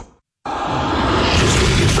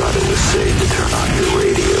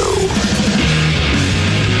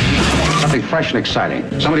fresh and exciting.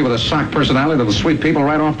 Somebody with a sock personality that'll sweep people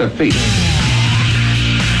right off their feet.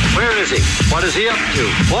 Where is he? What is he up to?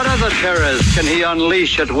 What other terrors can he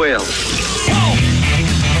unleash at will?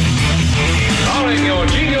 Calling your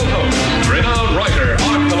genial host, renowned writer,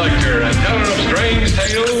 art collector, and teller of strange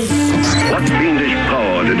tales. What fiendish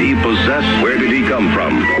power did he possess? Where did he come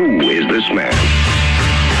from? Who is this man?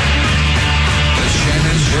 The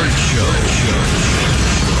Shannon Burke Show.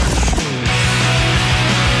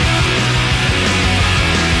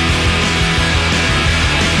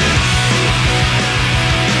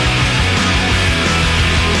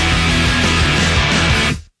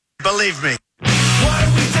 Believe me.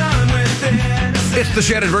 It's the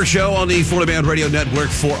Shannon Burke Show on the Florida Band Radio Network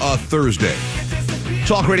for a Thursday.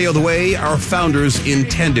 Talk radio the way our founders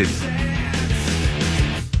intended.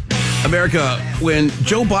 America, when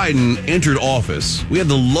Joe Biden entered office, we had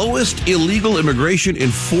the lowest illegal immigration in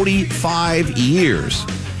 45 years.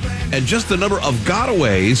 And just the number of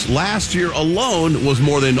gotaways last year alone was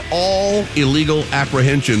more than all illegal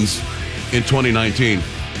apprehensions in 2019.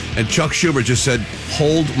 And Chuck Schumer just said,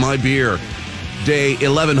 hold my beer. Day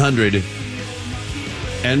 1110.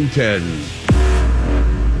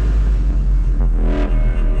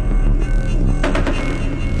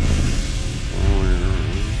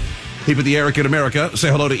 Keep it the Eric in America. Say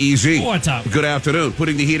hello to EZ. What's up? Good afternoon.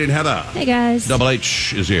 Putting the heat in Heather. Hey, guys. Double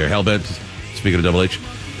H is here. Hellbent. Speaking of Double H.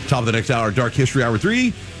 Top of the next hour, Dark History Hour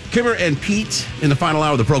 3. Kimmer and Pete in the final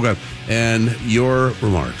hour of the program. And your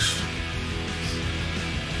remarks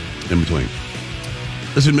in between.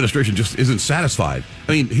 This administration just isn't satisfied.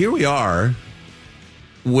 I mean, here we are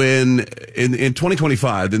when in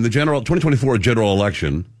 2025, in the 2024 general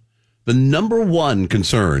election, the number one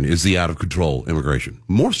concern is the out-of-control immigration,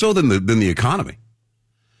 more so than the economy.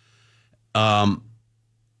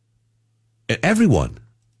 Everyone,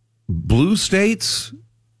 blue states,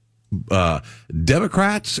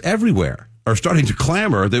 Democrats, everywhere are starting to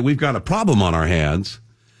clamor that we've got a problem on our hands.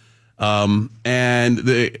 And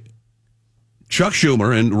Chuck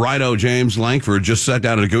Schumer and Rhino James Lankford just sat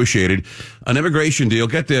down and negotiated an immigration deal,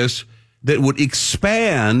 get this, that would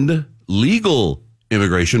expand legal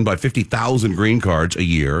immigration by 50,000 green cards a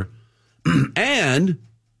year and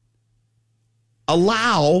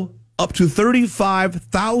allow up to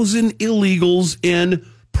 35,000 illegals in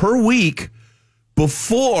per week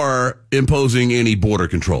before imposing any border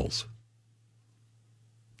controls.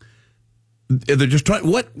 They're just trying.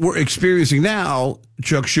 What we're experiencing now,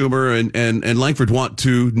 Chuck Schumer and Lankford want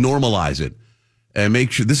to normalize it and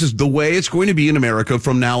make sure this is the way it's going to be in America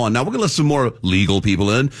from now on. Now, we're going to let some more legal people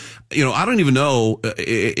in. You know, I don't even know.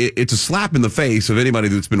 It's a slap in the face of anybody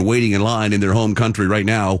that's been waiting in line in their home country right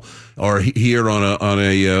now or here on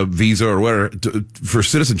a visa or whatever for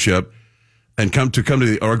citizenship and come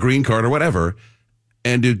to or a green card or whatever.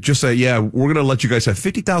 And to just say, yeah, we're going to let you guys have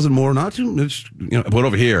 50,000 more, not too much, but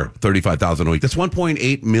over here, 35,000 a week. That's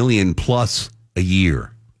 1.8 million plus a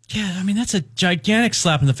year. Yeah, I mean, that's a gigantic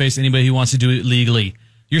slap in the face to anybody who wants to do it legally.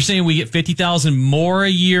 You're saying we get 50,000 more a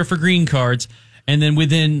year for green cards, and then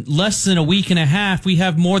within less than a week and a half, we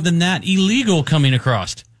have more than that illegal coming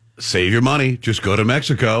across. Save your money. Just go to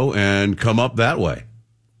Mexico and come up that way.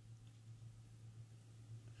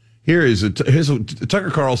 Here's Tucker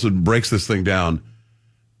Carlson breaks this thing down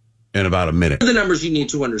in about a minute. The numbers you need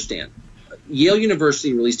to understand. Yale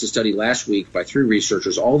University released a study last week by 3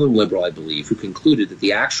 researchers, all of them liberal, I believe, who concluded that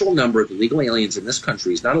the actual number of illegal aliens in this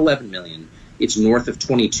country is not 11 million, it's north of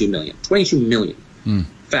 22 million. 22 million.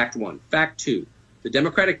 Fact 1. Fact 2. The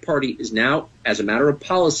Democratic Party is now, as a matter of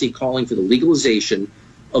policy, calling for the legalization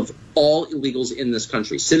of all illegals in this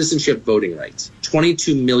country. Citizenship voting rights.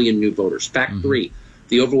 22 million new voters. Fact 3.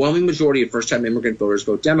 The overwhelming majority of first-time immigrant voters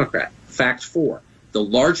vote Democrat. Fact 4. The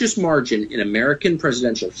largest margin in American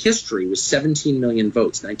presidential history was 17 million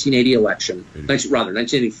votes,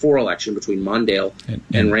 1984 election between Mondale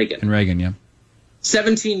and Reagan. And Reagan, yeah.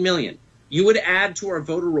 17 million. You would add to our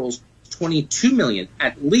voter rolls 22 million,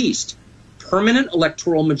 at least, permanent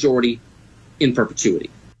electoral majority in perpetuity.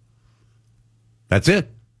 That's it.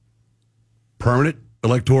 Permanent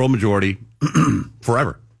electoral majority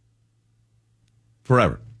forever.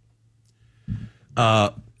 Forever.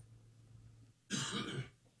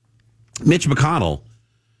 Mitch McConnell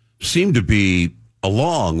seemed to be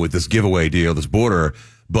along with this giveaway deal, this border,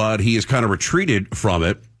 but he has kind of retreated from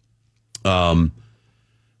it. This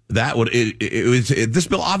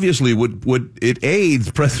bill obviously would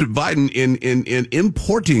aids President Biden in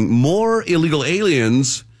importing more illegal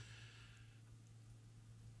aliens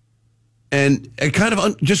and kind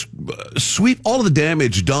of just sweep all of the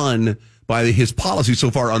damage done by his policy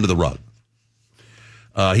so far under the rug.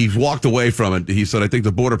 He's walked away from it. He said, I think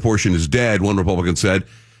the border portion is dead, one Republican said.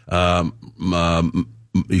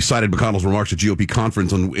 He cited McConnell's remarks at GOP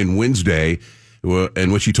conference in Wednesday,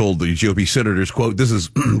 in which he told the GOP senators, quote, this has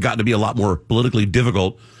gotten to be a lot more politically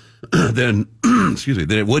difficult than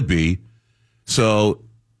it would be. So,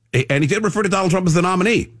 and he did refer to Donald Trump as the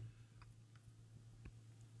nominee.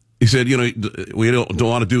 He said, we don't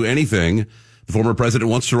want to do anything. The former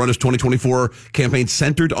president wants to run his 2024 campaign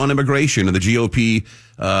centered on immigration, and the GOP,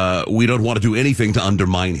 we don't want to do anything to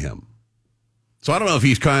undermine him. So I don't know if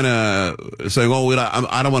he's kind of saying,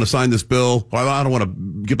 I don't want to sign this bill, or I don't want to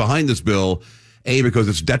get behind this bill, A, because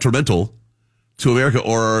it's detrimental to America,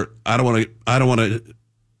 or I don't want to,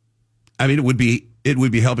 I mean, it would be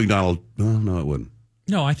helping Donald. No, it wouldn't.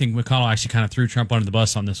 No, I think McConnell actually kind of threw Trump under the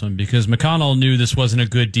bus on this one, because McConnell knew this wasn't a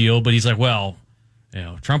good deal, but he's like, well,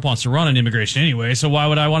 Trump wants to run on immigration anyway, so why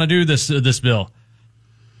would I want to do this bill?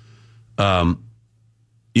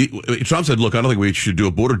 Trump said, look, I don't think we should do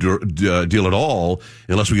a border deal at all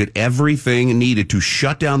unless we get everything needed to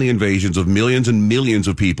shut down the invasions of millions and millions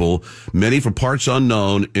of people, many from parts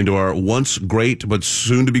unknown, into our once great but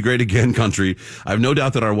soon to be great again country. I have no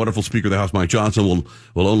doubt that our wonderful Speaker of the House, Mike Johnson,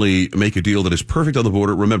 will only make a deal that is perfect on the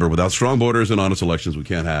border. Remember, without strong borders and honest elections, we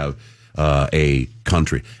can't have a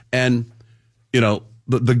country. And,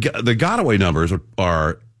 the got-away numbers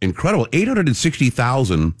are incredible.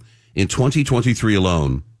 860,000 in 2023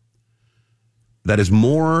 alone. That is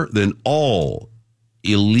more than all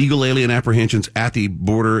illegal alien apprehensions at the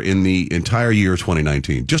border in the entire year of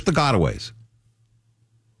 2019. Just the gotaways.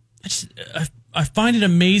 I find it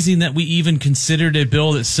amazing that we even considered a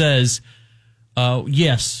bill that says,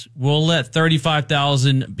 yes, we'll let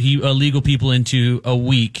 35,000 illegal people into a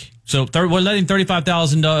week. So we're letting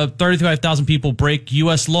 35,000 people break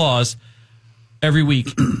U.S. laws every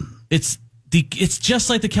week. It's just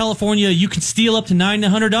like the California, you can steal up to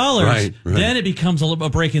 $900. Right. Then it becomes a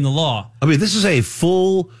breaking the law. I mean, this is a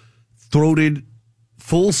full-throated,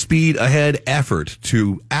 full-speed ahead effort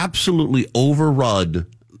to absolutely overrun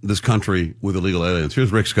this country with illegal aliens.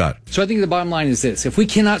 Here's Rick Scott. So I think the bottom line is this. If we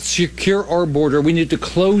cannot secure our border, we need to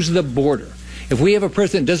close the border. If we have a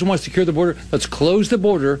president that doesn't want to secure the border, let's close the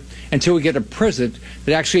border until we get a president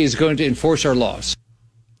that actually is going to enforce our laws.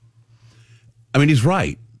 I mean, he's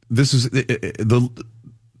right. This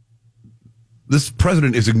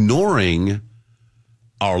president is ignoring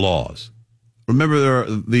our laws. Remember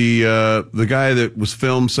the guy that was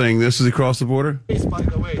filmed saying this as he crossed the border? By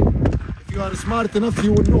the way, if you are smart enough,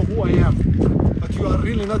 you will know who I am. But you are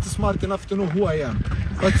really not smart enough to know who I am.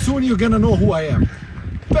 But soon you're going to know who I am.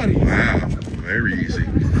 Very easy. Very easy.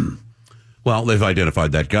 Well, they've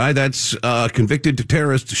identified that guy. That's convicted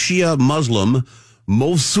terrorist Shia Muslim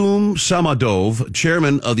Mohsen Samadov,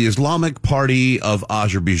 chairman of the Islamic Party of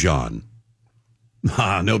Azerbaijan.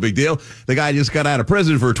 No big deal. The guy just got out of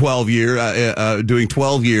prison for 12 years, doing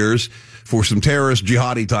 12 years for some terrorist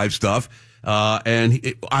jihadi type stuff.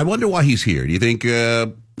 I wonder why he's here. Do you think,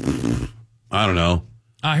 I don't know.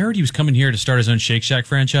 I heard he was coming here to start his own Shake Shack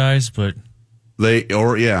franchise, but... That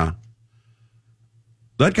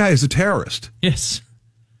guy is a terrorist. Yes.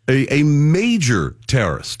 A major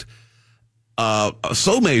terrorist.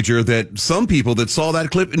 So major that some people that saw that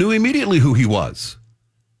clip knew immediately who he was.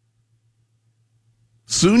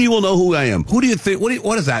 Soon you will know who I am. Who do you think?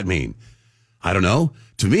 What does that mean? I don't know.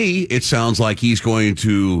 To me, it sounds like he's going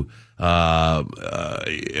to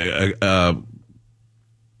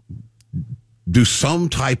do some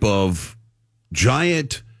type of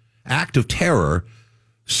giant act of terror,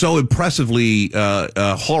 so impressively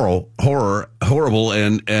horrible,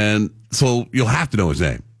 and so you'll have to know his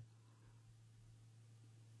name.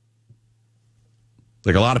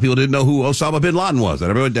 Like a lot of people didn't know who Osama bin Laden was.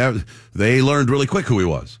 And they learned really quick who he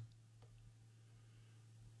was.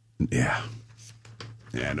 Yeah,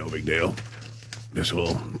 no big deal. This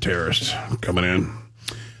little terrorist coming in.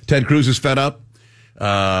 Ted Cruz is fed up.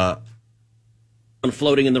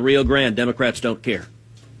 Floating in the Rio Grande, Democrats don't care.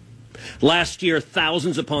 Last year,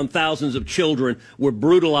 thousands upon thousands of children were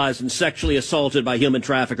brutalized and sexually assaulted by human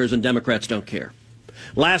traffickers, and Democrats don't care.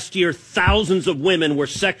 Last year, thousands of women were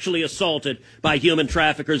sexually assaulted by human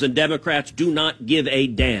traffickers, and Democrats do not give a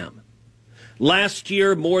damn. Last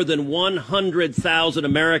year, more than 100,000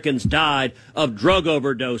 Americans died of drug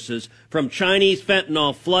overdoses from Chinese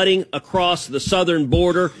fentanyl flooding across the southern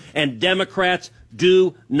border, and Democrats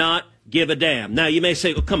do not give a damn. Now, you may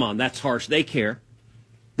say, oh, come on, that's harsh. They care.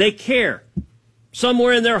 They care.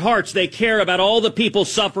 Somewhere in their hearts, they care about all the people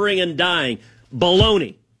suffering and dying.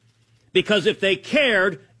 Baloney. Because if they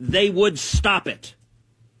cared, they would stop it.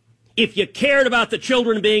 If you cared about the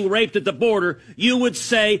children being raped at the border, you would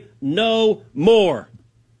say no more.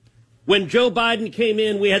 When Joe Biden came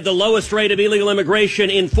in, we had the lowest rate of illegal immigration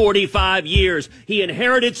in 45 years. He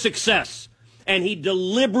inherited success, and he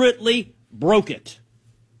deliberately broke it.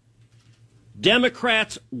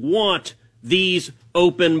 Democrats want these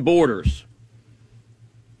open borders.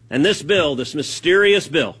 And this bill, this mysterious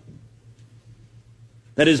bill,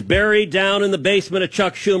 that is buried down in the basement of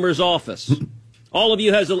Chuck Schumer's office. All of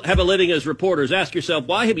you have a living as reporters. Ask yourself,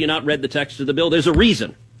 why have you not read the text of the bill? There's a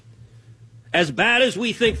reason. As bad as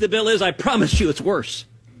we think the bill is, I promise you it's worse.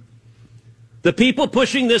 The people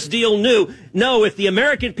pushing this deal know if the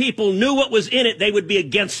American people knew what was in it, they would be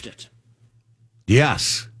against it.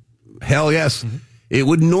 Yes. Hell yes. Mm-hmm. It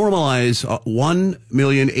would normalize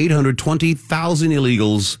 1,820,000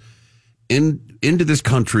 illegals into this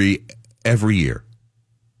country every year.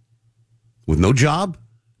 With no job,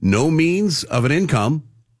 no means of an income.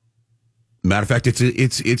 Matter of fact,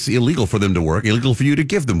 it's illegal for them to work, illegal for you to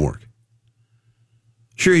give them work.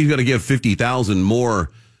 Sure, he's going to give 50,000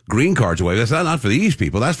 more green cards away. That's not for these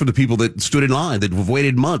people. That's for the people that stood in line, that have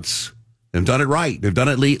waited months. They've done it right. They've done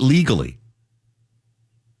it legally.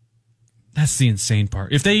 That's the insane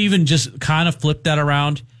part. If they even just kind of flipped that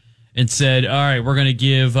around and said, all right, we're going to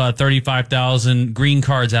give 35,000 green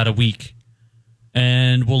cards out a week,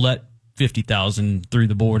 and we'll let 50,000 through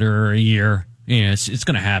the border a year. Yeah, it's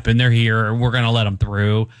going to happen. They're here. We're going to let them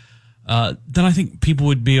through. Then I think people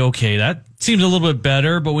would be okay. That seems a little bit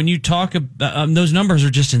better. But when you talk about those numbers are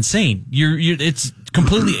just insane. It's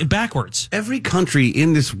completely backwards. Every country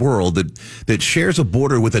in this world that shares a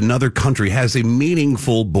border with another country has a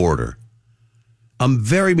meaningful border, a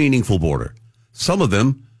very meaningful border. Some of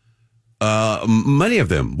them, many of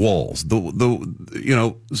them, walls. The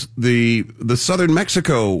southern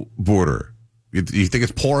Mexico border. You think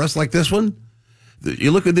it's porous like this one?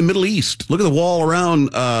 You look at the Middle East. Look at the wall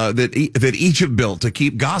around that Egypt built to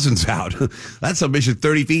keep Gazans out. That's a mission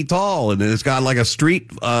 30 feet tall, and it's got like a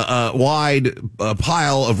street wide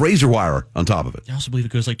pile of razor wire on top of it. I also believe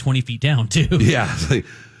it goes like 20 feet down too. Yeah.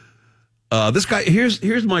 This guy.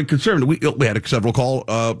 Here's my concern. We had several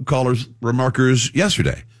callers, remarkers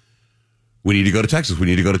yesterday. We need to go to Texas. We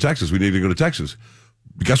need to go to Texas. We need to go to Texas.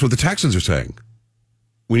 Guess what the Texans are saying?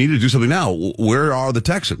 We need to do something now. Where are the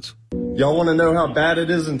Texans? Y'all want to know how bad it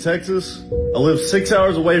is in Texas? I live 6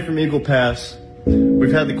 hours away from Eagle Pass.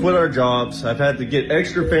 We've had to quit our jobs. I've had to get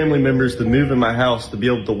extra family members to move in my house to be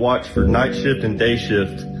able to watch for night shift and day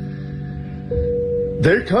shift.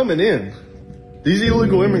 They're coming in. These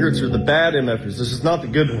illegal immigrants are the bad MFers. This is not the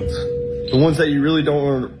good ones. The ones that you really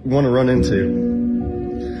don't want to run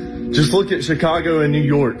into. Just look at Chicago and New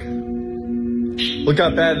York. Look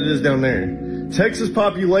how bad it is down there. Texas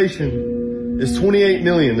population is 28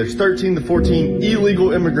 million. There's 13 to 14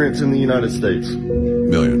 illegal immigrants in the United States.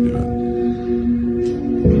 Million, yeah.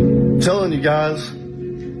 I'm telling you guys,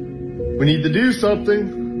 we need to do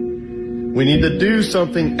something. We need to do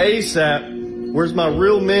something ASAP. Where's my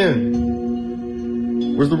real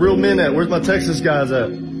men? Where's the real men at? Where's my Texas guys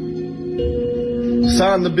at?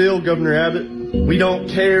 Sign the bill, Governor Abbott. We don't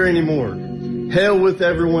care anymore. Hell with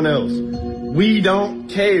everyone else. We don't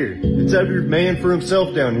care. It's every man for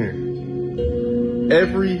himself down here.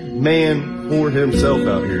 Every man for himself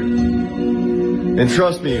out here. And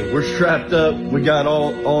trust me, we're strapped up. We got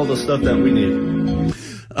all the stuff that we need.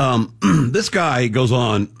 This guy goes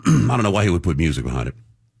on, I don't know why he would put music behind it,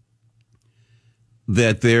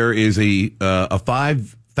 that there is a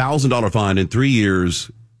 $5,000 fine and 3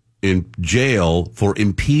 years in jail for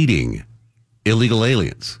impeding illegal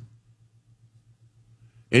aliens.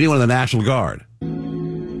 Anyone in the National Guard.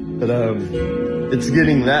 But it's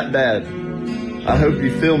getting that bad. I hope you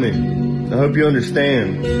feel me. I hope you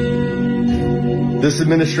understand. This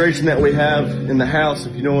administration that we have in the House,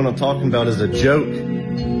 if you know what I'm talking about, is a joke.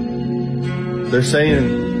 They're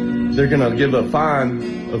saying they're going to give a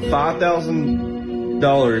fine of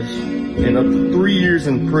 $5,000 and up to 3 years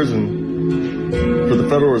in prison for the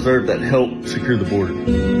Federal Reserve that helped secure the border.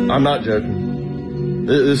 I'm not joking.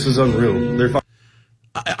 This is unreal. They're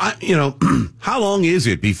how long is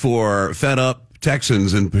it before fed up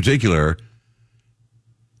Texans in particular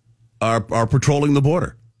are patrolling the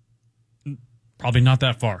border? Probably not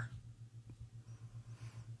that far.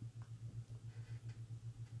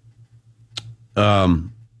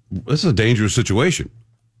 This is a dangerous situation.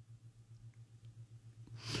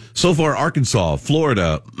 So far, Arkansas,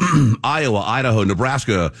 Florida, Iowa, Idaho,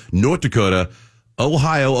 Nebraska, North Dakota,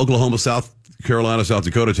 Ohio, Oklahoma, South Carolina, South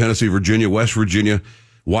Dakota, Tennessee, Virginia, West Virginia,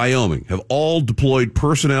 Wyoming have all deployed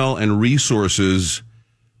personnel and resources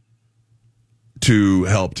to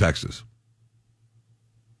help Texas.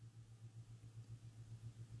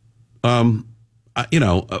 Biden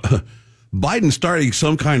starting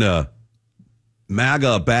some kind of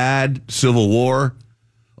MAGA bad, civil war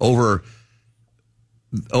over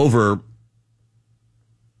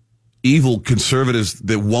evil conservatives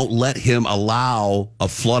that won't let him allow a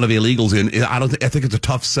flood of illegals in. I think it's a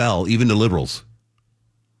tough sell, even to liberals.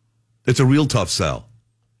 It's a real tough sell.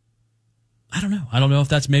 I don't know. I don't know if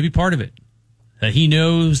that's maybe part of it. That he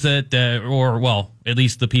knows that, or well, at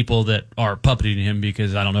least the people that are puppeting him,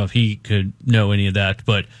 because I don't know if he could know any of that,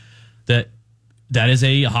 but that is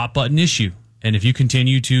a hot button issue. And if you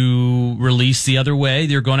continue to release the other way,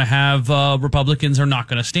 you're going to have Republicans are not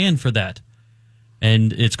going to stand for that.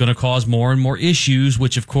 And it's going to cause more and more issues,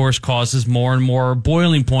 which of course causes more and more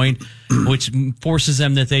boiling point, which forces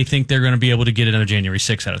them that they think they're going to be able to get it on January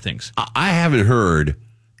 6th out of things. I haven't heard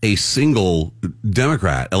a single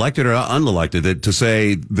Democrat, elected or unelected, to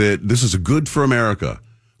say that this is good for America.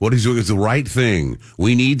 What he's doing is the right thing.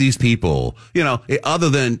 We need these people. You know, other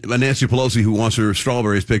than Nancy Pelosi, who wants her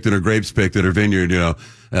strawberries picked and her grapes picked at her vineyard, you know,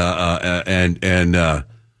 and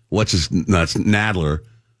what's his nuts, Nadler,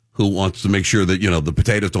 who wants to make sure that, you know, the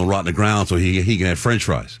potatoes don't rot in the ground so he can have French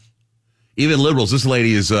fries. Even liberals, this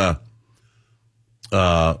lady is nose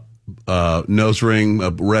ring,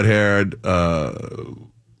 red-haired,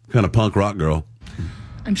 kind of punk rock girl.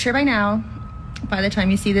 I'm sure by now, by the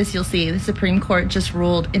time you see this, you'll see the Supreme Court just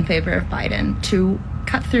ruled in favor of Biden to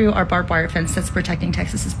cut through our barbed wire fence that's protecting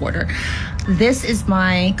Texas's border. This is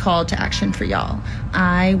my call to action for y'all.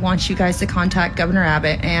 I want you guys to contact Governor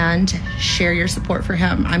Abbott and share your support for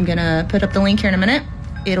him. I'm going to put up the link here in a minute.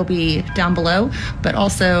 It'll be down below, but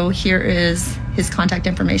also here is his contact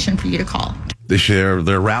information for you to call. They're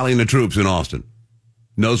rallying the troops in Austin.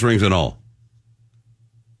 Nose rings and all.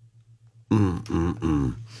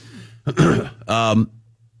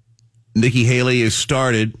 Nikki Haley has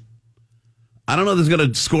started. I don't know if this is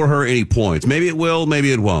going to score her any points. Maybe it will,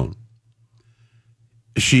 maybe it won't.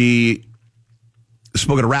 She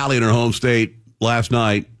spoke at a rally in her home state last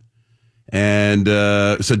night and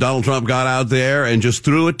said Donald Trump got out there and just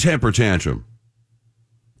threw a temper tantrum.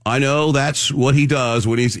 I know that's what he does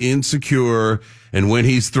when he's insecure and when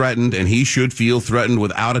he's threatened, and he should feel threatened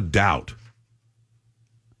without a doubt.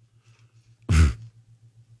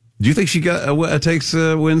 Do you think she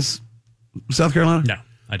wins South Carolina? No,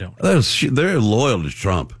 I don't. They're loyal to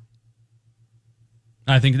Trump.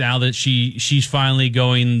 I think now that she's finally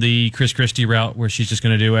going the Chris Christie route, where she's just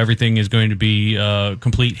going to do everything is going to be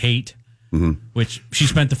complete hate, which she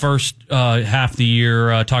spent the first half the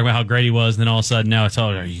year talking about how great he was, and then all of a sudden now it's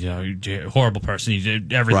all you're a horrible person. You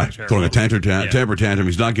did everything. Right, throwing a temper tantrum.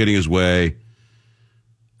 He's not getting his way.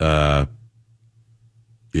 Yeah.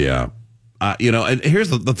 And here's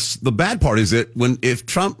the bad part is that if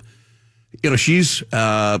Trump, she's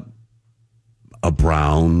a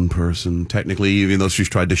brown person, technically, even though she's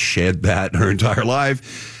tried to shed that her entire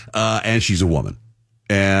life, and she's a woman.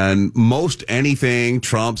 And most anything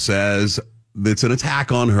Trump says that's an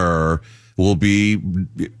attack on her will be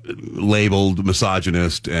labeled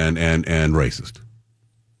misogynist and racist.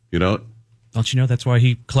 You know? Don't you know that's why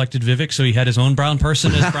he collected Vivek, so he had his own brown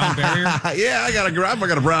person as brown barrier? Yeah, I got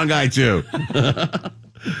a brown guy too.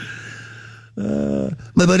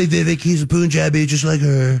 My buddy Vivek, he's a Punjabi just like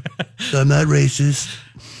her, so I'm not racist.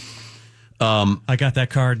 I got that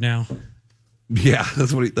card now. Yeah,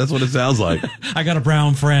 that's what it sounds like. I got a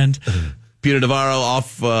brown friend. Peter Navarro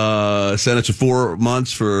off sentence of 4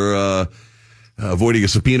 months for avoiding a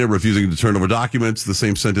subpoena, refusing to turn over documents. The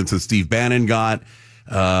same sentence that Steve Bannon got.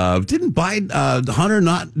 Didn't Hunter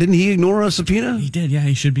didn't he ignore a subpoena? He did, yeah.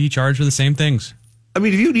 He should be charged with the same things. I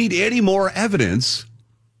mean, if you need any more evidence,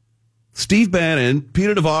 Steve Bannon,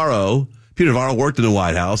 Peter Navarro worked in the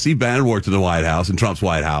White House. Steve Bannon worked in the White House, in Trump's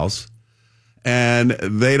White House. And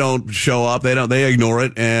they don't show up. They ignore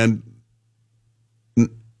it and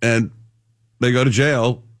they go to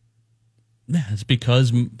jail. Yeah, it's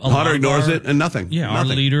because Hunter ignores it and nothing. Yeah,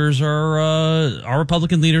 nothing. Our leaders our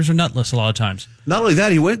Republican leaders are nutless a lot of times. Not only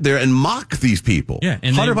that, he went there and mocked these people. Yeah,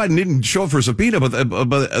 and Hunter Biden didn't show up for a subpoena, but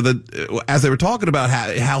as they were talking about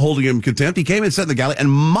how holding him in contempt, he came and sat in the galley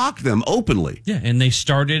and mocked them openly. Yeah, and they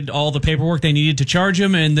started all the paperwork they needed to charge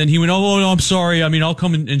him, and then he went, "Oh, no, I'm sorry. I mean, I'll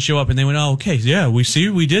come and show up." And they went, "Oh, okay, yeah, we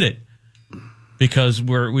did it." Because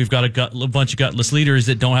we've got a bunch of gutless leaders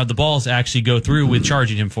that don't have the balls to actually go through with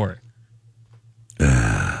charging him for it.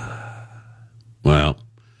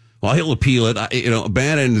 Well, he'll appeal it.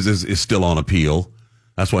 Bannon is still on appeal.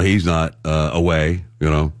 That's why he's not away.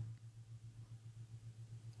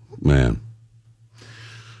 Man.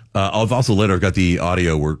 I've also later got the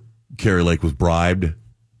audio where Kari Lake was bribed.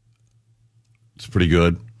 It's pretty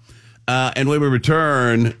good. And when we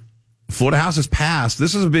return, Florida House has passed.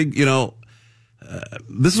 This is a big,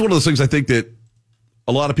 this is one of those things I think that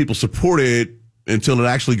a lot of people support it until it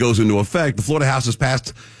actually goes into effect. The Florida House has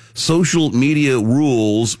passed social media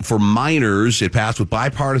rules for minors. It passed with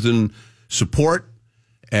bipartisan support,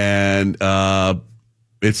 and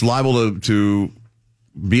it's liable to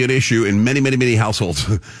be an issue in many, many, many households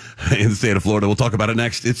in the state of Florida. We'll talk about it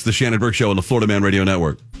next. It's the Shannon Burke Show on the Florida Man Radio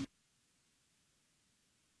Network.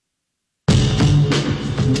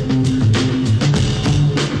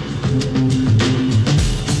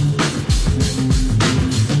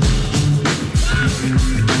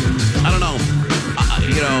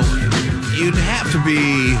 You'd have to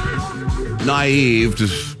be naive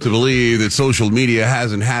to believe that social media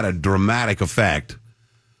hasn't had a dramatic effect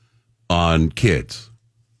on kids.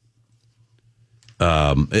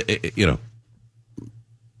 The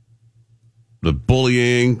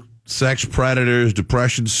bullying, sex predators,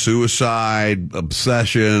 depression, suicide,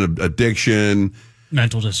 obsession, addiction,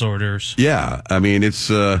 mental disorders. Yeah, I mean, it's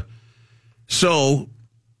Florida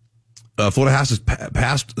House has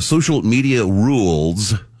passed social media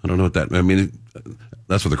rules. I don't know what that, I mean,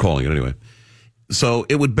 that's what they're calling it anyway. So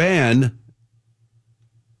it would ban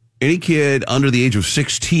any kid under the age of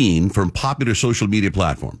 16 from popular social media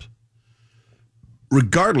platforms,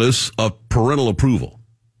 regardless of parental approval.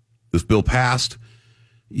 This bill passed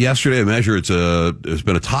yesterday. A measure it's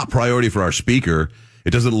been a top priority for our speaker. It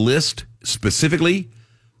doesn't list specifically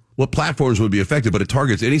what platforms would be affected, but it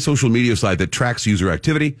targets any social media site that tracks user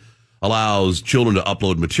activity, allows children to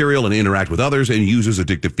upload material and interact with others, and uses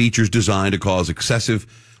addictive features designed to cause excessive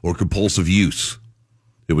or compulsive use.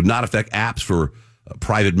 It would not affect apps for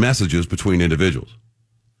private messages between individuals.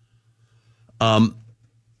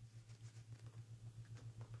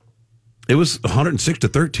 It was 106 to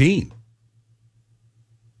 13.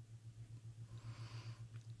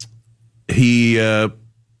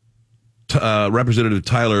 Representative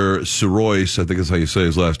Tyler Sirois, I think that's how you say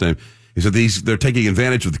his last name, he said they're taking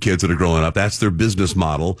advantage of the kids that are growing up. That's their business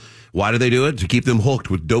model. Why do they do it? To keep them hooked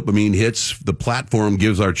with dopamine hits. The platform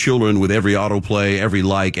gives our children, with every autoplay, every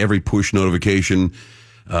like, every push notification,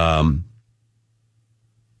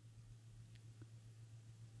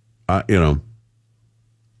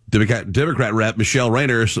 Democrat rep Michelle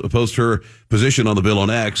Rayner opposed her position on the bill on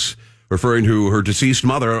X, referring to her deceased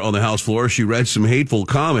mother on the House floor. She read some hateful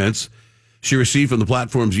comments she received from the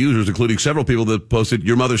platform's users, including several people that posted,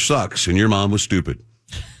 "Your mother sucks," and "Your mom was stupid."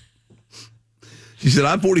 She said,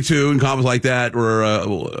 "I'm 42, and comments like that were,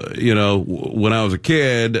 when I was a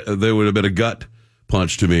kid, there would have been a gut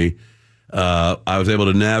punch to me. I was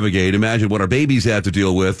able to navigate. Imagine what our babies have to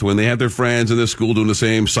deal with when they have their friends in their school doing the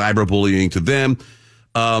same cyberbullying to them."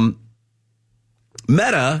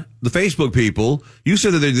 Meta, the Facebook people, you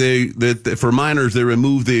said that for minors they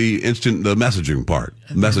removed the messaging part.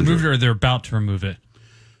 Removed, or they're about to remove it.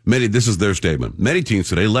 This is their statement. Many teens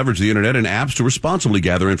today leverage the internet and apps to responsibly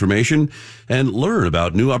gather information and learn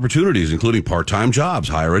about new opportunities, including part-time jobs,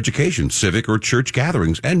 higher education, civic or church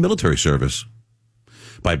gatherings, and military service.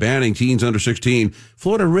 By banning teens under 16,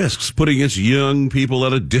 Florida risks putting its young people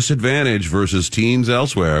at a disadvantage versus teens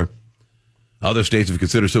elsewhere. Other states have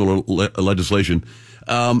considered similar legislation.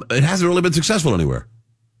 It hasn't really been successful anywhere.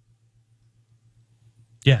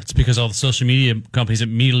 Yeah, it's because all the social media companies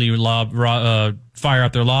immediately fire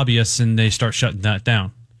out their lobbyists and they start shutting that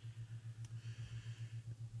down.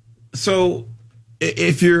 So, they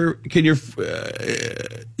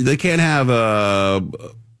can't have a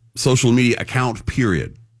social media account,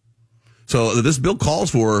 period. So this bill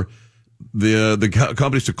calls for the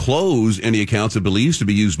companies to close any accounts it believes to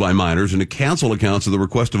be used by minors and to cancel accounts at the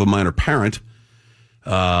request of a minor parent.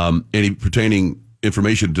 Any pertaining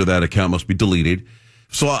information to that account must be deleted.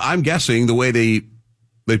 So I'm guessing the way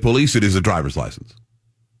they police it is a driver's license.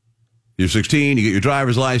 You're 16, you get your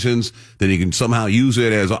driver's license, then you can somehow use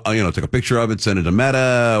it as, take a picture of it, send it to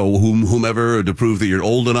Meta or whomever to prove that you're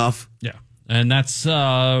old enough. Yeah, and that's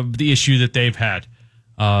the issue that they've had.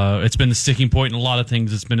 It's been the sticking point in a lot of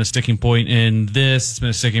things. It's been a sticking point in this. It's been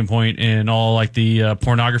a sticking point in all like the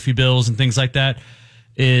pornography bills and things like that.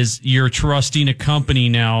 Is you're trusting a company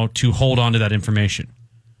now to hold on to that information.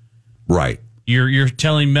 Right. You're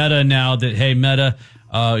telling Meta now that, hey, Meta,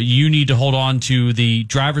 you need to hold on to the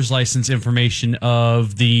driver's license information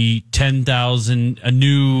of the 10,000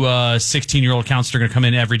 new 16-year-old accounts that are going to come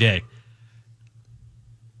in every day.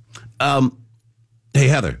 Hey,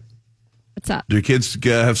 Heather. What's up? Do your kids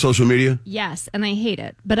have social media? Yes, and I hate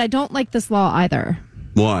it. But I don't like this law either.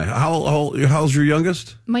 Why? How's your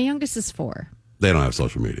youngest? My youngest is 4. They don't have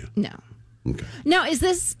social media. No. Okay. Now, is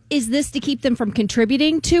this to keep them from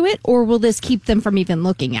contributing to it, or will this keep them from even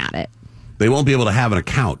looking at it? They won't be able to have an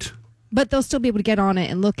account. But they'll still be able to get on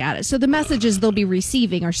it and look at it. So the messages they'll be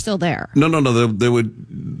receiving are still there. No.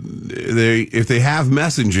 If they have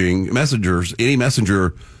messengers, any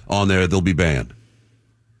messenger on there, they'll be banned.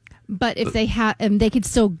 But if they have, they could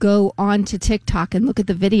still go onto TikTok and look at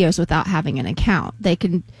the videos without having an account. They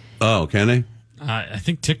can. Oh, can they? I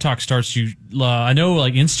think TikTok starts you. I know,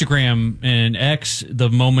 like Instagram and X. The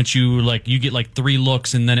moment you get like 3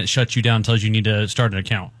 looks, and then it shuts you down, and tells you need to start an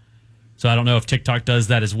account. So I don't know if TikTok does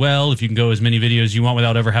that as well. If you can go as many videos as you want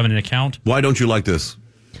without ever having an account. Why don't you like this,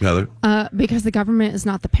 Heather? Because the government is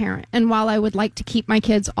not the parent. And while I would like to keep my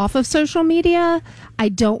kids off of social media, I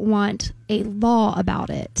don't want a law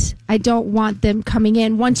about it. I don't want them coming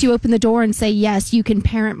in. Once you open the door and say, yes, you can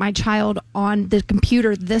parent my child on the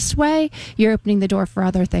computer this way, you're opening the door for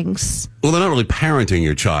other things. Well, they're not really parenting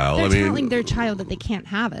your child. They're telling their child that they can't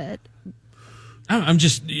have it. I'm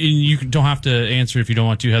just, you don't have to answer if you don't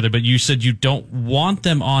want to, Heather, but you said you don't want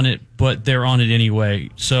them on it, but they're on it anyway.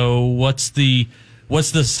 So what's the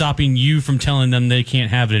stopping you from telling them they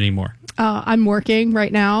can't have it anymore? I'm working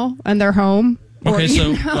right now and they're home. Okay,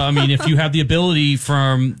 so I mean, if you have the ability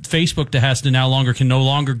from Facebook can no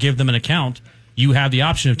longer give them an account, you have the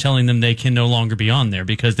option of telling them they can no longer be on there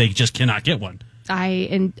because they just cannot get one. They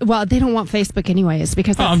don't want Facebook anyways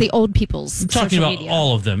because that's the old people's. I'm talking about media.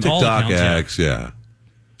 all of them. TikTok, all X, yeah.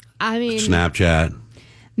 I mean, Snapchat.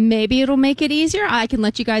 Maybe it'll make it easier. I can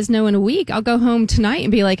let you guys know in a week. I'll go home tonight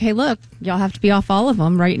and be like, hey, look, y'all have to be off all of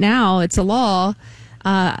them right now. It's a law.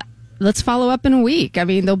 Let's follow up in a week. I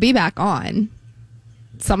mean, they'll be back on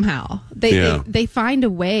somehow. They find a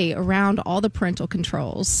way around all the parental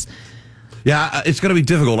controls. Yeah, it's going to be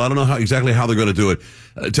difficult. I don't know exactly how they're going to do it.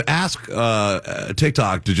 To ask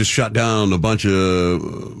TikTok to just shut down a bunch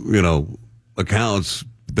of, accounts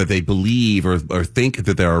that they believe or think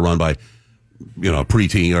that they are run by,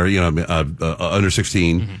 preteen or, under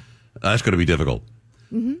 16, that's going to be difficult.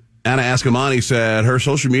 Mm-hmm. Anna Askamani said her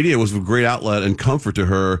social media was a great outlet and comfort to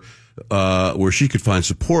her where she could find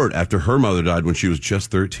support after her mother died when she was just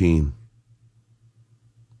 13.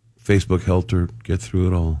 Facebook helped her get through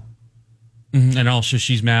it all. Mm-hmm. And also,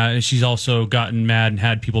 she's mad. She's also gotten mad and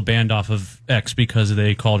had people banned off of X because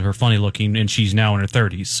they called her funny looking, and she's now in her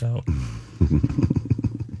 30s. So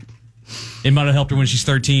it might have helped her when she's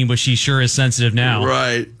 13, but she sure is sensitive now.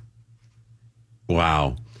 Right.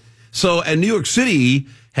 Wow. So, and New York City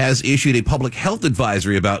has issued a public health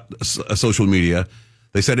advisory about social media.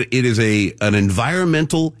 They said it is an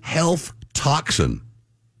environmental health toxin.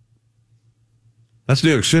 That's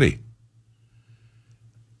New York City.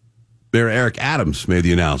 Mayor Eric Adams made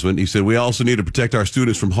the announcement. He said, we also need to protect our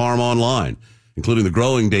students from harm online, including the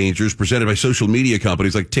growing dangers presented by social media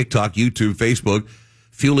companies like TikTok, YouTube, Facebook,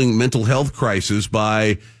 fueling mental health crisis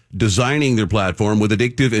by designing their platform with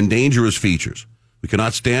addictive and dangerous features. We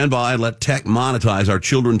cannot stand by and let tech monetize our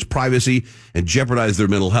children's privacy and jeopardize their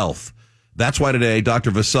mental health. That's why today,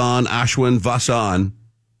 Dr. Vasan Ashwin Vasan,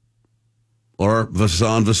 or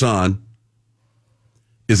Vasan,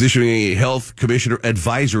 is issuing a health commissioner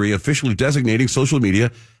advisory officially designating social media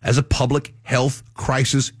as a public health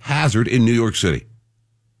crisis hazard in New York City.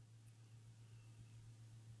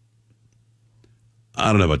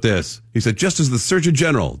 I don't know about this. He said, just as the Surgeon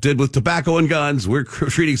General did with tobacco and guns, we're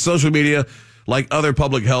treating social media like other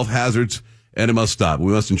public health hazards, and it must stop.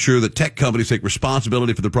 We must ensure that tech companies take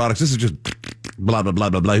responsibility for the products. This is just blah, blah, blah,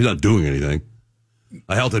 blah, blah. He's not doing anything.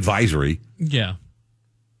 A health advisory. Yeah.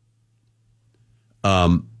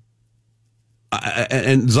 And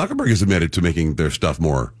Zuckerberg has admitted to making their stuff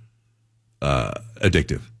more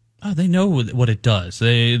addictive. Oh, they know what it does.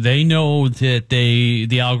 They know that the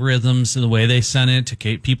algorithms and the way they send it to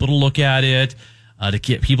get people to look at it, to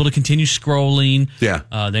get people to continue scrolling.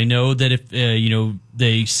 Yeah. They know that if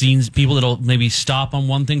they seen people that'll maybe stop on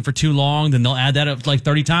one thing for too long, then they'll add that up like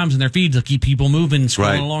 30 times in their feed to keep people moving,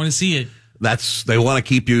 scrolling along to see it. They want to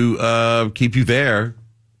keep you there.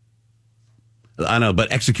 I know,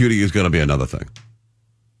 but executing is going to be another thing.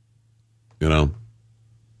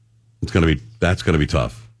 That's going to be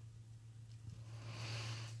tough.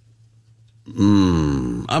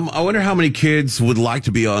 I wonder how many kids would like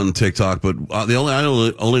to be on TikTok, but I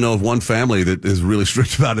only know of one family that is really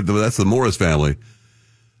strict about it. That's the Morris family.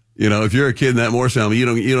 If you're a kid in that Morris family, you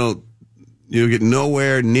don't get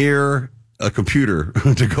nowhere near a computer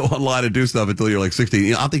to go online and do stuff until you're like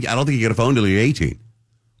 16. I don't think you get a phone until you're 18.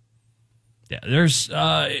 Yeah, there's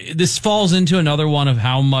this falls into another one of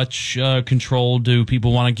how much control do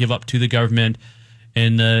people want to give up to the government,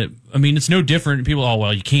 and it's no different.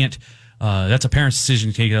 People, you can't That's a parent's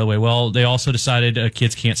decision to take it away. Well, they also decided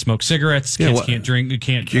kids can't smoke cigarettes, kids can't drink.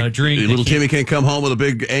 Little Timmy can't come home with a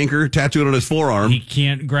big anchor tattooed on his forearm. He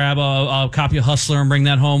can't grab a copy of Hustler and bring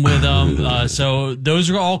that home with him. So those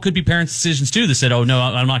are all could be parents' decisions too. That said, "Oh no,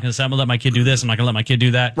 I'm not going to let my kid do this. I'm not going to let my kid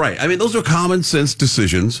do that." Right. I mean, those are common sense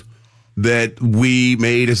decisions that we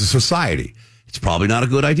made as a society. It's probably not a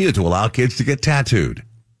good idea to allow kids to get tattooed,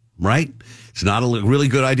 right? It's not a really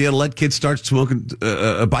good idea to let kids start smoking,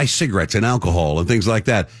 buy cigarettes and alcohol and things like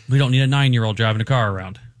that. We don't need a 9-year-old driving a car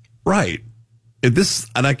around. Right. I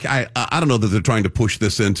don't know that they're trying to push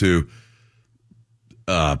this into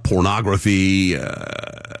pornography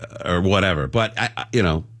or whatever, but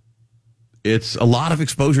it's a lot of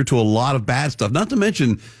exposure to a lot of bad stuff. Not to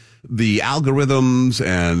mention the algorithms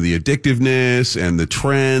and the addictiveness and the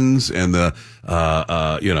trends and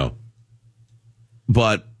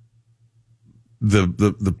but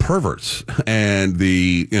the perverts and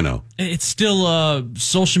it's still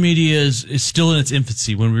social media is still in its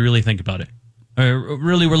infancy when we really think about it.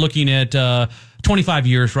 Really, we're looking at 25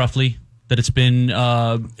 years roughly that it's been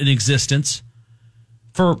in existence.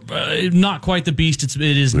 For not quite the beast it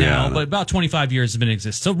is now, but about 25 years has been in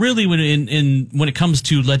existence. So really, when it comes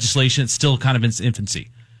to legislation, it's still kind of in its infancy.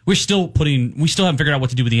 We still haven't figured out what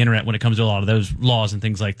to do with the internet when it comes to a lot of those laws and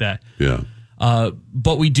things like that. Yeah.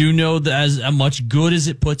 But we do know that as much good as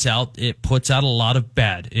it puts out a lot of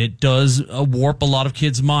bad. It does warp a lot of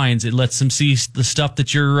kids' minds. It lets them see the stuff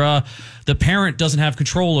that the parent doesn't have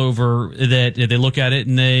control over. That they look at it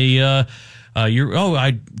and they.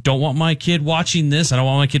 I don't want my kid watching this. I don't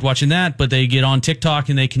want my kid watching that. But they get on TikTok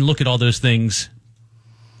and they can look at all those things.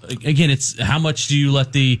 Again, it's how much do you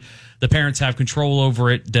let the parents have control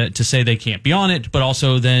over it to say they can't be on it, but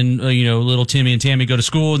also then little Timmy and Tammy go to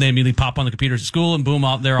school and they immediately pop on the computers at school and boom,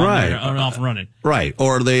 they're off and running. Right,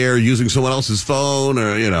 or they are using someone else's phone,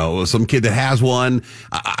 or some kid that has one.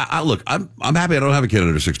 Look, I'm happy I don't have a kid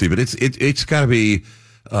under 60, but it's got to be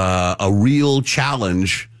a real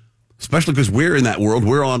challenge. Especially because we're in that world.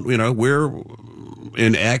 We're on, we're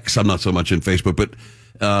in X. I'm not so much in Facebook, but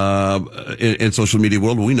in social media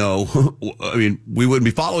world, we know. I mean, we wouldn't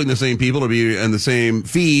be following the same people to be in the same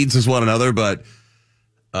feeds as one another, but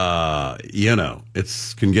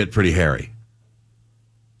it can get pretty hairy.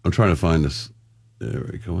 I'm trying to find this. There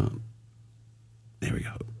we go. There we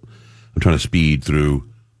go. I'm trying to speed through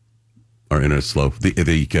our internet slow.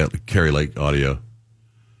 The Carrie Lake audio.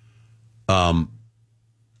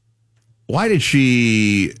 Why did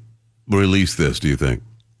she release this, do you think?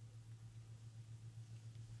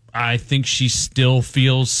 I think she still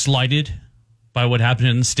feels slighted by what happened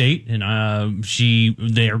in the state, and she's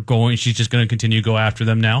just going to continue to go after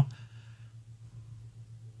them now.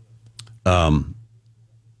 Well,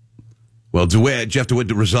 Jeff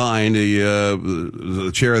DeWitt resigned,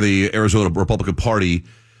 the chair of the Arizona Republican Party,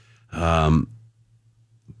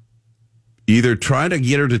 either trying to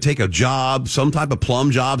get her to take a job, some type of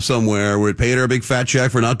plum job somewhere where it paid her a big fat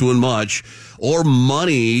check for not doing much, or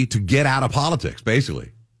money to get out of politics,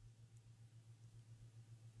 basically.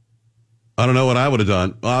 I don't know what I would have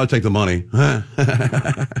done. Well, I would take the money.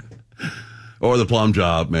 Or the plum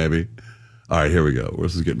job, maybe. All right, here we go.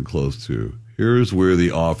 This is getting close to. Here's where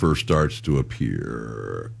the offer starts to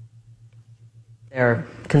appear. Their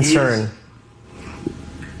concern.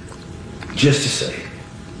 Just to say,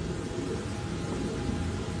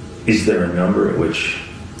 is there a number at which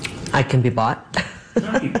I can be bought?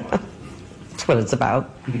 Not be bought. That's what it's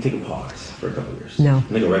about. You can take a pause for a couple of years. No. And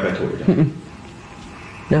then go right back to what you're doing.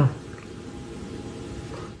 No.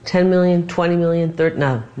 10 million, 20 million, 30,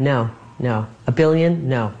 no. $1 billion,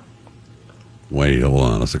 no. Wait, hold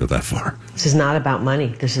on. Let's not go that far. This is not about money.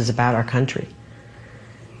 This is about our country.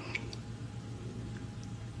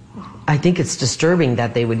 I think it's disturbing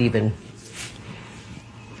that they would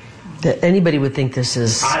that anybody would think this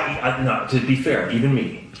is... No, to be fair, even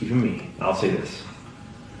me, I'll say this.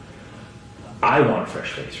 I want a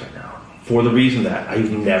fresh face right now. For the reason that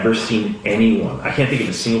I've never seen anyone, I can't think of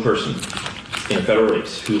a single person in a federal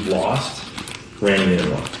race who's lost, ran in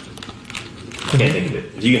and won. I can't think of it.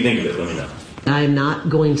 If you can think of it, let me know. I am not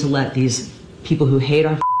going to let these people who hate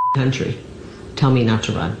our country tell me not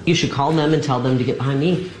to run. You should call them and tell them to get behind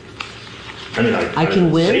me. I mean, I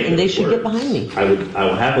can win, and they should get behind me. I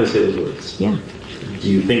will happily say those words. Yeah. Do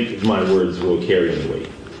you think my words will carry any weight?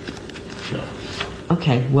 No.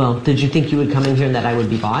 Okay, well, did you think you would come in here and that I would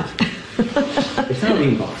be bought? It's not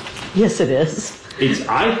being bought. Yes, it is.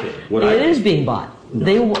 I think. It is being bought.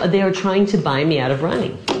 No. They are trying to buy me out of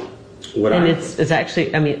running. It's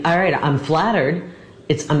actually, I mean, all right, I'm flattered.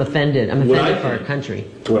 I'm offended. I'm offended for our country.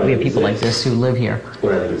 We have people like this who live here.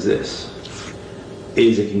 What I think is this.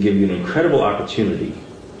 is it can give you an incredible opportunity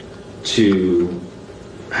to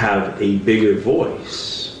have a bigger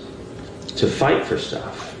voice to fight for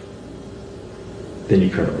stuff than you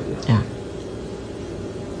currently do. Yeah.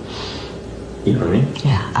 You know what I mean?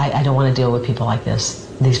 Yeah, I don't want to deal with people like this.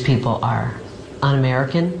 These people are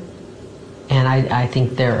un-American, and I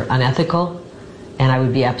think they're unethical, and I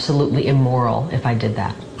would be absolutely immoral if I did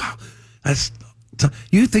that.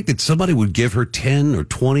 You think that somebody would give her 10 or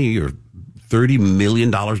 20 or $30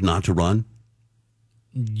 million not to run?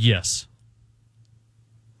 Yes.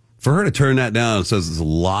 For her to turn that down says a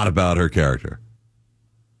lot about her character.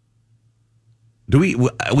 We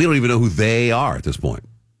don't even know who they are at this point.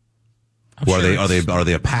 Are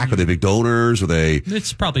they a PAC? Are they big donors? Are they?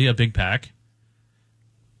 It's probably a big PAC.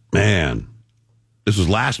 Man, this was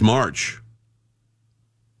last March.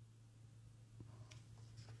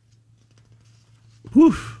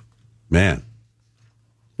 Whew, man.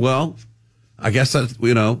 Well, I guess that's,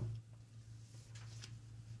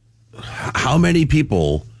 how many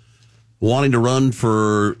people wanting to run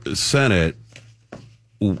for Senate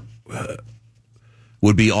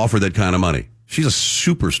would be offered that kind of money? She's a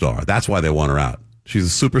superstar. That's why they want her out. She's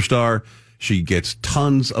a superstar. She gets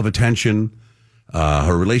tons of attention.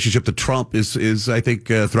 Her relationship to Trump is I think,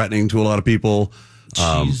 threatening to a lot of people.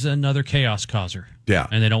 She's another chaos causer. Yeah.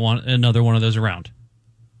 And they don't want another one of those around.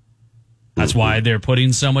 That's why they're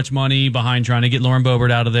putting so much money behind trying to get Lauren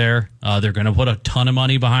Boebert out of there. They're going to put a ton of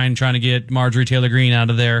money behind trying to get Marjorie Taylor Greene out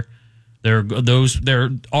of there. There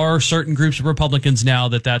are certain groups of Republicans now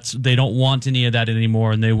they don't want any of that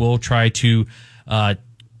anymore, and they will try to take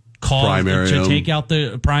out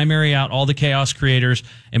the primary out all the chaos creators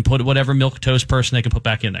and put whatever milquetoast person they can put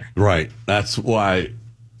back in there. Right. That's why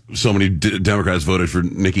so many Democrats voted for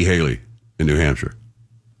Nikki Haley in New Hampshire.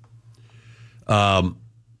 Well,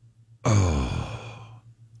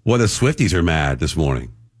 the Swifties are mad this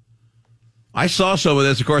morning. I saw some of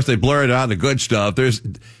this. Of course, they blurred out the good stuff. There's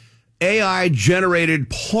AI-generated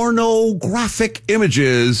pornographic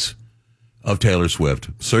images of Taylor Swift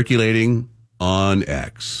circulating on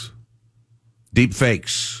X. Deep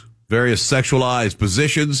fakes, various sexualized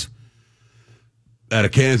positions at a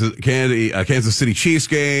Kansas City Chiefs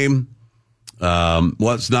game.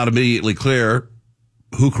 What's not immediately clear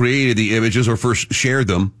who created the images or first shared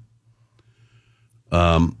them.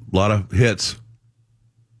 A lot of hits.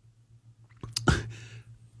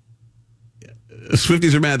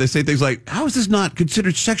 Swifties are mad. They say things like, how is this not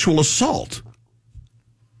considered sexual assault?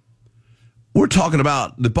 We're talking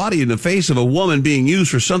about the body and the face of a woman being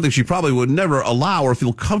used for something she probably would never allow or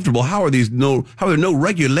feel comfortable. How are there no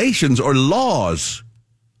regulations or laws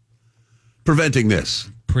preventing this?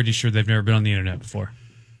 Pretty sure they've never been on the internet before.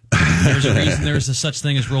 There's a reason there's a such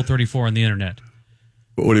thing as Rule 34 on the internet.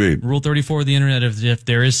 What do you mean? Rule 34 of the internet, if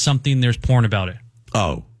there is something, there's porn about it.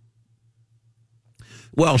 Oh.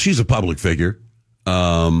 Well, she's a public figure.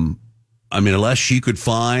 Unless she could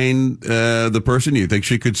find the person, you think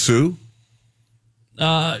she could sue?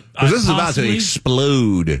 Because this is about to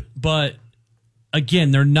explode. But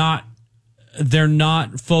again, they're not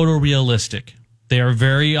photorealistic. They are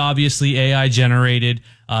very obviously AI generated.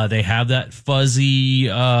 They have that fuzzy,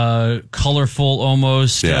 colorful,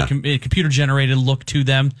 almost computer generated look to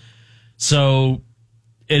them. So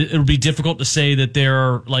it'll be difficult to say that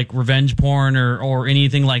they're like revenge porn or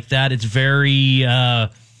anything like that. It's very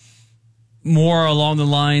more along the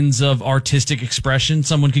lines of artistic expression.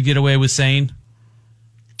 Someone could get away with saying.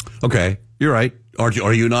 Okay, you're right.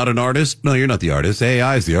 Are you not an artist? No, you're not the artist.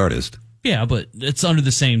 AI is the artist. Yeah, but it's under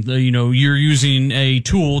the same. You're using a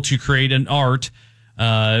tool to create an art.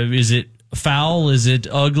 Is it foul? Is it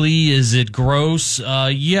ugly? Is it gross?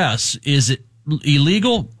 Yes. Is it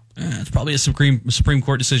illegal? It's probably a Supreme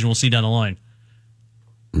Court decision we'll see down the line.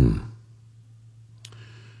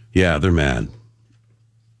 Yeah, they're mad.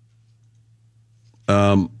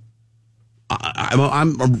 I'm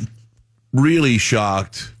really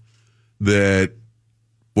shocked that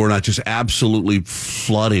we're not just absolutely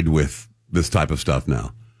flooded with this type of stuff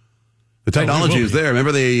now. The technology is there.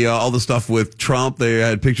 Remember all the stuff with Trump? They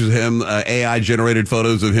had pictures of him, AI-generated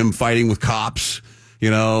photos of him fighting with cops,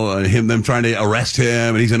 them trying to arrest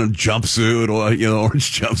him, and he's in a jumpsuit, or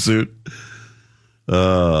orange jumpsuit.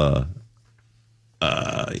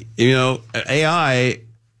 AI,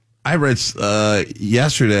 I read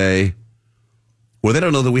yesterday where they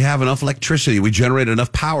don't know that we have enough electricity. We generate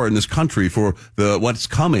enough power in this country for what's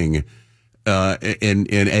coming in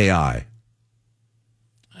AI.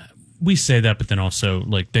 We say that, but then also,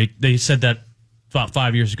 like, they said that about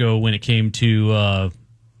 5 years ago when it came to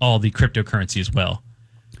all the cryptocurrency as well.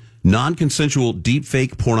 Non-consensual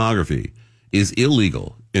deepfake pornography is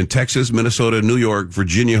illegal in Texas, Minnesota, New York,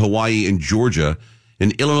 Virginia, Hawaii, and Georgia.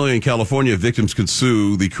 In Illinois and California, victims can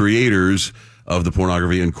sue the creators of the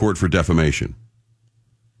pornography in court for defamation.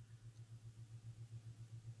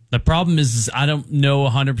 The problem is I don't know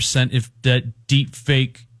 100% if that deep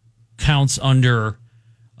fake counts under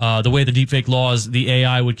the way the deep fake laws, the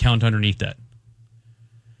AI would count underneath that.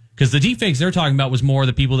 Because the deep fakes they're talking about was more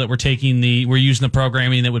the people that were using the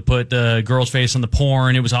programming that would put the girl's face on the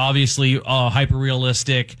porn. It was obviously hyper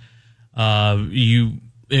realistic.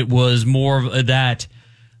 It was more of that.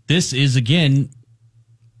 This is again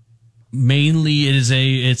mainly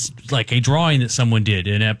it's like a drawing that someone did,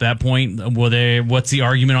 and at that point, what's the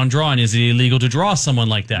argument on drawing? Is it illegal to draw someone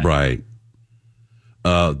like that? Right.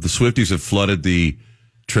 The Swifties have flooded the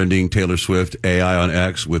trending Taylor Swift AI on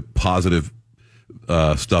X with positive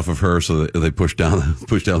stuff of her, so that they push down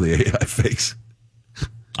the AI fakes.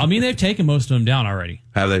 I mean, they've taken most of them down already.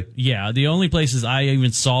 Have they? Yeah. The only places I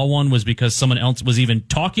even saw one was because someone else was even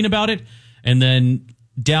talking about it, and then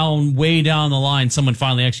way down the line, someone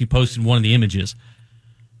finally actually posted one of the images.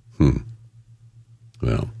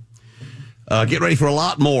 Well, get ready for a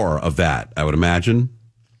lot more of that, I would imagine.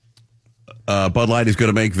 Bud Light is going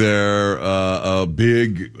to make their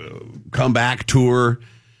big comeback tour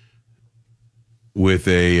with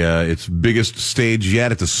its biggest stage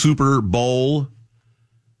yet. It's a Super Bowl.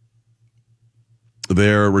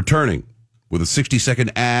 They're returning with a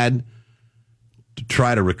 60-second ad to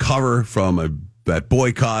try to recover from that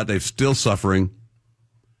boycott. They're still suffering.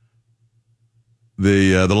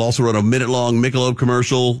 They'll also run a minute-long Michelob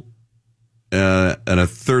commercial and a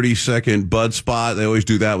 30-second Bud spot. They always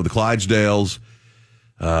do that with the Clydesdales.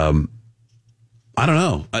 I don't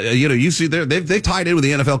know. You see, they've tied in with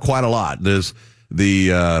the NFL quite a lot. There's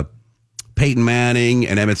the Peyton Manning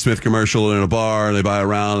and Emmitt Smith commercial in a bar, and they buy a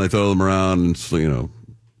round, they throw them around, and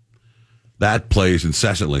that plays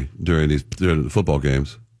incessantly during the football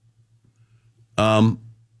games. I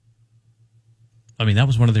mean, that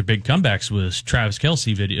was one of their big comebacks was Travis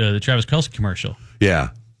Kelce video, the Travis Kelce commercial. Yeah.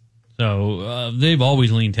 So they've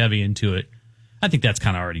always leaned heavy into it. I think that's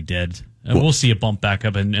kind of already dead. We'll see a bump back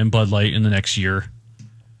up in Bud Light in the next year.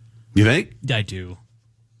 You think? I do.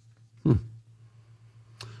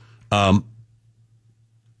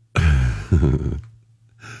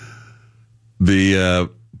 The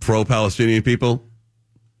pro-Palestinian people,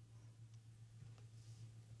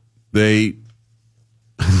 they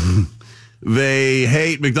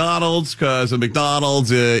hate McDonald's because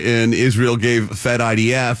McDonald's in Israel gave Fed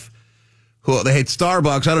IDF. They hate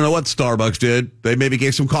Starbucks. I don't know what Starbucks did. They maybe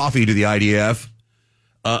gave some coffee to the IDF.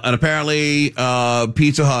 And apparently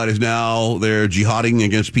Pizza Hut is now, they're jihading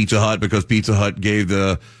against Pizza Hut because Pizza Hut gave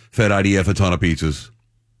the Fed IDF a ton of pizzas.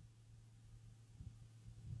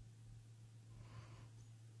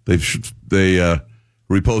 They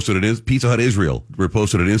reposted Pizza Hut Israel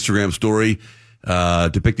reposted an Instagram story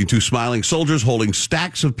depicting two smiling soldiers holding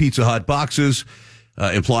stacks of Pizza Hut boxes,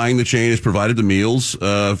 implying the chain has provided the meals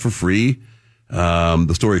for free.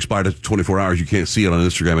 The story expired after 24 hours. You can't see it on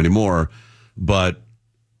Instagram anymore, but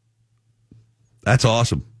that's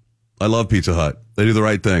awesome. I love Pizza Hut. They do the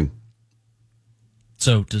right thing.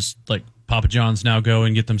 So does Papa John's now go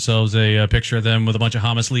and get themselves a picture of them with a bunch of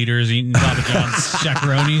Hamas leaders eating Papa John's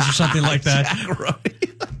chacaronis or something like that?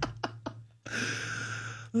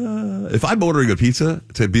 If I'm ordering a pizza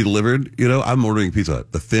to be delivered, I'm ordering Pizza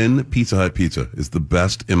Hut. The thin Pizza Hut pizza is the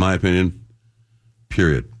best, in my opinion,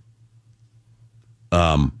 period.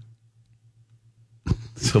 So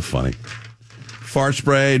funny. Fart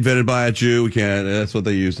spray invented by a Jew. That's what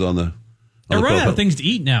they used on the. They're running out of things to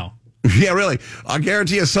eat now. Yeah, really. I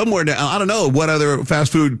guarantee you somewhere now, I don't know what other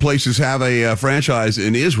fast food places have a franchise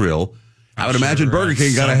in Israel. I would imagine Burger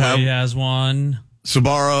King got to have. Subway has one.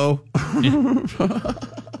 Sbarro.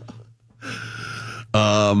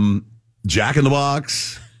 Jack in the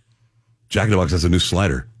Box. Jack in the Box has a new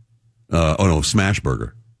slider. Smash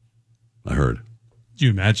Burger. I heard. Do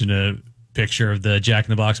you imagine a picture of the Jack in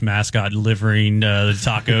the Box mascot delivering the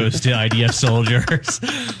tacos to IDF soldiers?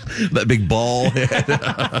 That big ball head.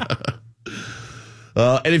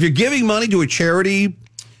 And if you're giving money to a charity,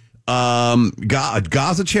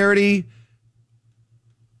 Gaza charity,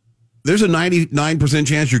 there's a 99%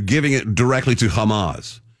 chance you're giving it directly to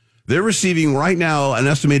Hamas. They're receiving right now an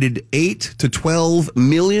estimated $8 to $12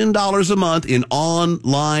 million a month in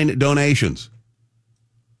online donations.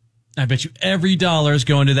 I bet you every dollar is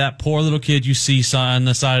going to that poor little kid you see on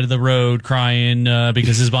the side of the road crying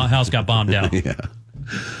because his house got bombed out. Yeah.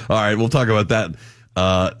 All right, we'll talk about that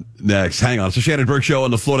next. Hang on. It's the Shannon Burke Show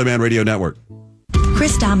on the Florida Man Radio Network.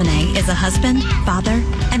 Chris Domine is a husband, father,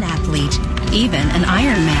 an athlete, even an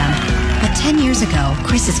Iron Man. But 10 years ago,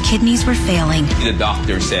 Chris's kidneys were failing. The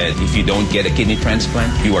doctor said if you don't get a kidney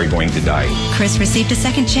transplant, you are going to die. Chris received a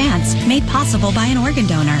second chance, made possible by an organ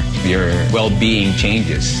donor. Your well-being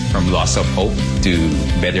changes from loss of hope to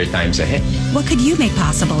better times ahead. What could you make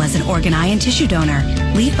possible as an organ, eye, and tissue donor?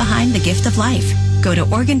 Leave behind the gift of life. Go to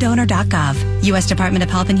organdonor.gov. U.S. Department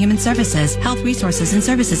of Health and Human Services, Health Resources and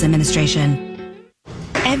Services Administration.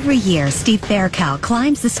 Every year, Steve Faircal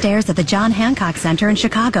climbs the stairs at the John Hancock Center in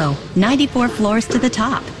Chicago, 94 floors to the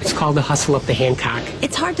top. It's called the hustle up the Hancock.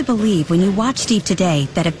 It's hard to believe when you watch Steve today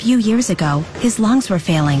that a few years ago, his lungs were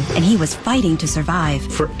failing and he was fighting to survive.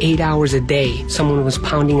 For 8 hours a day, someone was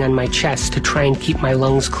pounding on my chest to try and keep my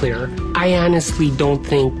lungs clear. I honestly don't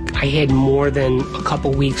think I had more than a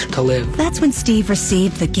couple weeks to live. That's when Steve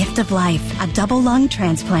received the gift of life, a double lung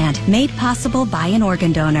transplant made possible by an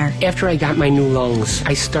organ donor. After I got my new lungs,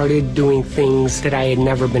 I started doing things that I had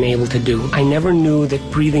never been able to do. I never knew that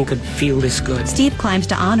breathing could feel this good. Steve climbs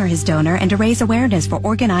to honor his donor and to raise awareness for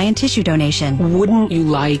organ, eye, and tissue donation. Wouldn't you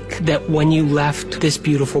like that when you left this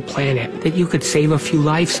beautiful planet, that you could save a few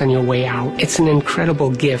lives on your way out? It's an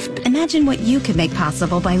incredible gift. Imagine what you could make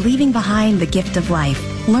possible by leaving behind the gift of life.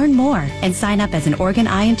 Learn more and sign up as an organ,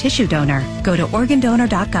 eye, and tissue donor. Go to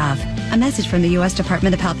organdonor.gov. A message from the U.S.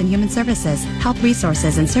 Department of Health and Human Services, Health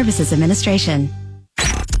Resources and Services Administration.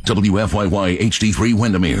 WFYY HD3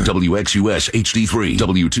 Windermere, WXUS HD3,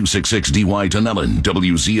 W266DY Dunellen,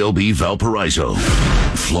 WZLB Valparaiso,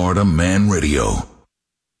 Florida Man Radio.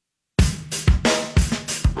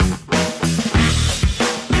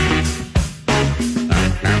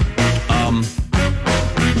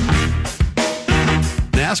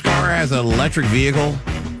 NASCAR has an electric vehicle.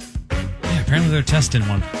 Yeah, apparently they're testing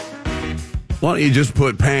one. Why don't you just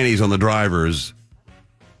put panties on the drivers?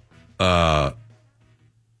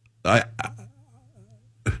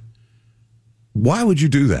 Why would you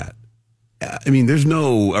do that? I mean,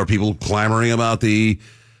 are people clamoring about the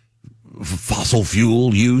fossil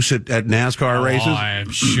fuel use at NASCAR races?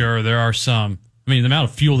 I'm sure there are some. I mean, the amount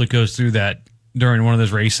of fuel that goes through that during one of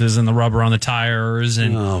those races and the rubber on the tires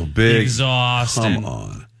and big the exhaust. Come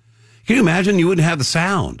on. Can you imagine? You wouldn't have the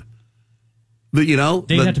sound. But, they'd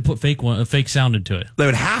have to put fake sound into it. They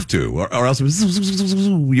would have to, or else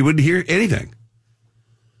you wouldn't hear anything.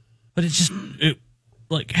 But it's just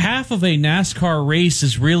like half of a NASCAR race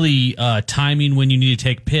is really timing when you need to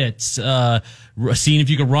take pits, seeing if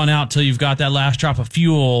you can run out till you've got that last drop of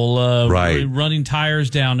fuel, running tires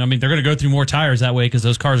down. I mean, they're going to go through more tires that way because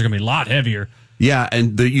those cars are going to be a lot heavier. Yeah,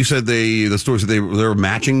 and you said the stores they were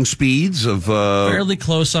matching speeds of fairly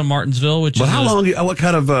close on Martinsville, which. But is how long? What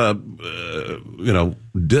kind of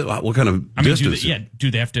what kind of distance? Do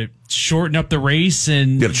they have to shorten up the race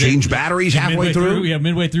and you got to change batteries halfway through? Yeah,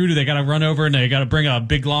 midway through, do they got to run over and they got to bring a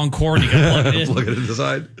big long cord? You got to plug it in. Plug it in the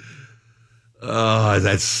side. Oh,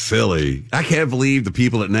 that's silly! I can't believe the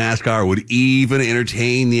people at NASCAR would even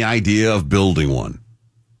entertain the idea of building one.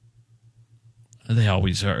 They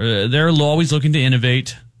always are. They're always looking to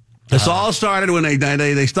innovate. This all started when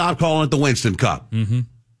they stopped calling it the Winston Cup. Mm-hmm.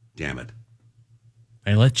 Damn it!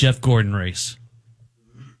 Hey, let Jeff Gordon race.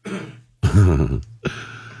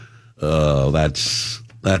 Oh, that's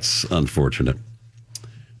unfortunate.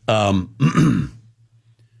 I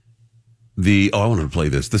wanted to play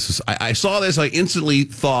this. This is I saw this. I instantly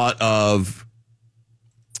thought of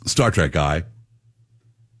Star Trek guy.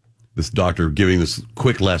 This doctor giving this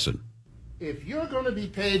quick lesson. If you're going to be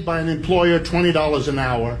paid by an employer $20 an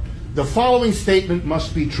hour, the following statement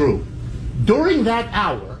must be true. During that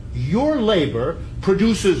hour, your labor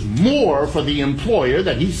produces more for the employer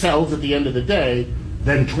that he sells at the end of the day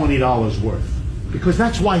than $20 worth. Because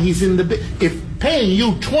that's why he's in the... If paying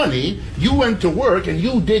you $20, you went to work and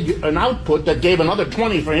you did an output that gave another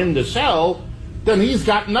 $20 for him to sell, then he's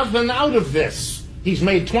got nothing out of this. He's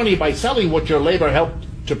made $20 by selling what your labor helped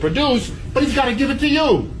to produce, but he's got to give it to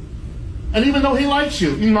you. And even though he likes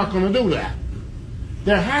you, he's not going to do that.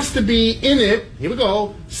 There has to be in it, here we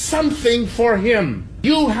go, something for him.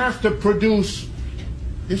 You have to produce,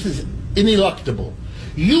 this is ineluctable,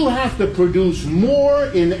 you have to produce more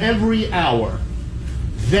in every hour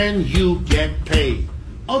than you get paid.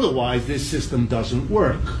 Otherwise, this system doesn't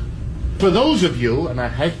work. For those of you, and I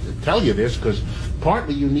have to tell you this because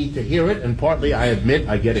partly you need to hear it and partly I admit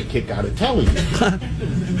I get a kick out of telling you.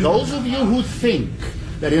 Those of you who think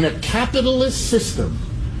that in a capitalist system,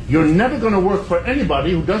 you're never going to work for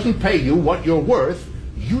anybody who doesn't pay you what you're worth,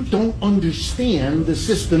 you don't understand the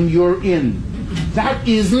system you're in. That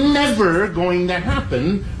is never going to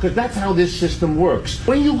happen because that's how this system works.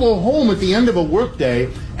 When you go home at the end of a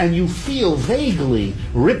workday and you feel vaguely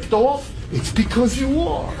ripped off, It's because you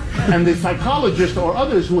are. And the psychologist or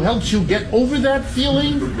others who helps you get over that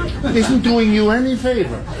feeling isn't doing you any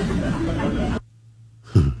favor.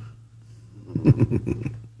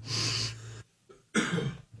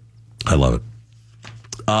 I love it.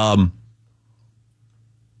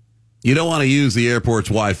 You don't want to use the airport's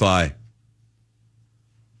Wi-Fi,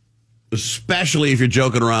 especially if you're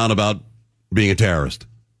joking around about being a terrorist.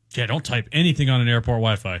 Yeah, don't type anything on an airport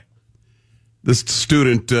Wi-Fi. This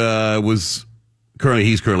student he's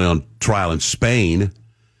currently on trial in Spain.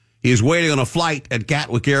 He is waiting on a flight at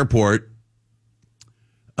Gatwick Airport.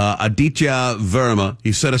 Aditya Verma,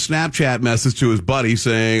 he sent a Snapchat message to his buddy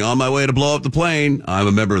saying, "On my way to blow up the plane. I'm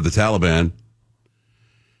a member of the Taliban."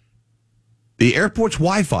 The airport's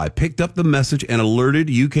Wi-Fi picked up the message and alerted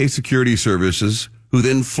UK security services, who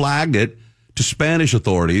then flagged it to Spanish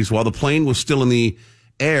authorities. While the plane was still in the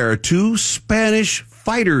air, 2 Spanish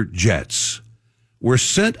fighter jets were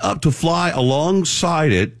sent up to fly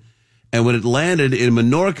alongside it, and when it landed in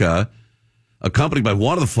Menorca, accompanied by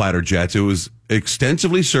one of the fighter jets, it was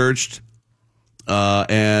extensively searched,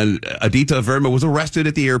 and Aditya Verma was arrested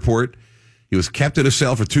at the airport. He was kept in a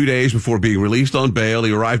cell for 2 days before being released on bail.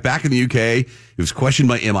 He arrived back in the UK. He was questioned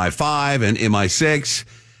by MI5 and MI6.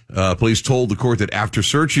 Police told the court that after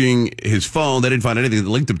searching his phone, they didn't find anything that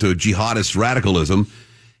linked him to jihadist radicalism.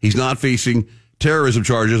 He's not facing terrorism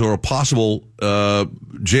charges or a possible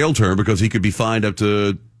jail term because he could be fined up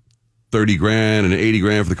to 30 grand and 80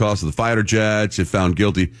 grand for the cost of the fighter jets if found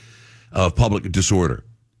guilty of public disorder.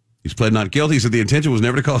 He's pled not guilty. He said the intention was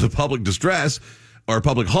never to cause a public distress or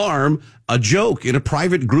public harm, a joke in a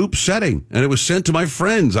private group setting. And it was sent to my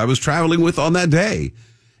friends I was traveling with on that day.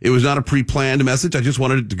 It was not a pre-planned message. I just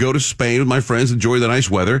wanted to go to Spain with my friends, enjoy the nice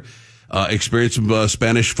weather, experience some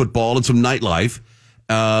Spanish football and some nightlife.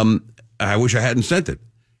 I wish I hadn't sent it.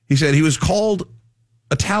 He said he was called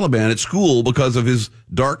a Taliban at school because of his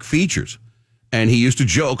dark features. And he used to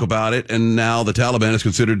joke about it, and now the Taliban is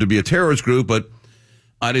considered to be a terrorist group, but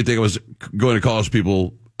I didn't think it was going to cause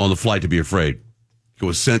people on the flight to be afraid. It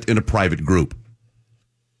was sent in a private group.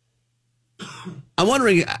 I'm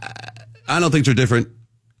wondering, I don't think they're different,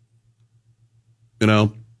 in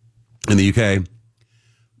the UK.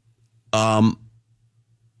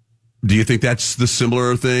 Do you think that's the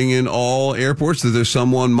similar thing in all airports? That there's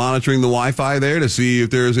someone monitoring the Wi-Fi there to see if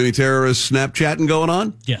there's any terrorist Snapchatting going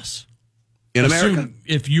on? Yes. In Assume America?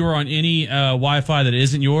 if you're on any Wi-Fi that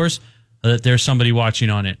isn't yours, that there's somebody watching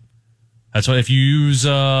on it. That's why if you use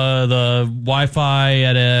the Wi-Fi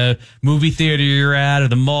at a movie theater you're at, or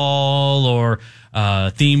the mall, or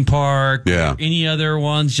theme park, or any other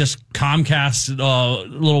ones, just Comcast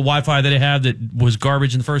little Wi-Fi that they have that was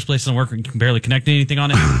garbage in the first place, doesn't work, and can barely connect anything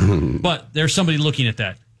on it. But there's somebody looking at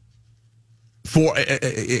that. For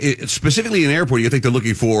specifically in an airport, you think they're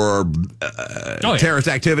looking for terrorist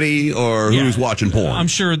activity or who's watching porn? I'm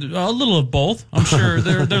sure a little of both. I'm sure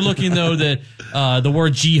they're looking, though, that the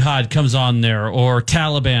word jihad comes on there, or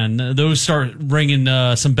Taliban. Those start ringing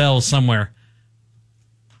some bells somewhere.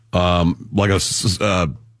 Like a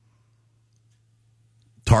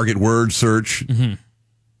target word search. Mm-hmm.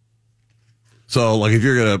 So, like, if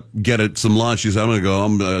you're gonna get some lunch, you say, I'm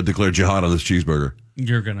gonna declare jihad on this cheeseburger.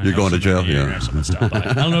 You're going to jail? You're gonna have someone stop by.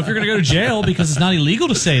 I don't know if you're going to go to jail because it's not illegal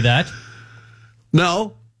to say that.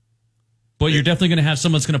 No. But you're definitely going to have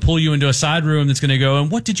someone that's going to pull you into a side room that's going to go, and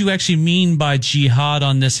what did you actually mean by jihad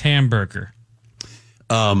on this hamburger?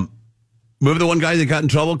 Remember the one guy that got in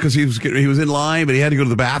trouble because he was in line, but he had to go to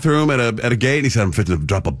the bathroom at a gate, and he said, I'm fit to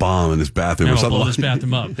drop a bomb in this bathroom or something. Blow this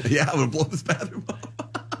bathroom up. Yeah, I'm going to blow this bathroom up.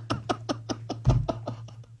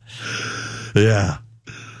 Yeah.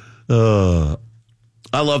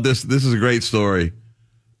 I love this. This is a great story.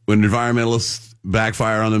 When environmentalists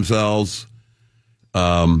backfire on themselves,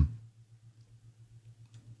 I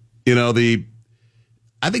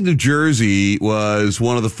think New Jersey was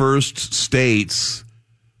one of the first states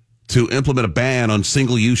to implement a ban on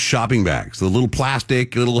single-use shopping bags. The little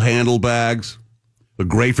plastic, little handle bags. They're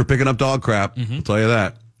great for picking up dog crap. Mm-hmm. I'll tell you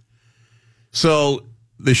that. So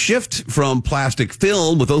the shift from plastic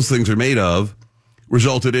film, what those things are made of,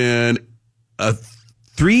 resulted in a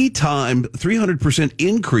 300%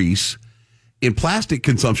 increase in plastic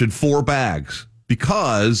consumption for bags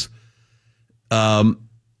because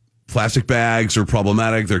plastic bags are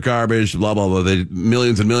problematic. They're garbage, blah, blah, blah.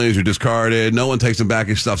 Millions and millions are discarded. No one takes them back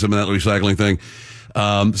and stuffs them in that recycling thing.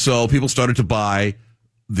 So people started to buy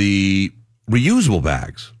the reusable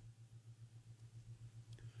bags.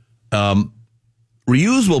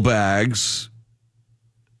 Reusable bags,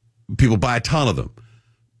 people buy a ton of them.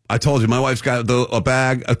 I told you, my wife's got a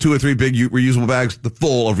bag, 2 or 3 big reusable bags,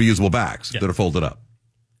 full of reusable bags that are folded up.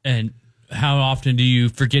 And how often do you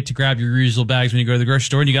forget to grab your reusable bags when you go to the grocery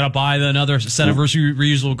store and you got to buy another set of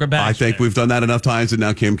reusable bags? I think we've done that enough times, and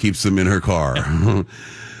now Kim keeps them in her car.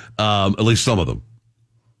 At least some of them.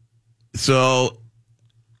 So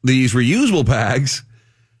these reusable bags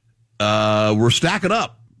were stacking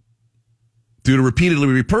up due to repeatedly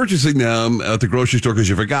repurchasing them at the grocery store because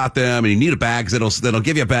you forgot them and you need a bag because they don't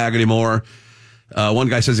give you a bag anymore. One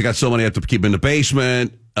guy says he got so many, you have to keep them in the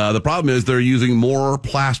basement. The problem is they're using more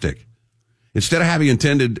plastic. Instead of having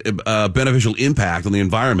intended beneficial impact on the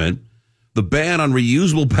environment, the ban on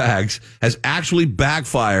reusable bags has actually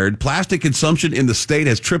backfired. Plastic consumption in the state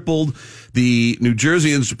has tripled. The New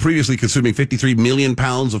Jerseyans previously consuming 53 million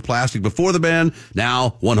pounds of plastic before the ban,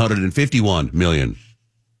 now 151 million.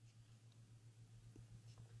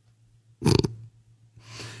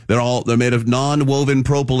 They're made of non-woven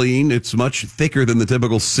propylene. It's much thicker than the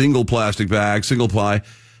typical single plastic bag, single ply.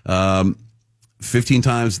 15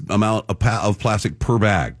 times amount of plastic per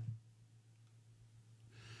bag.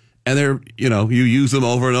 And you use them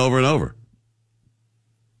over and over and over.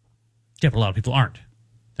 Yeah, but a lot of people aren't.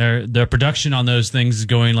 Their production on those things is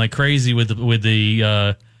going like crazy with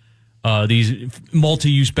the these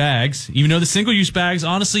multi-use bags. Even though the single-use bags,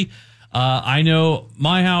 honestly, I know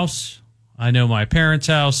my house. I know my parents'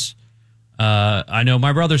 house. I know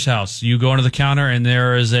my brother's house. You go under the counter and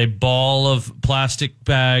there is a ball of plastic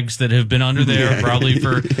bags that have been under there probably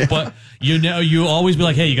for, but you always be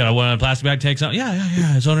like, hey, you got a plastic bag, take some.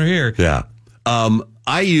 Yeah, it's under here. Yeah.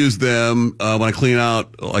 I use them when I clean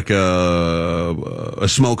out like a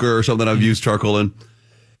smoker or something I've used charcoal in.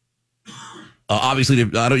 Obviously,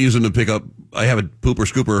 I don't use them to pick up. I have a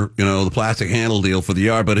pooper scooper, the plastic handle deal for the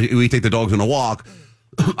yard, but we take the dogs on a walk.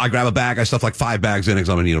 I grab a bag, I stuff like 5 bags in it because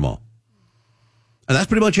I'm going to need them all. And that's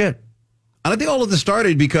pretty much it. And I think all of this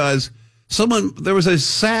started because there was a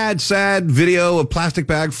sad video of plastic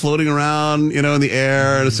bag floating around, in the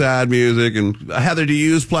air and sad music. And Heather, do you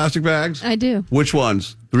use plastic bags? I do. Which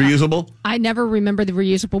ones? The reusable? I never remember the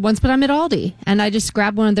reusable ones, but I'm at Aldi and I just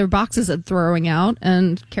grab one of their boxes that they're throwing out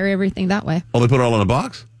and carry everything that way. Oh, they put it all in a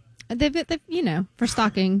box? They've for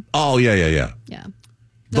stocking. Oh, yeah. Yeah.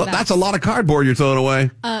 But that's a lot of cardboard you're throwing away.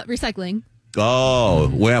 Recycling. Oh,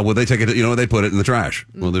 well, they take it, they put it in the trash.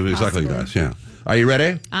 Well, the recycling guys, yeah. Are you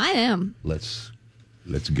ready? I am. Let's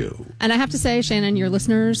go. And I have to say, Shannon, your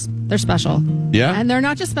listeners, they're special. Yeah? And they're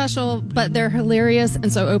not just special, but they're hilarious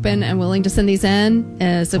and so open and willing to send these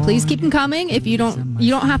in. So please keep them coming. If you don't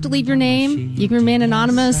have to leave your name. You can remain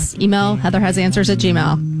anonymous. Email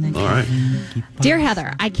heatherhasanswers@gmail.com. All right. Dear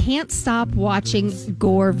Heather, I can't stop watching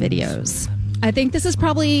gore videos. I think this has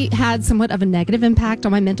probably had somewhat of a negative impact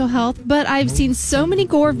on my mental health, but I've seen so many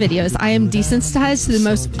gore videos, I am desensitized to the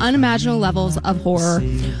most unimaginable levels of horror.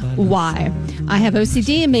 Why? I have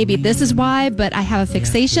OCD, and maybe this is why, but I have a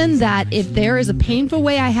fixation that if there is a painful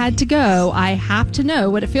way I had to go, I have to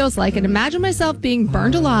know what it feels like and imagine myself being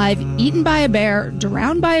burned alive, eaten by a bear,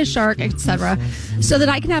 drowned by a shark, etc., so that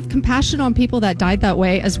I can have compassion on people that died that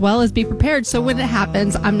way, as well as be prepared so when it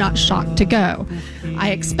happens, I'm not shocked to go.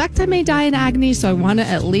 I expect I may die in agony, so I want to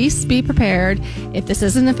at least be prepared. If this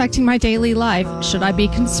isn't affecting my daily life, should I be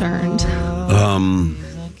concerned?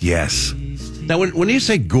 Yes. Now, when you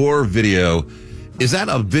say gore video, is that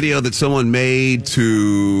a video that someone made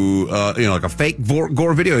to, like a fake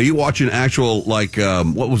gore video? Are you watching actual,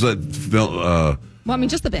 what was that film? Well, I mean,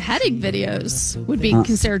 just the beheading videos would be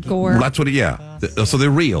considered gore. That's what, so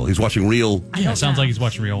they're real. He's watching real. Yeah, it sounds like he's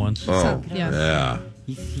watching real ones. Oh, yeah.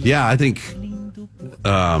 Yeah, I think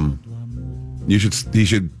he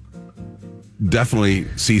should definitely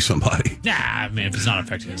see somebody. Nah, man, if it's not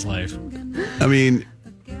affecting his life. I mean,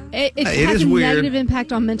 it has a negative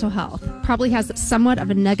impact on mental health. Probably has somewhat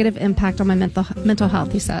of a negative impact on my mental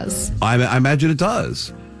health, he says. I imagine it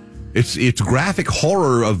does. It's graphic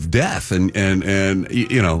horror of death, and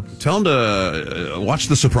tell him to watch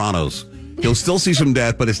The Sopranos. He'll still see some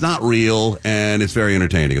death, but it's not real, and it's very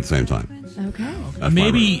entertaining at the same time. Okay.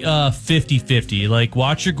 Maybe 50-50. Like,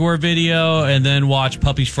 watch your gore video, and then watch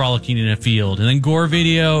puppies frolicking in a field, and then gore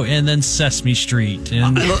video, and then Sesame Street.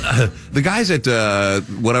 And the guys at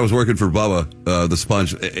when I was working for Bubba, the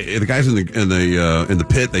Sponge, the guys in the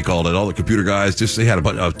pit, they called it, all the computer guys, they had a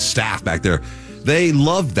bunch of staff back there. They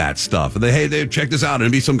loved that stuff. And they check this out, and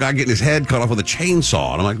it'd be some guy getting his head cut off with a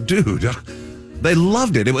chainsaw. And I'm like, dude, they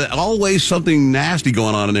loved it. It was always something nasty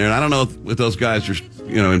going on in there. And I don't know if those guys are,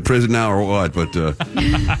 in prison now or what, but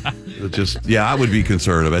I would be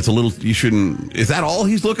concerned about it. It's a little, you shouldn't, is that all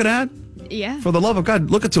he's looking at? Yeah. For the love of God,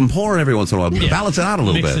 look at some porn every once in a while. Yeah. Balance it out a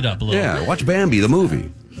little bit. Mix it up a little bit. Watch Bambi, the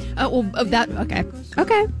movie.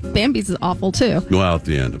 Okay. Bambi's is awful too. Well, at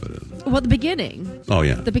the end of it. Well, the beginning. Oh,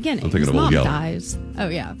 yeah. The beginning. I'm thinking His of Old mom Yeller. dies. Oh,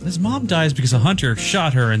 yeah. His mom dies because a hunter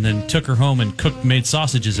shot her and then took her home and made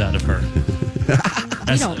sausages out of her.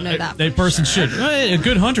 You don't know that. That person should. A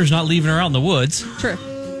good hunter's not leaving her out in the woods. True.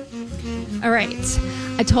 All right.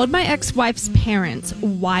 I told my ex-wife's parents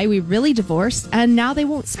why we really divorced, and now they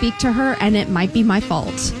won't speak to her, and it might be my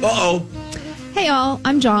fault. Uh-oh. Hey, all.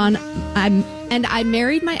 I'm John. I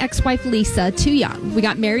married my ex-wife, Lisa, too young. We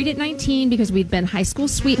got married at 19 because we'd been high school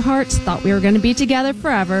sweethearts, thought we were going to be together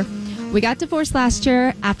forever. We got divorced last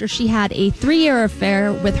year after she had a 3-year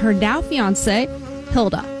affair with her now fiance,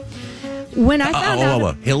 Hilda. When I found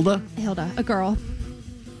out... Hilda? Hilda, a girl.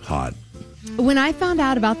 Hot. When I found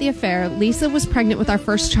out about the affair, Lisa was pregnant with our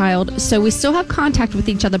first child, so we still have contact with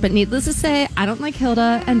each other, but needless to say, I don't like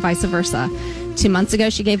Hilda and vice versa. 2 months ago,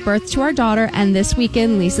 she gave birth to our daughter, and this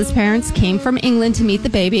weekend, Lisa's parents came from England to meet the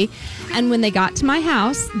baby. And when they got to my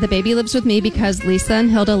house, the baby lives with me because Lisa and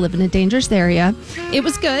Hilda live in a dangerous area. It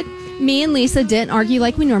was good. Me and Lisa didn't argue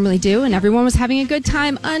like we normally do, and everyone was having a good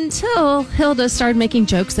time until Hilda started making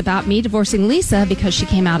jokes about me divorcing Lisa because she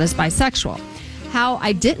came out as bisexual. How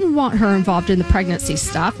I didn't want her involved in the pregnancy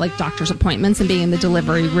stuff, like doctor's appointments and being in the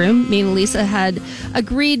delivery room. Me and Lisa had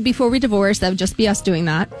agreed before we divorced that would just be us doing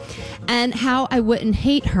that. And how I wouldn't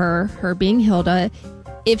hate her being Hilda,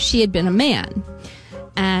 if she had been a man.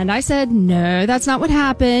 And I said, no, that's not what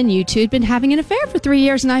happened. You two had been having an affair for 3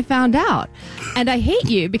 years and I found out. And I hate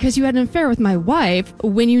you because you had an affair with my wife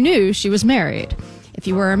when you knew she was married. If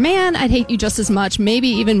you were a man, I'd hate you just as much, maybe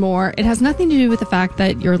even more. It has nothing to do with the fact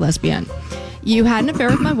that you're a lesbian. You had an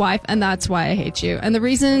affair with my wife, and that's why I hate you. And the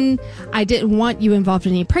reason I didn't want you involved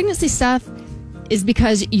in any pregnancy stuff is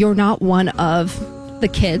because you're not one of the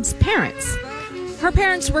kids' parents. Her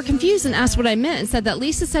parents were confused and asked what I meant and said that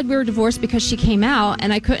Lisa said we were divorced because she came out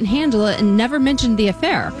and I couldn't handle it and never mentioned the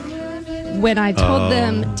affair. When I told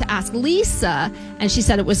them to ask Lisa and she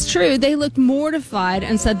said it was true, they looked mortified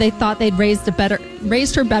and said they thought they'd raised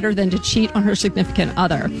her better than to cheat on her significant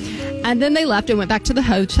other. And then they left and went back to the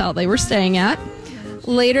hotel they were staying at.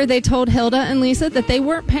 Later, they told Hilda and Lisa that they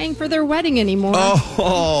weren't paying for their wedding anymore.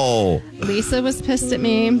 Oh! Lisa was pissed at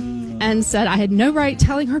me and said I had no right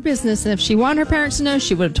telling her business, and if she wanted her parents to know,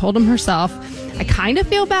 she would have told them herself. I kind of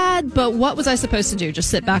feel bad, but what was I supposed to do? Just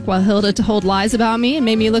sit back while Hilda told lies about me and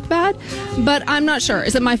made me look bad? But I'm not sure.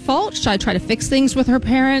 Is it my fault? Should I try to fix things with her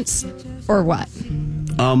parents or what?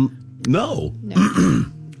 No.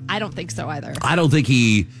 I don't think so either. I don't think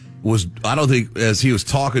as he was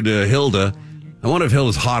talking to Hilda, I wonder if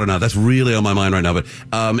Hilda's hot or not. That's really on my mind right now. But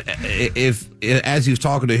as he was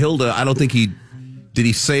talking to Hilda, I don't think did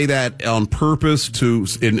he say that on purpose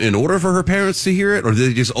in order for her parents to hear it, or did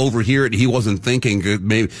they just overhear it? And he wasn't thinking.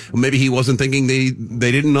 Maybe he wasn't thinking they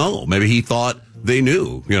didn't know. Maybe he thought they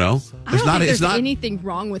knew. You know, I don't think there's anything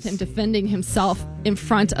wrong with him defending himself in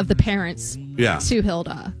front of the parents. Yeah. To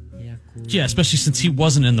Hilda. Yeah, especially since he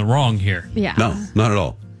wasn't in the wrong here. Yeah. No, not at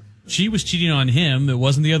all. She was cheating on him. It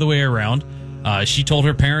wasn't the other way around. She told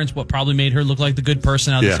her parents what probably made her look like the good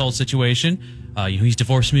person out of this whole situation. He's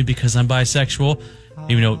divorced me because I'm bisexual,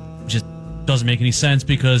 even though it just doesn't make any sense,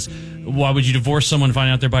 because why would you divorce someone and find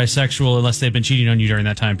out they're bisexual unless they've been cheating on you during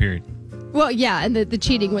that time period? Well, yeah, and the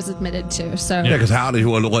cheating was admitted to. So yeah, because how did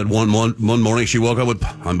you let one morning she woke up with,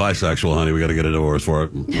 I'm bisexual, honey, we got to get a divorce for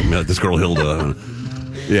it. I met this girl Hilda.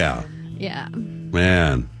 Yeah. Yeah.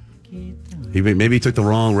 Man. Maybe he took the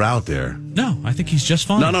wrong route there. No, I think he's just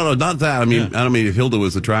fine. No, not that. I mean, I don't mean if Hilda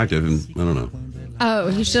was attractive, and I don't know. Oh,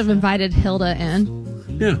 he should have invited Hilda in.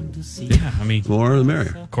 Yeah. Yeah, I mean, more the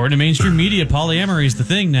merrier. According to mainstream media, polyamory is the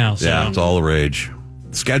thing now. So. Yeah, it's all the rage.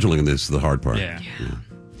 Scheduling this is the hard part. Yeah.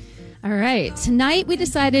 All right. Tonight, we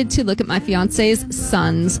decided to look at my fiance's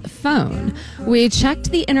son's phone. We checked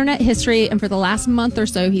the internet history, and for the last month or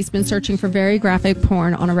so, he's been searching for very graphic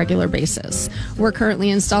porn on a regular basis. We're currently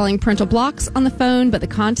installing parental blocks on the phone, but the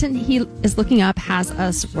content he is looking up has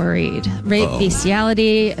us worried. Rape,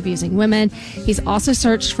 bestiality, abusing women. He's also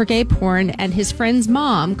searched for gay porn, and his friend's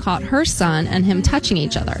mom caught her son and him touching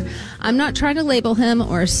each other. I'm not trying to label him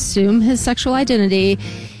or assume his sexual identity.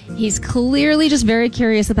 He's clearly just very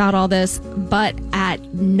curious about all this, but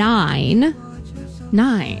at nine,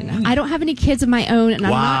 I don't have any kids of my own, and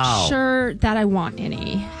I'm not sure that I want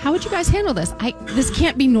any. How would you guys handle this? This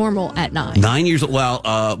can't be normal at 9. 9 years old. Well,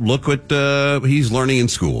 look what he's learning in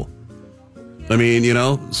school. I mean,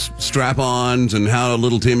 strap-ons and how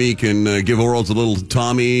little Timmy can give oral to little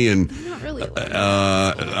Tommy, and not really.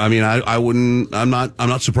 I mean, I wouldn't. I'm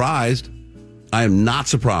not surprised. I am not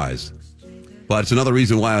surprised. But it's another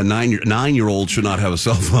reason why a 9-year-old should not have a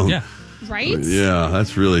cell phone. Yeah. Right? Yeah,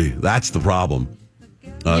 that's the problem.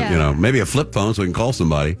 Maybe a flip phone so we can call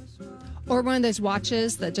somebody. Or one of those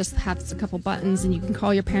watches that just has a couple buttons and you can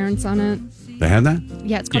call your parents on it. They have that?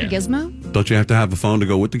 Yeah, it's called a gizmo. Don't you have to have a phone to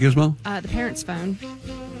go with the gizmo? The parents' phone.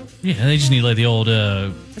 Yeah, they just need like the old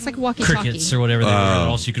it's like walkie-talkie. crickets or whatever they were.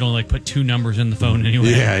 Also, you could only like put 2 numbers in the phone anyway.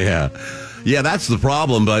 Yeah. That's the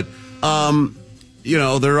problem. But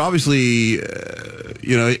they're obviously,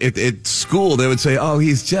 at school they would say, "Oh,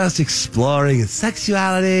 he's just exploring his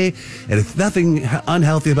sexuality, and it's nothing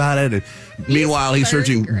unhealthy about it." And meanwhile, he's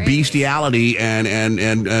searching bestiality and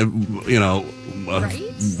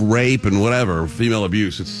rape and whatever, female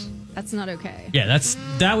abuse. That's not okay. Yeah,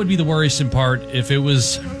 that would be the worrisome part if it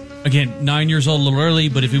was, again, 9 years old, a little early,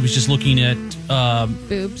 but if he was just looking at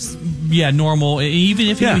boobs. Yeah, normal. Even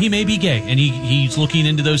if he may be gay and he's looking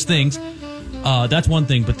into those things, that's one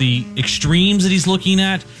thing. But the extremes that he's looking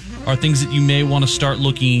at are things that you may want to start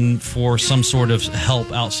looking for some sort of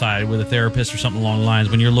help outside with a therapist or something along the lines.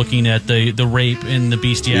 When you're looking at the rape and the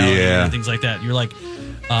bestiality and things like that, you're like,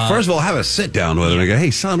 first of all, have a sit down with him and go,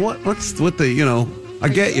 "Hey, son, what's with the I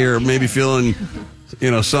get you're maybe feeling."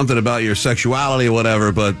 Something about your sexuality or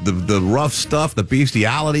whatever, but the rough stuff, the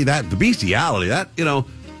bestiality,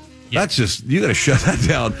 that's just, you got to shut that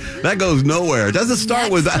down. That goes nowhere. It doesn't start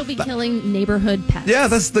with that. He'll be killing neighborhood pets. Yeah,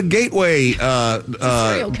 that's the gateway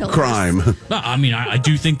crime. I mean, I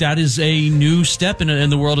do think that is a new step in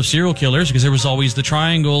the world of serial killers, because there was always the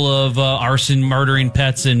triangle of arson, murdering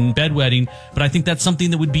pets, and bedwetting. But I think that's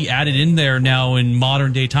something that would be added in there now in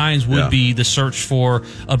modern day times would be the search for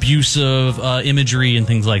abusive imagery and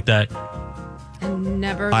things like that. And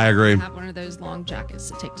never I agree. have one of those long jackets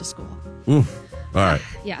to take to school. Ooh. All right.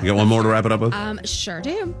 Yeah. You got one more to wrap it up with? Sure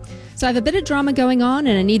do. So I have a bit of drama going on,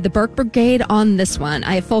 and I need the Burke Brigade on this one.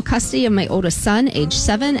 I have full custody of my oldest son, age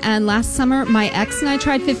 7, and last summer, my ex and I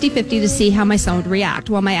tried 50-50 to see how my son would react.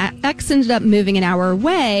 Well, my ex ended up moving an hour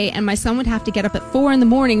away, and my son would have to get up at 4 in the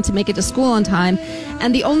morning to make it to school on time,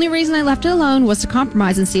 and the only reason I left it alone was to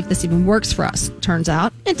compromise and see if this even works for us. Turns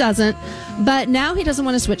out, it doesn't. But now he doesn't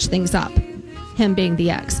want to switch things up. Him being the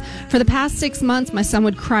ex. For the past 6 months, my son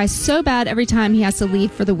would cry so bad every time he has to leave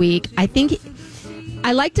for the week.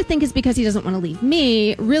 I like to think it's because he doesn't want to leave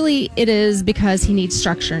me. Really, it is because he needs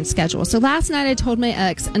structure and schedule. So last night I told my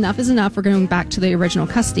ex, enough is enough. We're going back to the original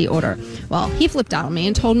custody order. Well, he flipped out on me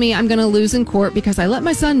and told me I'm going to lose in court because I let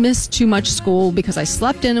my son miss too much school because I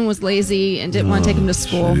slept in and was lazy and didn't want to take him to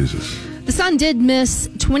school. Jesus. The son did miss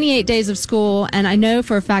 28 days of school, and I know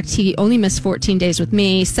for a fact he only missed 14 days with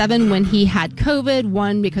me, 7 when he had COVID,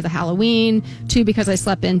 1 because of Halloween, 2 because I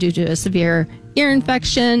slept in due to a severe ear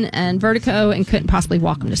infection and vertigo and couldn't possibly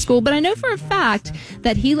walk him to school. But I know for a fact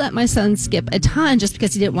that he let my son skip a ton just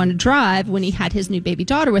because he didn't want to drive when he had his new baby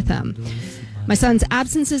daughter with him. My son's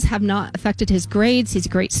absences have not affected his grades. He's a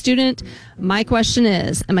great student. My question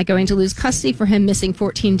is, am I going to lose custody for him missing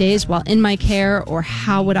 14 days while in my care, or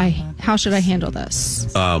how should I handle this?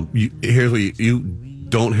 Here's what you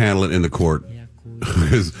don't handle it in the court,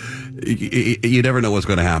 because you never know what's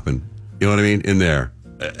going to happen. You know what I mean? In there,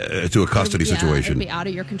 to a custody situation. It'd be out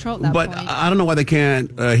of your control at that point. But I don't know why they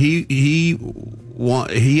can't. He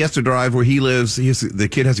has to drive where he lives. The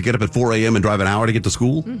kid has to get up at 4 a.m. and drive an hour to get to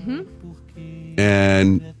school. Mm-hmm.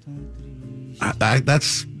 And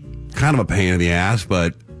that's kind of a pain in the ass,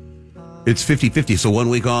 but it's 50-50. So 1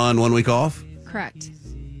 week on, 1 week off? Correct.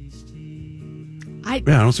 I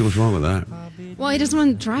don't see what's wrong with that. Well, he doesn't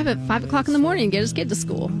want to drive at 5 o'clock in the morning and get his kid to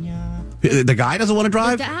school. The guy doesn't want to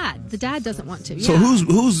drive? The dad doesn't want to. So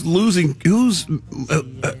who's losing?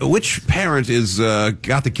 Which parent is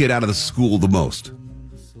got the kid out of the school the most?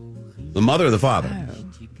 The mother or the father?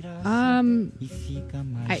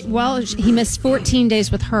 He missed 14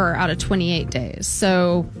 days with her out of 28 days.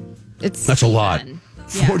 So that's a lot.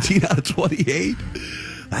 Yeah. 14 out of 28?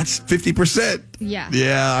 That's 50%. Yeah.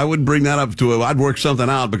 Yeah, I wouldn't bring that up to him. I'd work something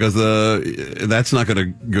out because that's not going to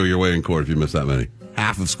go your way in court if you miss that many.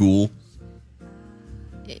 Half of school.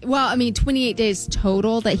 Well, I mean, 28 days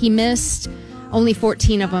total that he missed. Only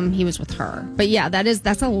 14 of them he was with her. But yeah,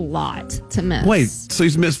 that's a lot to miss. Wait, so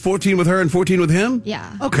he's missed 14 with her and 14 with him?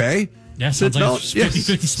 Yeah. Okay. Yeah, sounds like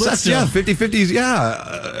 50-50 split. Yeah, 50-50s,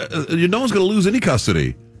 yeah. No one's going to lose any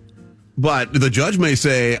custody. But the judge may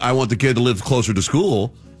say, I want the kid to live closer to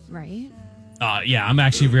school. Right. Yeah, I'm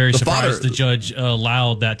actually very surprised the judge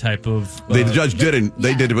allowed that type of... the judge didn't.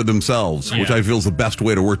 They did it with themselves, which I feel is the best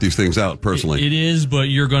way to work these things out, personally. It is, but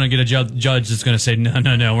you're going to get a judge that's going to say,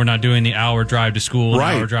 no, we're not doing the hour drive to school,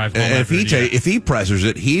 right. Hour drive home. And if he pressures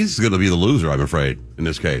it, he's going to be the loser, I'm afraid, in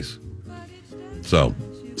this case. So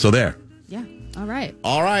there. Yeah, all right.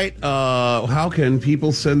 All right. How can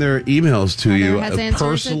people send their emails to you? Has answers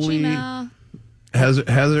Personally... at Gmail.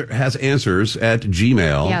 has answers at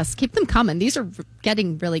Gmail. Yes, keep them coming. These are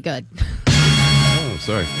getting really good. Oh,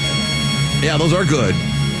 sorry. Yeah, those are good.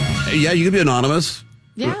 Yeah, you can be anonymous.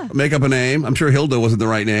 Yeah. Make up a name. I'm sure Hilda wasn't the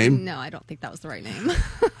right name. No, I don't think that was the right name.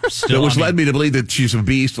 Which led me to believe that she's a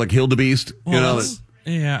beast, like Hilda Beast. Well,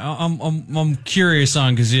 I'm curious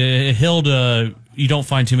on because Hilda, you don't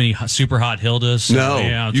find too many super hot Hildas. So, no,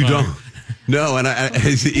 yeah, you don't. No, and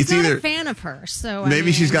it's He's not either a fan of her, so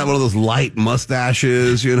maybe she's got one of those light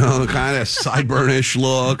mustaches, kind of sideburnish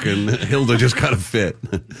look, and Hilda just kind of fit.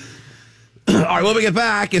 All right, when we get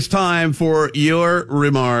back, it's time for your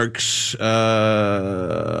remarks. And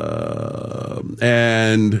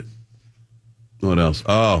what else?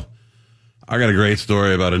 Oh, I got a great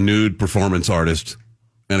story about a nude performance artist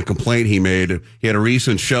and a complaint he made. He had a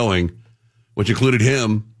recent showing, which included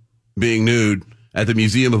him being nude at the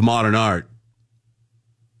Museum of Modern Art.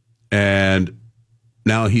 And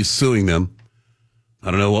now he's suing them. I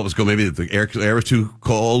don't know what was going. Maybe the air was too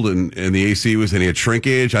cold and the AC was, and he had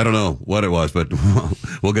shrinkage. I don't know what it was, but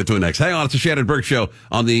we'll get to it next. Hang on, it's the Shannon Burke Show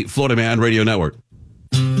on the Florida Man Radio Network.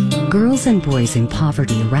 Girls and boys in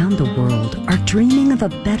poverty around the world are dreaming of a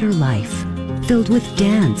better life, filled with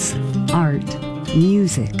dance, art,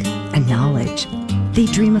 music, and knowledge. They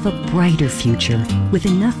dream of a brighter future with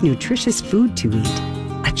enough nutritious food to eat,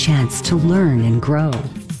 a chance to learn and grow,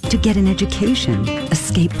 to get an education,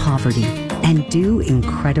 escape poverty, and do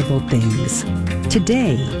incredible things.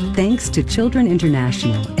 Today, thanks to Children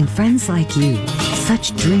International and friends like you,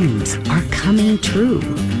 such dreams are coming true.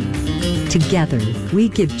 Together, we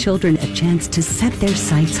give children a chance to set their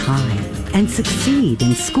sights high and succeed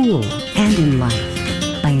in school and in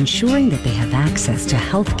life by ensuring that they have access to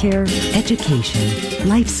healthcare, education,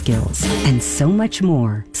 life skills, and so much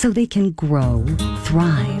more so they can grow,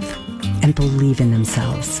 thrive, and believe in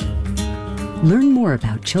themselves. Learn more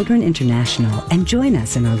about Children International and join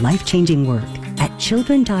us in our life-changing work at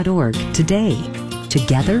children.org today.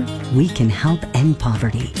 Together, we can help end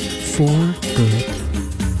poverty for good.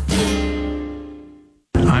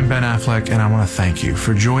 I'm Ben Affleck, and I want to thank you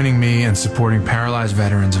for joining me and supporting Paralyzed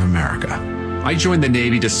Veterans of America. I joined the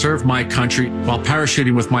Navy to serve my country. While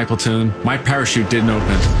parachuting with my platoon, my parachute didn't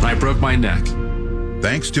open, and I broke my neck.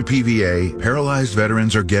 Thanks to PVA, paralyzed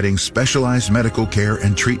veterans are getting specialized medical care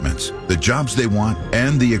and treatments, the jobs they want,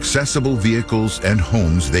 and the accessible vehicles and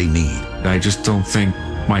homes they need. I just don't think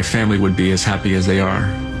my family would be as happy as they are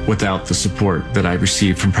without the support that I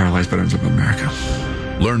received from Paralyzed Veterans of America.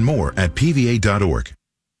 Learn more at PVA.org.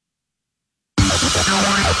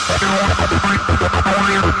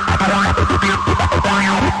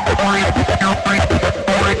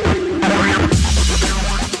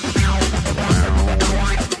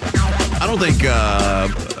 I don't think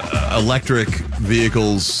electric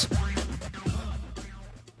vehicles.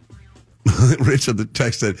 Rich on the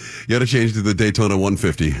text said, you got to change to the Daytona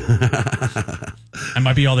 150. That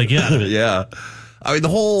might be all they get out of it. Yeah. I mean, the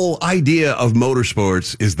whole idea of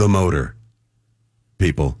motorsports is the motor,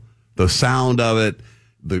 people. The sound of it,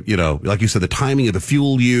 like you said, the timing of the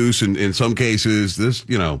fuel use, and in some cases,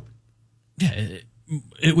 Yeah,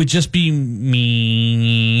 it would just be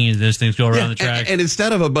me. Those things go around the track. And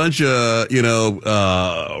instead of a bunch of,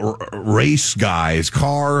 race guys,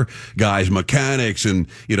 car guys, mechanics, and,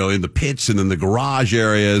 in the pits and in the garage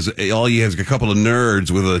areas, all you have is a couple of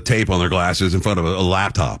nerds with a tape on their glasses in front of a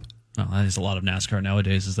laptop. Oh, that is a lot of NASCAR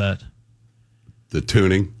nowadays, is that? The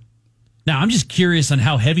tuning. Now, I'm just curious on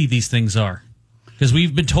how heavy these things are. Because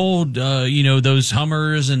we've been told, those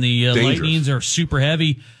Hummers and the Lightnings are super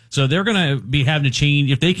heavy. So they're going to be having to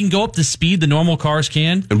change. If they can go up the speed the normal cars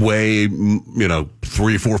can. And weigh,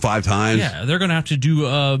 3, 4, 5 times. Yeah, they're going to have to do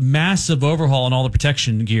a massive overhaul on all the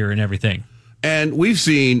protection gear and everything. And we've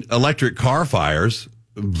seen electric car fires.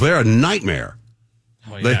 They're a nightmare.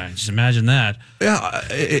 Oh, yeah, just imagine that. Yeah,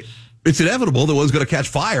 it's inevitable that one's going to catch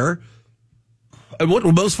fire. And what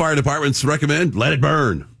will most fire departments recommend? Let it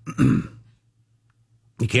burn.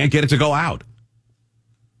 You can't get it to go out.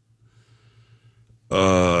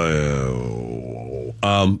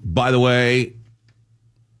 By the way,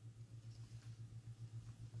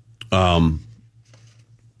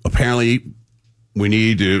 apparently we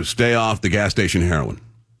need to stay off the gas station heroin.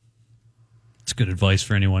 It's good advice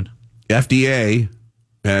for anyone. FDA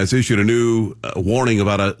has issued a new warning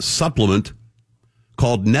about a supplement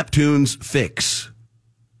called Neptune's Fix.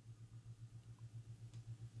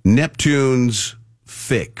 Neptune's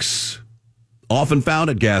Fix. Often found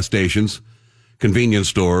at gas stations, convenience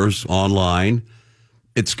stores, online.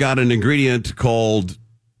 It's got an ingredient called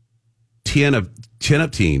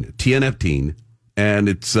tianeptine, and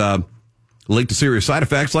it's linked to serious side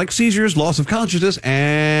effects like seizures, loss of consciousness,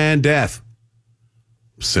 and death.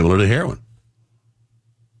 similar to heroin.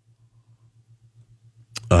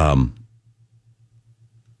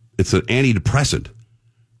 It's an antidepressant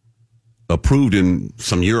approved in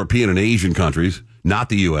some European and Asian countries, not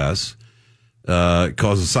the U.S. It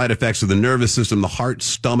causes side effects of the nervous system, the heart,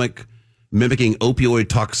 stomach, mimicking opioid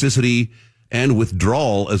toxicity and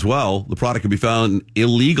withdrawal as well. The product can be found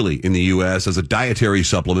illegally in the U.S. as a dietary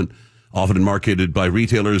supplement, often marketed by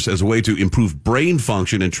retailers as a way to improve brain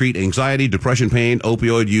function and treat anxiety, depression, pain,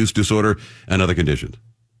 opioid use disorder, and other conditions.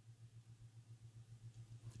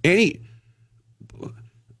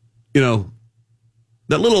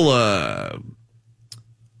 That little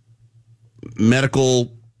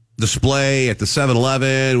medical display at the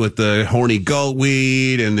 7-Eleven with the horny goat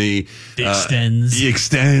weed and the extends. The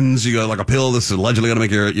extends. You got like a pill that's allegedly going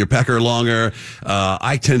to make your pecker longer.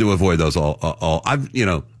 I tend to avoid those all.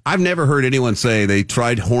 I've never heard anyone say they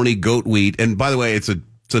tried horny goat weed. And by the way, it's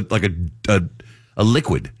like a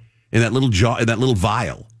liquid in that little jar, in that little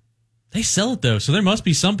vial. They sell it though, so there must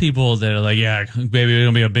be some people that are like, "Yeah, baby, it's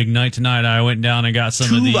gonna be a big night tonight." I went down and got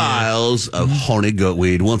some of the 2 vials of horny goat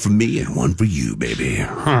weed, one for me and one for you, baby.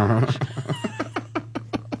 Well,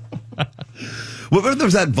 there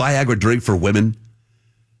was that Viagra drink for women.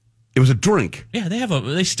 It was a drink. Yeah,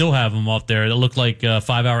 they still have them out there that look like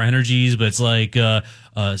 5-hour energies, but it's like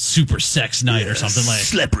super sex night or something like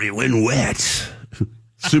slippery when wet.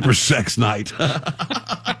 Super sex night.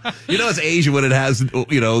 It's Asian when it has,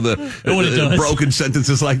 the broken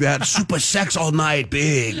sentences like that. Super sex all night,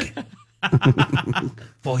 big.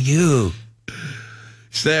 For you.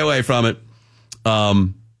 Stay away from it.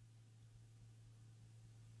 The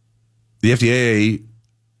FDA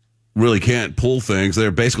really can't pull things.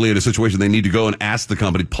 They're basically in a situation they need to go and ask the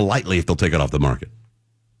company politely if they'll take it off the market.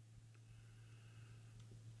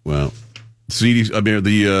 Well, the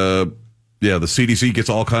CDC gets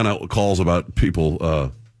all kind of calls about people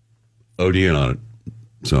ODing on it.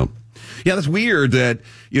 So, yeah, that's weird that,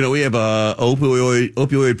 we have a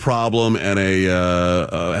opioid problem and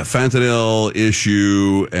a fentanyl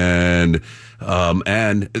issue and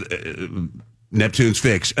Neptune's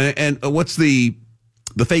fix. And what's the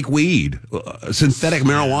fake weed? Synthetic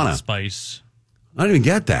marijuana. Spice. I don't even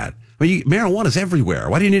get that. Marijuana's everywhere.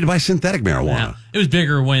 Why do you need to buy synthetic marijuana? Yeah. It was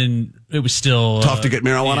bigger when it was still tough to get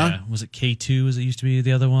marijuana. Yeah. Was it K2 as it used to be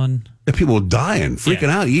the other one? Yeah, people were dying, freaking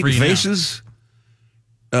out, eating faces.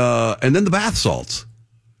 And then the bath salts,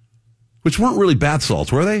 which weren't really bath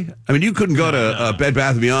salts, were they? I mean, you couldn't go to Bed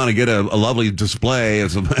Bath & Beyond and get a lovely display and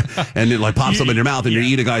then like pop something in your mouth and you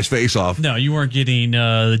eat a guy's face off. No, you weren't getting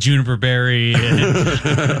the juniper berry.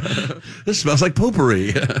 This smells like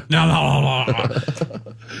potpourri. No.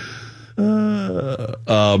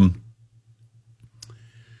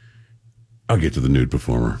 I'll get to the nude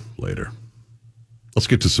performer later. Let's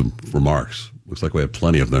get to some remarks. Looks like we have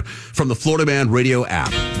plenty of them there. From the Florida Man Radio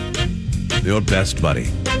app. Your best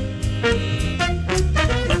buddy.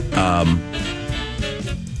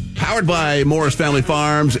 Powered by Morris Family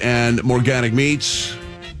Farms and Morganic Meats.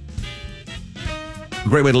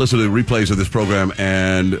 Great way to listen to the replays of this program.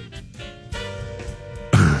 And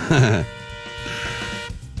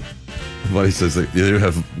Buddy says they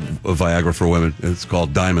have a Viagra for women. It's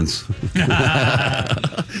called Diamonds.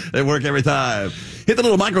 They work every time. Hit the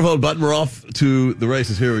little microphone button. We're off to the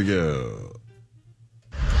races. Here we go.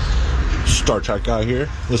 Star Trek guy here.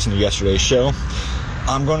 Listen to yesterday's show.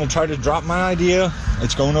 I'm going to try to drop my idea.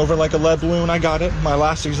 It's going over like a lead balloon. I got it. My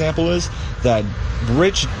last example is that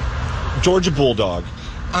rich Georgia Bulldog.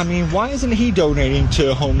 I mean, why isn't he donating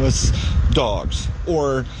to homeless dogs?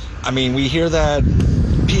 Or, I mean, we hear that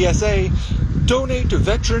PSA, donate to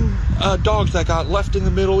veteran dogs that got left in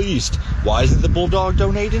the Middle East. Why isn't the Bulldog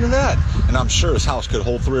donating to that? And I'm sure his house could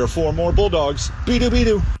hold 3 or 4 more Bulldogs.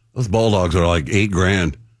 Be-do. Those Bulldogs are like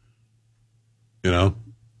 $8,000.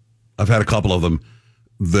 I've had a couple of them.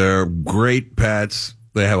 They're great pets.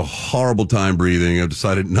 They have a horrible time breathing. I've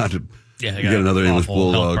decided not to get another English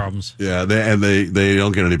Bulldog. Problems. Yeah, they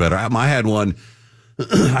don't get any better. I had one.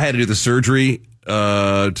 I had to do the surgery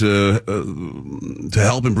to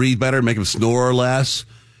help him breathe better, make him snore less.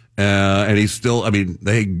 And he's still. I mean,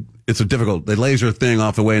 it's a difficult. They laser a thing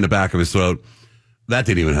off the way in the back of his throat. That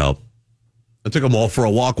didn't even help. I took him all for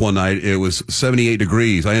a walk one night. It was 78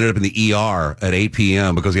 degrees. I ended up in the ER at 8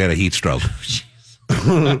 p.m. because he had a heat stroke.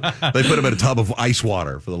 They put him in a tub of ice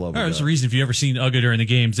water for the love of God. There's a reason if you've ever seen Uga during the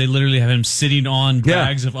games, they literally have him sitting on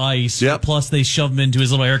bags of ice. Yep. Plus they shove him into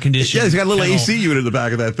his little air conditioner. Yeah, he's got a little AC unit in the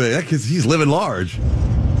back of that thing. Because he's living large.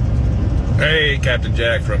 Hey, Captain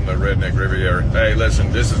Jack from the Redneck Riviera. Hey,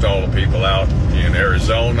 listen, this is to all the people out in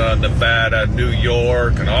Arizona, Nevada, New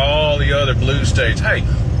York, and all the other blue states. Hey,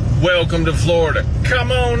 welcome to Florida.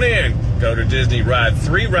 Come on in. Go to Disney, ride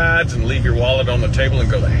 3 rides, and leave your wallet on the table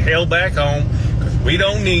and go the hell back home, because we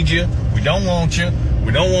don't need you. We don't want you.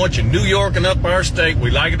 We don't want you New York and up our state.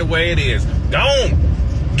 We like it the way it is. Don't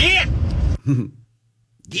get.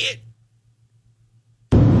 Get.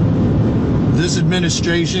 This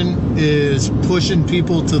administration is pushing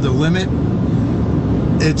people to the limit.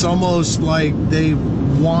 It's almost like they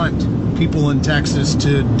want people in Texas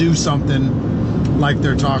to do something like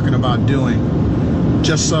they're talking about doing,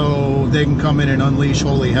 just so they can come in and unleash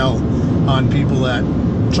holy hell on people that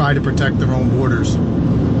try to protect their own borders.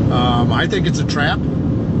 I think it's a trap.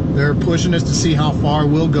 They're pushing us to see how far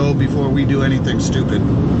we'll go before we do anything stupid.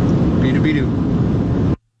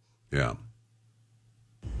 Be-do. Yeah.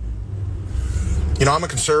 You know, I'm a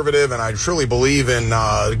conservative, and I truly believe in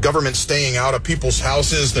government staying out of people's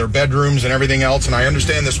houses, their bedrooms, and everything else. And I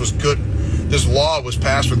understand this was good. This law was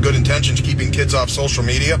passed with good intentions, keeping kids off social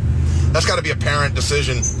media. That's got to be a parent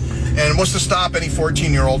decision. And what's to stop any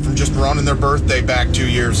 14-year-old from just running their birthday back 2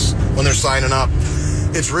 years when they're signing up?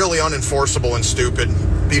 It's really unenforceable and stupid.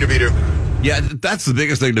 Be-do. Yeah, that's the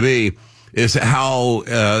biggest thing to me, is how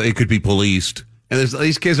it could be policed. And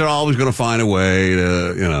these kids are always going to find a way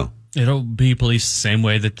to, you know. It'll be policed the same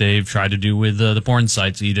way that they've tried to do with the porn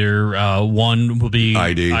sites. Either one will be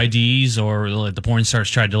IDs, or like the porn stars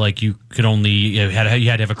tried to, like, you could only you had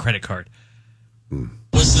to have a credit card.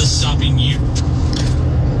 What's this stopping you?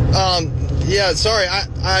 Yeah, sorry.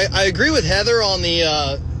 I agree with Heather on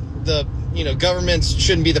the governments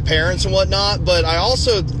shouldn't be the parents and whatnot, but I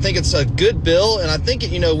also think it's a good bill, and I think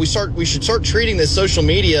we should start treating this social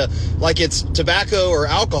media like it's tobacco or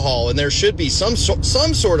alcohol, and there should be some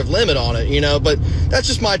sort of limit on it, but that's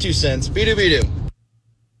just my 2 cents. Be-do.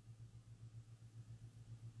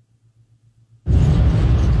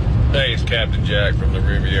 Hey, it's Captain Jack from the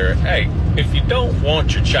Riviera. Hey, if you don't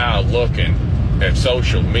want your child looking at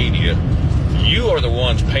social media, you are the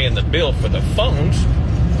ones paying the bill for the phones.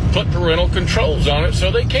 Put parental controls on it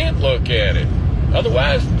so they can't look at it.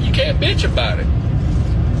 Otherwise, you can't bitch about it.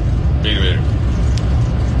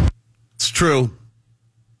 It's true.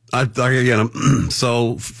 I'm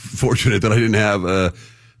so fortunate that I didn't have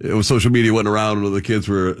social media wasn't around when the kids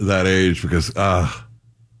were that age, because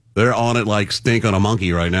they're on it like stink on a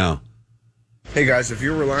monkey right now. Hey guys, if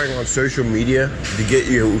you're relying on social media to get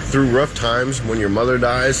you through rough times when your mother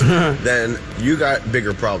dies, then you got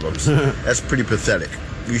bigger problems. That's pretty pathetic.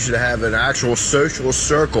 You should have an actual social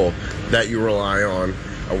circle that you rely on,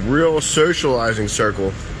 a real socializing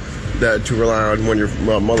circle to rely on when your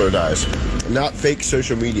mother dies, not fake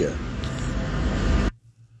social media.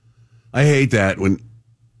 I hate that when,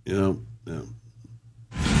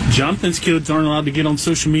 Jonathan's kids aren't allowed to get on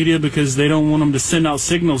social media because they don't want them to send out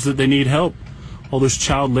signals that they need help. All those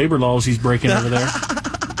child labor laws he's breaking over there.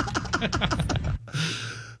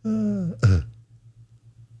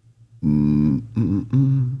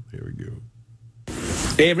 Here we go.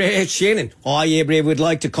 It's Shannon. I would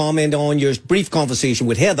like to comment on your brief conversation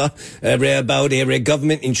with Heather about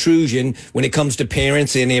government intrusion when it comes to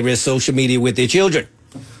parents and social media with their children.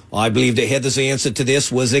 I believe that Heather's answer to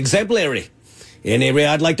this was exemplary. And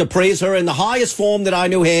I'd like to praise her in the highest form that I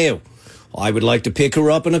know how. I would like to pick her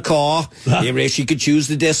up in a car. She could choose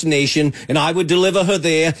the destination, and I would deliver her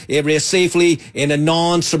there safely in a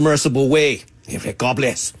non-submersible way. God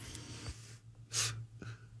bless.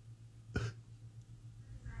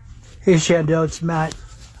 Hey, Shandell, it's Matt.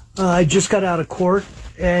 I just got out of court,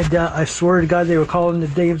 and I swear to God, they were calling the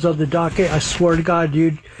names on the docket. I swear to God,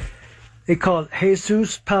 dude. They called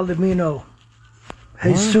Jesus Palomino.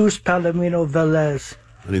 Jesus Palomino Velez.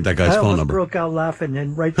 I need that guy's phone number. I broke out laughing,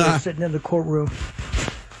 and right there sitting in the courtroom.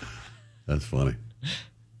 That's funny.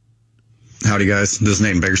 Howdy, guys. This is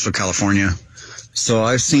Nate in Bakersfield, California. So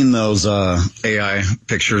I've seen those AI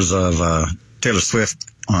pictures of Taylor Swift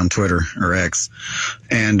on Twitter or X,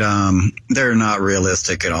 and they're not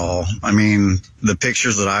realistic at all. I mean, the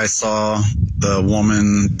pictures that I saw, the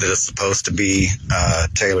woman that is supposed to be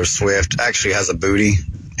Taylor Swift actually has a booty,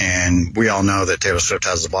 and we all know that Taylor Swift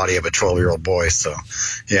has the body of a 12-year-old boy, so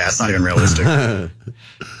yeah, it's not even realistic.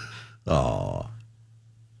 Oh.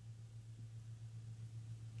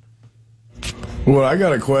 Well, I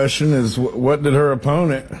got a question is, what did her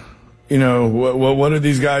opponent, what do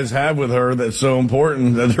these guys have with her that's so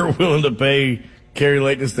important that they're willing to pay Carrie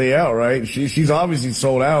Lake to stay out, right? She's obviously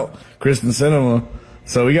sold out, Kristen Sinema.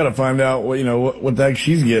 So we got to find out what the heck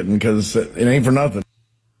she's getting, because it ain't for nothing.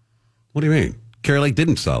 What do you mean? Carrie Lake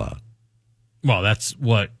didn't sell out. Well, that's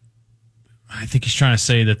what I think he's trying to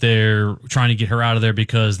say, that they're trying to get her out of there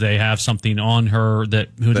because they have something on her that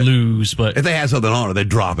would lose. But if they had something on her, they'd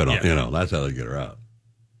drop it on. That's how they get her out.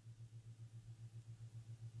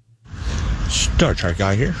 Star Trek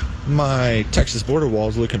guy here. My Texas border wall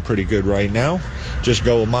is looking pretty good right now. Just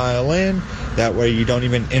go a mile in. That way you don't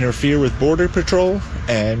even interfere with Border Patrol.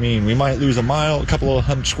 I mean, we might lose a couple of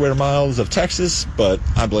 100 square miles of Texas, but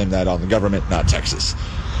I blame that on the government, not Texas.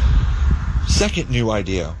 Second new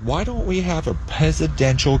idea. Why don't we have a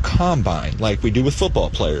presidential combine like we do with football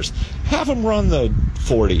players? Have them run the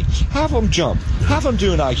 40. Have them jump. Have them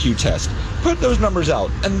do an IQ test. Put those numbers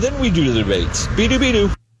out, and then we do the debates.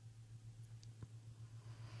 Be-do.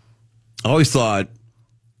 I always thought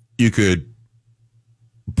you could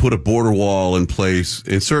put a border wall in place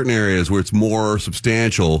in certain areas where it's more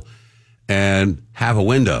substantial and have a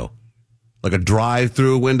window, like a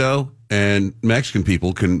drive-through window, and Mexican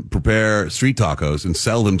people can prepare street tacos and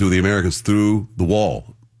sell them to the Americans through the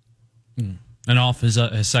wall. And off his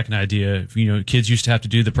second idea, kids used to have to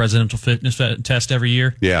do the presidential fitness test every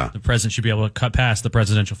year. Yeah. The president should be able to cut past the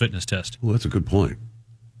presidential fitness test. Well, that's a good point.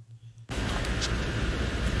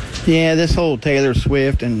 Yeah, this whole Taylor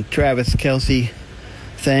Swift and Travis Kelce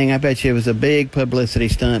thing, I bet you it was a big publicity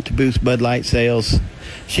stunt to boost Bud Light sales.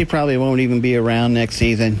 She probably won't even be around next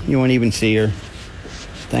season. You won't even see her.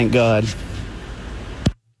 Thank God.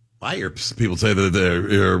 I hear people say that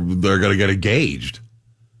they're going to get engaged.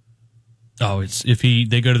 Oh, it's if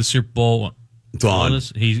they go to the Super Bowl. It's on.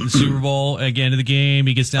 He's the Super Bowl at the end of the game.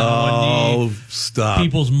 He gets down on one knee. Oh, stop!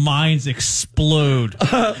 People's minds explode.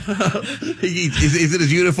 He's in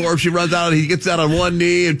his uniform. She runs out. He gets down on one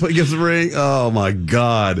knee and gives the ring. Oh my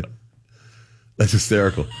God, that's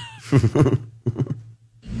hysterical.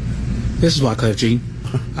 This is Wyclef Jean.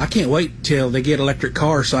 I can't wait till they get electric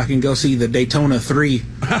cars so I can go see the Daytona 3. Beat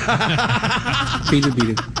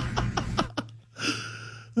it.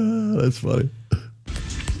 That's funny.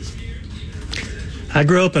 I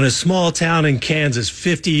grew up in a small town in Kansas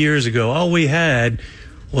 50 years ago. All we had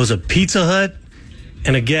was a Pizza Hut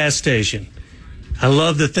and a gas station. I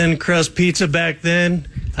loved the thin crust pizza back then.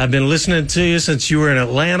 I've been listening to you since you were in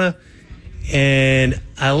Atlanta. And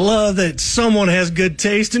I love that someone has good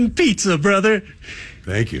taste in pizza, brother.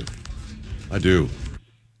 Thank you. I do.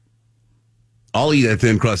 I'll eat a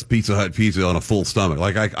thin crust Pizza Hut pizza on a full stomach.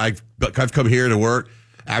 Like I've come here to work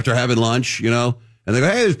after having lunch, and they go,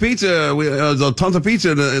 "Hey, there's pizza. There's tons of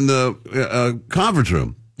pizza in the conference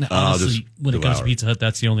room." Honestly, when it comes to Pizza Hut,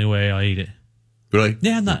 that's the only way I eat it. Really?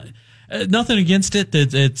 Yeah, nothing against it.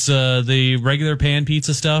 It's the regular pan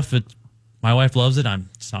pizza stuff. My wife loves it.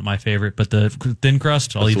 It's not my favorite, but the thin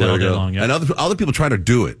crust, I'll eat that all day long. Yeah. And other people try to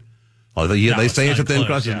do it. They say it's a thin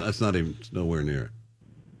crust. Yeah. That's not even. It's nowhere near.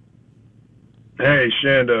 Hey,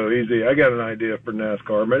 Shando, easy. I got an idea for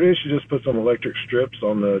NASCAR. Maybe they should just put some electric strips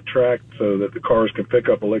on the track so that the cars can pick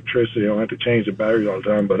up electricity. You don't have to change the batteries all the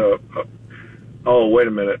time. But, oh, wait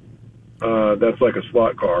a minute. That's like a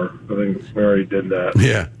slot car. I think we already did that.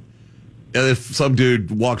 Yeah. And if some dude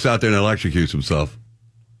walks out there and electrocutes himself.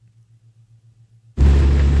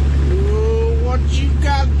 What you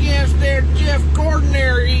got against there, Jeff Gordon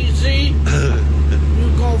there, easy? You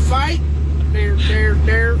gonna fight? Dare.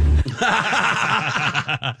 Dare.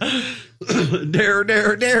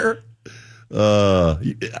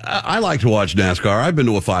 I like to watch NASCAR. I've been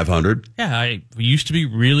to a 500. Yeah, I used to be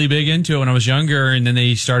really big into it when I was younger, and then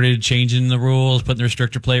they started changing the rules, putting the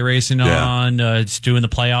restrictor plate racing on, just doing the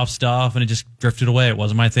playoff stuff, and it just drifted away. It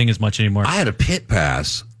wasn't my thing as much anymore. I had a pit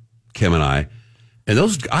pass, Kim and I, and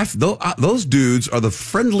those dudes are the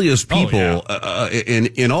friendliest people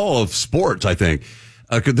in all of sports, I think.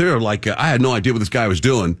 They're like, I had no idea what this guy was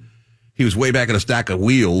doing. He was way back in a stack of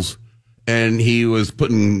wheels, and he was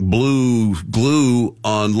putting blue glue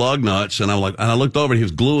on lug nuts. And I looked over, and he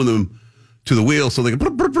was gluing them to the wheels so they could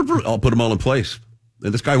I'll put them all in place.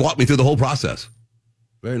 And this guy walked me through the whole process.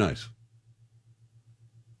 Very nice.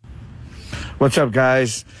 What's up,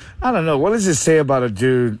 guys? I don't know. What does it say about a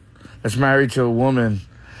dude that's married to a woman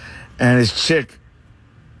and his chick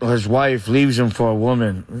or his wife leaves him for a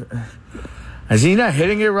woman? Is he not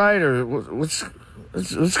hitting it right, or what's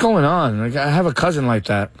going on? Like, I have a cousin like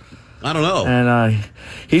that. I don't know. And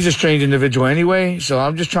he's a strange individual anyway, so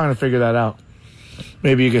I'm just trying to figure that out.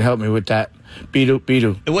 Maybe you can help me with that.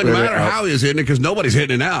 Beedoo. It wouldn't matter how he's hitting it because nobody's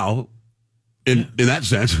hitting it now in that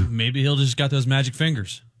sense. Maybe he'll just got those magic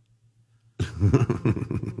fingers.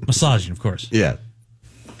 Massaging, of course. Yeah.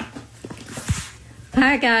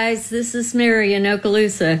 Hi, guys. This is Mary in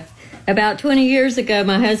Okaloosa. About 20 years ago,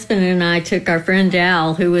 my husband and I took our friend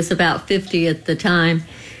Al, who was about 50 at the time,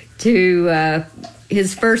 to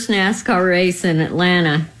his first NASCAR race in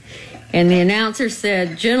Atlanta. And the announcer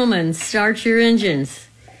said, "Gentlemen, start your engines."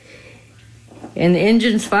 And the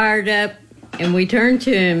engines fired up, and we turned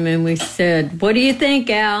to him and we said, "What do you think,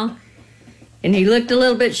 Al?" And he looked a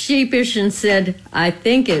little bit sheepish and said, "I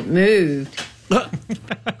think it moved." Oh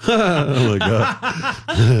my God.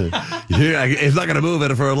 Yeah, it's not going to move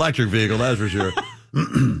it for an electric vehicle, that's for sure.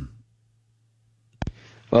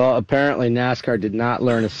 Well, apparently NASCAR did not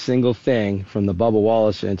learn a single thing from the Bubba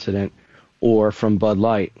Wallace incident or from Bud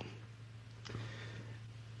Light.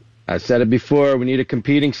 I said it before, we need a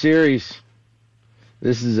competing series.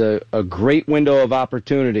 This is a great window of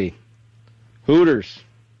opportunity. Hooters,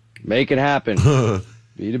 make it happen.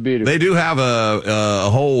 Be the beater. They do have a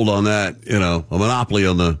hold on that, a monopoly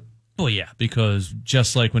on the... Well, yeah, because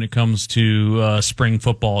just like when it comes to spring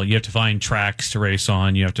football, you have to find tracks to race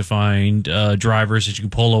on. You have to find drivers that you can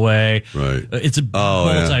pull away. Right. It's a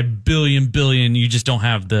multi-billion. You just don't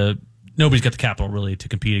have nobody's got the capital really to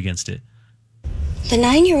compete against it. The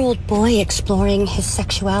 9-year-old boy exploring his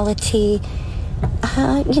sexuality,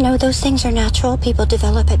 those things are natural. People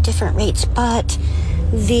develop at different rates, but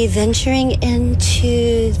the venturing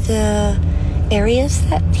into the areas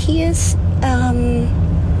that he is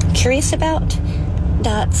curious about,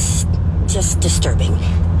 that's just disturbing.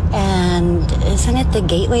 And isn't it the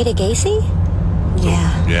gateway to Gacy?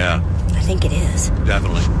 Yeah. Yeah. I think it is.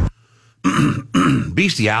 Definitely.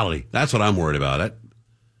 Bestiality. That's what I'm worried about.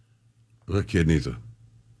 The kid needs a...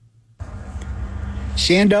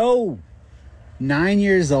 Shando, 9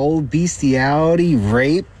 years old, bestiality,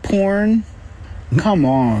 rape, porn. Come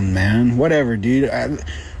on, man. Whatever, dude.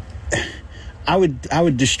 I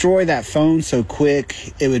would destroy that phone so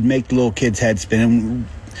quick it would make the little kid's head spin.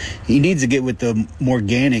 He needs to get with the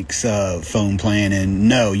Morganics phone plan, and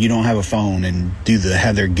no, you don't have a phone, and do the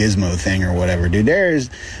Heather Gizmo thing or whatever, dude. There's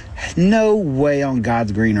no way on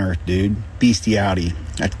God's green earth, dude. Bestiality.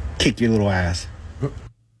 I'd kick your little ass.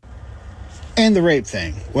 And the rape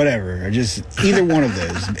thing, whatever. Or just either one of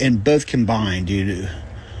those, and both combined, dude.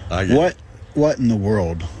 What in the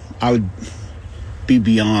world? I would be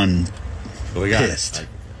beyond pissed.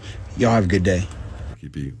 Y'all have a good day.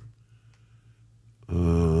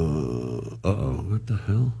 What the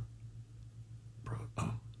hell?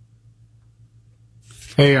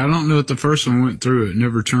 Hey, I don't know if the first one went through. It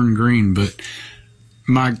never turned green, but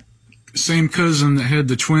my same cousin that had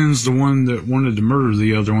the twins, the one that wanted to murder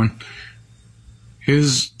the other one,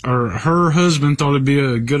 her husband thought it'd be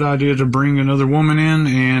a good idea to bring another woman in,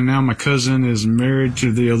 and now my cousin is married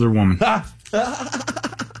to the other woman.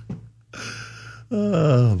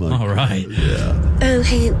 Oh, my All right. God. Yeah. Oh,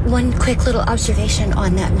 hey, one quick little observation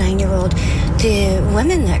on that 9-year-old. The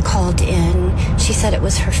woman that called in, she said it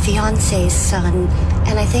was her fiance's son.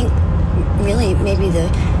 And I think really maybe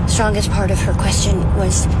the strongest part of her question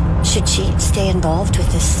was, should she stay involved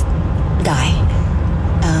with this guy?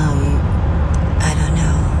 I don't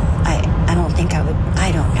know. I don't think I would.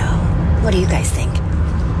 I don't know. What do you guys think?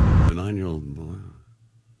 The 9-year-old boy.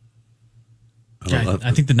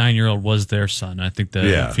 I think the 9-year-old was their son. I think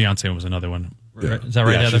the fiance was another one. Yeah. Is that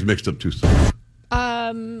right, Yeah, Heather? she's mixed up two sons.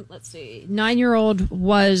 Let's see. 9-year-old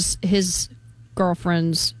was his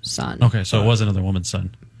girlfriend's son. Okay, so it was another woman's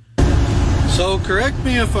son. So correct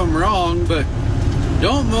me if I'm wrong, but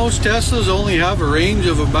don't most Teslas only have a range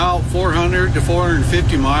of about 400 to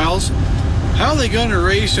 450 miles? How are they going to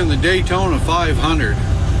race in the Daytona 500?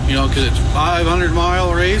 Because it's a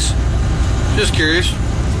 500-mile race? Just curious.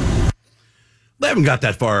 They haven't got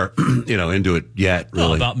that far, into it yet, really.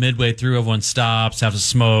 Well, about midway through, everyone stops, has a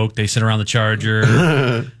smoke, they sit around the Charger.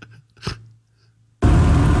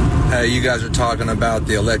 You guys are talking about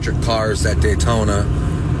the electric cars at Daytona.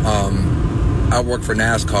 I worked for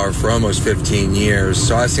NASCAR for almost 15 years,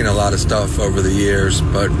 so I've seen a lot of stuff over the years.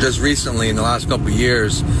 But just recently, in the last couple of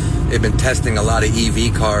years, they've been testing a lot of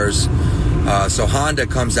EV cars. So Honda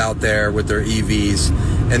comes out there with their EVs,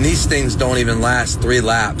 and these things don't even last 3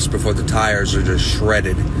 laps before the tires are just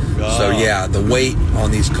shredded. Oh. So yeah, the weight on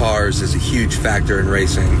these cars is a huge factor in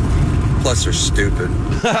racing. Plus, they're stupid.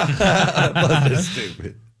 Plus, they're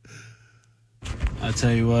stupid. I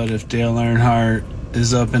tell you what, if Dale Earnhardt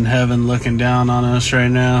is up in heaven looking down on us right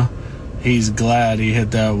now, he's glad he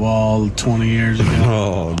hit that wall 20 years ago.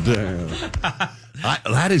 Oh, damn.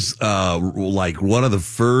 That is like one of the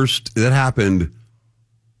first that happened.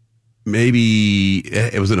 Maybe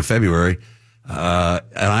it was in February,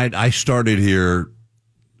 and I started here.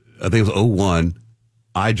 I think it was 2001.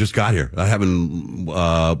 I just got here. I haven't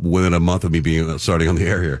within a month of me starting on the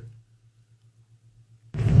air here.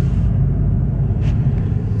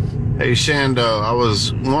 Hey, Shando, I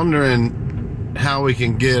was wondering how we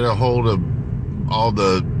can get a hold of all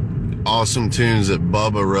the awesome tunes that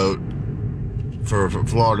Bubba wrote for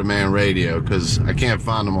Florida Man Radio, because I can't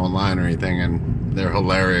find them online or anything, and they're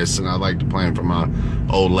hilarious, and I'd like to play them for my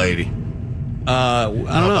old lady. I don't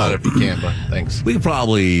know if you can, but thanks. We could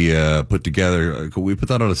probably put together. Could we put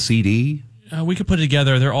that on a CD? We could put it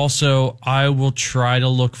together. They're also. I will try to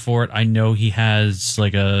look for it. I know he has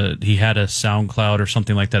he had a SoundCloud or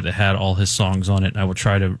something like that had all his songs on it. I will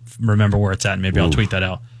try to remember where it's at, and maybe I'll tweet that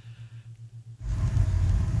out.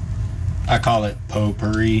 I call it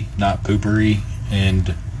potpourri, not poopery.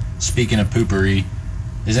 And speaking of poopery,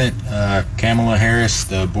 isn't Kamala Harris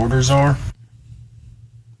the border czar?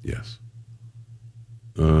 Yes.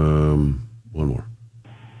 One more.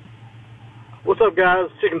 What's up, guys?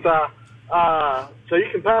 Chicken thigh. So you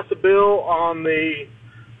can pass a bill on the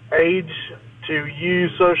age to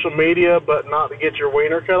use social media, but not to get your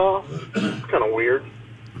wiener cut off. It's kind of weird.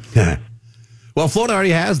 Well, Florida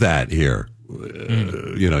already has that here.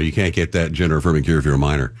 You can't get that gender-affirming cure if you're a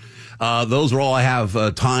minor. Those are all I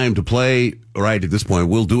have time to play right at this point.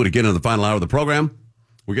 We'll do it again in the final hour of the program.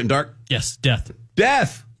 We're getting dark? Yes, death.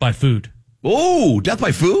 Death! By food. Oh, death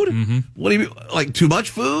by food? Mm-hmm. What do you mean? Like too much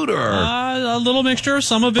food or? A little mixture.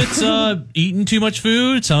 Some of it's eating too much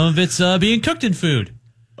food. Some of it's being cooked in food.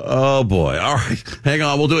 Oh, boy. All right. Hang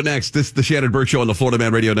on. We'll do it next. This is the Shannon Burke Show on the Florida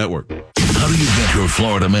Man Radio Network. How do you get your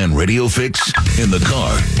Florida Man radio fix? In the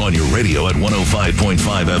car, on your radio at 105.5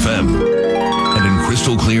 FM. And in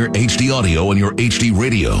crystal clear HD audio on your HD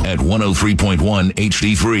radio at 103.1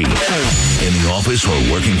 HD3. In the office or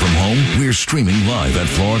working from home, we're streaming live at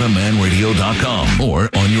FloridaManRadio.com or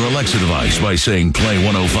on your Alexa device by saying play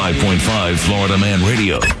 105.5 Florida Man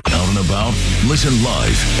Radio. Out and about, listen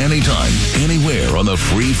live, anytime, anywhere on the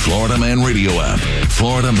free Florida Man Radio app.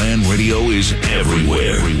 Florida Man Radio is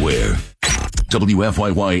everywhere.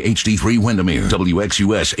 WFYY HD3 Windermere,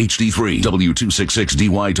 WXUS HD3,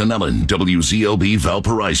 W266DY Dunellen, WZLB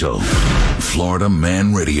Valparaiso. Florida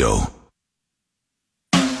Man Radio.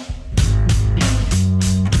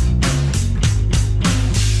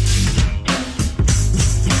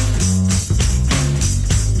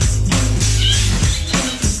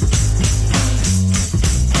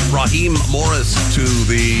 Raheem Morris to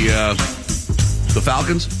the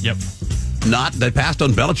Falcons? Yep. They passed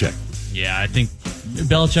on Belichick. Yeah, I think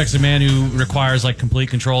Belichick's a man who requires complete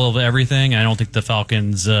control of everything. I don't think the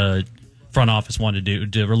Falcons front office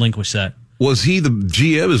wanted to relinquish that. Was he the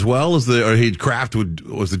GM as well as Kraft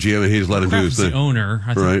was the GM and he just let him do his thing? The owner.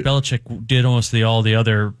 I think right. Belichick did almost all the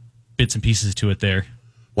other bits and pieces to it there.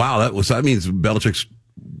 Wow, that means Belichick's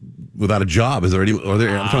without a job. Is there any? I'm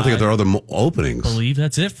trying to think if there are other openings. I believe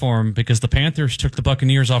that's it for him because the Panthers took the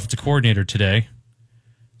Buccaneers offensive coordinator today.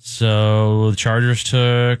 So the Chargers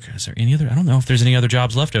took. Is there any other? I don't know if there's any other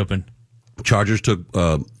jobs left open. Chargers took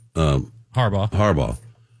Harbaugh.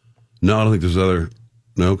 No, I don't think there's other.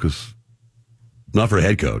 No, because not for a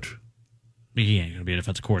head coach. He ain't going to be a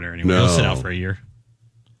defensive coordinator anymore. No. He'll sit out for a year.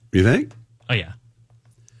 You think? Oh yeah.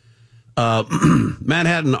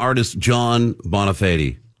 Manhattan artist John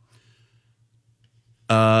Bonafede.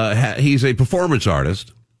 He's a performance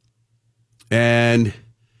artist, and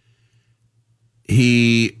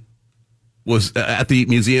he was at the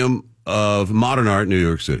Museum of Modern Art in New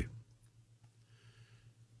York City.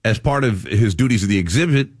 As part of his duties in the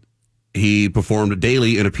exhibit, he performed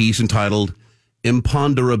daily in a piece entitled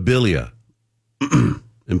Imponderabilia,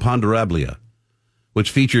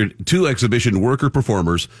 which featured two exhibition worker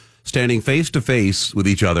performers standing face-to-face with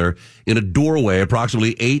each other in a doorway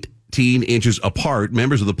approximately 18 inches apart.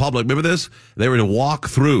 Members of the public, remember this? They were to walk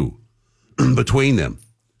through between them.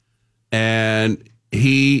 And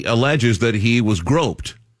he alleges that he was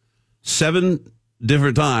groped 7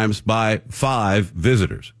 different times by 5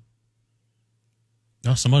 visitors.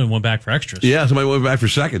 Oh, somebody went back for extras. Yeah, somebody went back for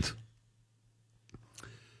seconds.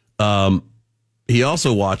 He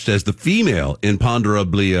also watched as the female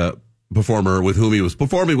Imponderabilia performer with whom he was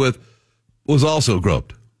performing with was also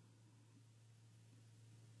groped.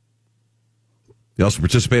 He also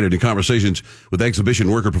participated in conversations with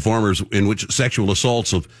exhibition worker performers in which sexual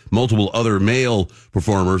assaults of multiple other male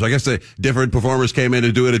performers. I guess the different performers came in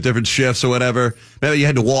to do it at different shifts or whatever. Maybe you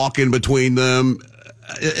had to walk in between them.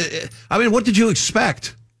 I mean, what did you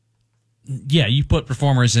expect? Yeah, you put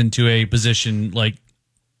performers into a position like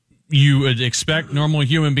you would expect normal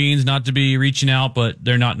human beings not to be reaching out, but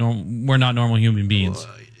they're not. We're not normal human beings,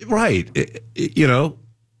 right?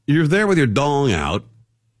 You're there with your dong out.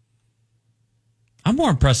 I'm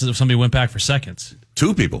more impressed if somebody went back for seconds.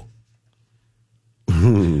 2 people.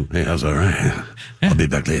 Hey, that's all right. I'll be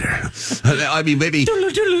back later. I mean, maybe.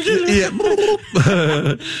 Yeah.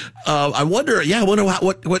 I wonder. Yeah, I wonder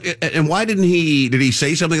what. And why didn't he? Did he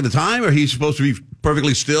say something at the time, or he's supposed to be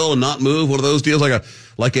perfectly still and not move? One of those deals, like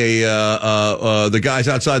the guys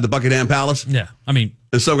outside the Buckingham Palace. Yeah, I mean,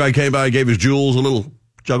 and some guy came by and gave his jewels a little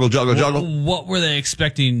Juggle. What were they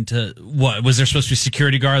expecting to? What was there supposed to be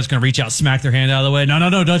security guards going to reach out, smack their hand out of the way? No,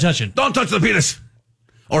 don't touch it. Don't touch the penis.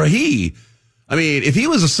 Or he. I mean, if he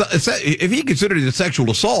considered it a sexual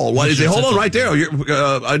assault, why did they hold on right there?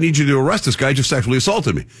 I need you to arrest this guy. Just sexually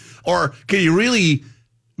assaulted me. Or can you really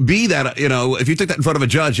be that? If you take that in front of a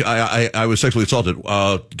judge, I was sexually assaulted.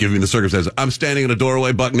 Give me the circumstances. I'm standing in a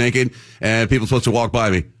doorway, buck naked, and people are supposed to walk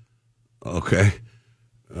by me. Okay.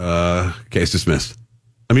 Case dismissed.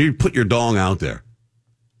 I mean, you put your dong out there.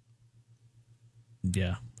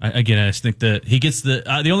 Yeah. I just think that he gets the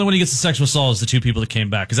only one who gets the sexual assault is the two people that came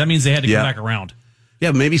back, because that means they had to come back around.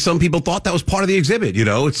 Yeah, maybe some people thought that was part of the exhibit.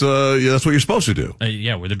 It's that's what you're supposed to do.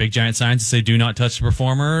 Were there big giant signs that say "Do not touch the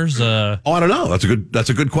performers"? I don't know. That's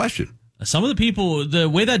a good question. Some of the people, the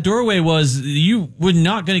way that doorway was, you were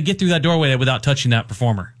not going to get through that doorway without touching that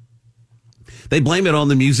performer. They blame it on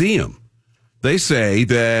the museum. They say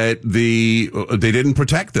that they didn't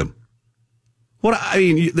protect them. What I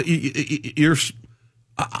mean,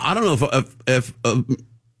 I don't know if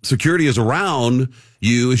security is around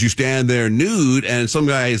you as you stand there nude, and some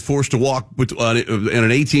guy is forced to walk in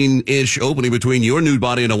an 18-inch opening between your nude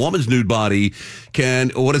body and a woman's nude body.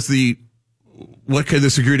 What can the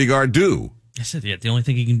security guard do? I said, the only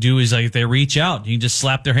thing he can do is, like, if they reach out, you can just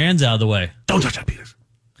slap their hands out of the way. Don't touch that penis.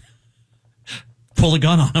 Pull a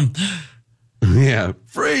gun on them. Yeah,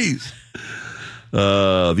 freeze.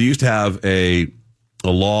 They used to have a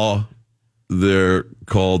law there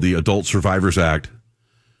called the Adult Survivors Act.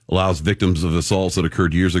 Allows victims of assaults that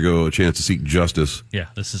occurred years ago a chance to seek justice. Yeah,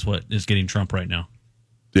 this is what is getting Trump right now.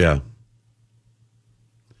 Yeah.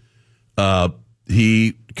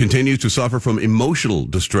 He continues to suffer from emotional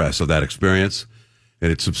distress of that experience,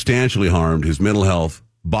 and it substantially harmed his mental health,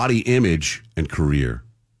 body image, and career.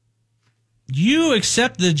 You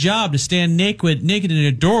accept the job to stand naked in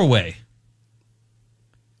a doorway.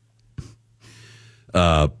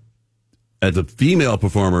 As the female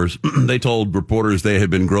performers, they told reporters they had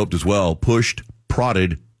been groped as well, pushed,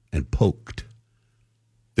 prodded, and poked.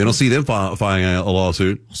 They don't see them filing a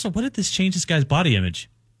lawsuit. Also, what did this change this guy's body image?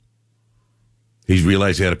 He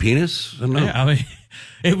realized he had a penis? I don't know. Yeah, I mean,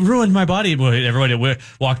 it ruined my body. Everybody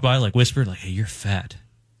walked by, like, whispered, like, hey, you're fat.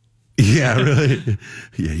 Yeah, really?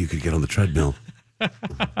 Yeah, you could get on the treadmill.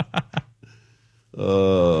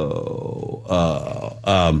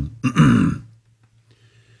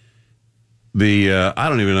 I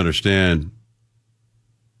don't even understand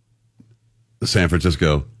San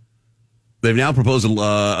Francisco. They've now proposed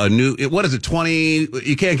a new, what is it, 20,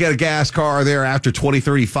 you can't get a gas car there after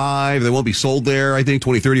 2035. They won't be sold there, I think,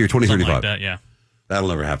 2030 or 2035. Something like that, yeah. That'll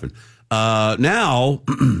never happen. Now,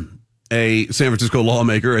 a San Francisco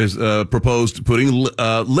lawmaker has proposed putting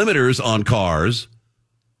limiters on cars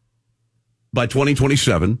by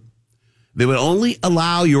 2027. They would only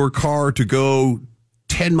allow your car to go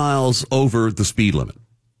 10 miles over the speed limit,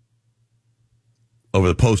 over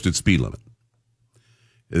the posted speed limit.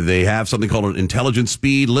 They have something called an intelligent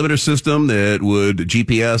speed limiter system that would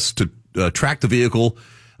GPS to track the vehicle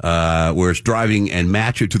where it's driving and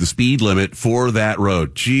match it to the speed limit for that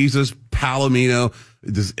road. Jesus, Palomino,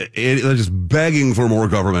 they're just begging for more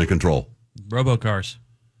government control. Robocars.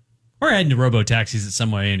 We're heading to robo-taxis at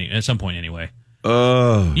some point anyway.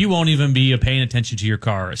 You won't even be paying attention to your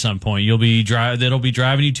car at some point. That'll be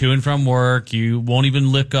driving you to and from work. You won't even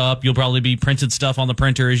look up. You'll probably be printed stuff on the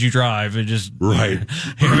printer as you drive. Right.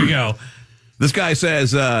 Here we go. This guy says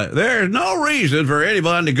there's no reason for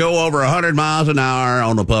anybody to go over 100 miles an hour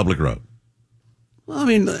on a public road. Well, I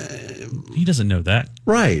mean, he doesn't know that,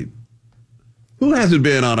 right? Who hasn't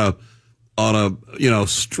been on a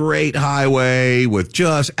straight highway with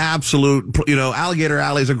just absolute, Alligator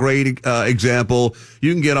Alley is a great example.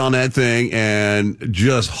 You can get on that thing and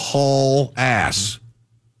just haul ass.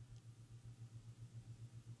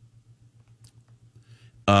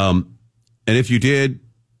 And if you did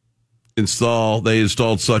they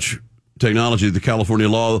installed such technology, the California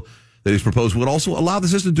law that is proposed would also allow the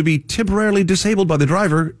system to be temporarily disabled by the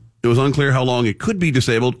driver. It was unclear how long it could be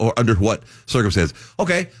disabled or under what circumstance.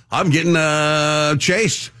 Okay, I'm getting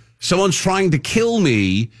chased. Someone's trying to kill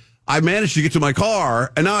me. I managed to get to my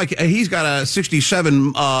car, and now he's got a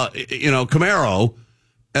 67, Camaro,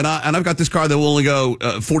 and I've got this car that will only go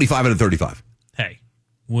 45 and a 35. Hey,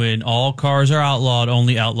 when all cars are outlawed,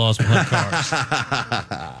 only outlaws will have cars.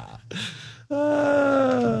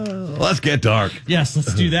 Let's get dark. Yes,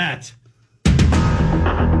 let's do that.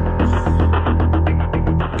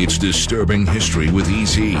 It's Disturbing History with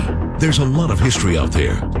EZ. There's a lot of history out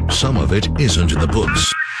there. Some of it isn't in the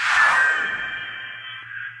books.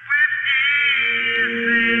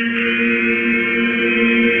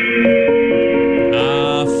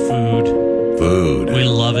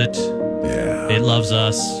 loves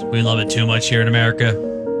us. We love it too much here in America.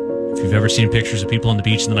 If you've ever seen pictures of people on the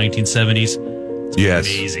beach in the 1970s, it's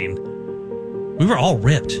amazing. We were all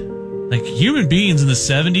ripped. Like human beings in the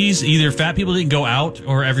 70s, either fat people didn't go out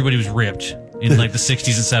or everybody was ripped in like the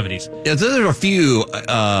 60s and 70s. Yeah, so there are a few,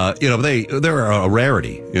 they're a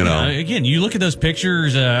rarity, Again, you look at those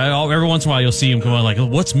pictures, every once in a while you'll see them come on like,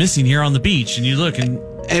 what's missing here on the beach? And you look and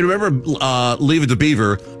remember, Leave It to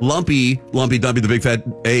Beaver, Lumpy Dumpy, the big fat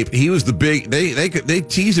ape, he was the big, they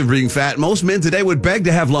teased him for being fat. Most men today would beg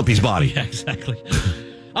to have Lumpy's body. Yeah, exactly.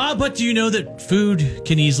 But do you know that food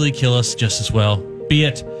can easily kill us just as well? Be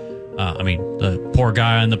it, the poor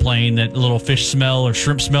guy on the plane, that little fish smell or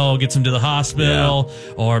shrimp smell gets him to the hospital,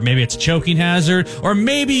 or maybe it's a choking hazard, or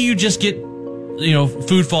maybe you just get,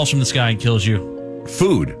 food falls from the sky and kills you.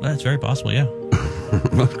 Food? Well, that's very possible, yeah.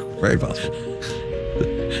 Very possible.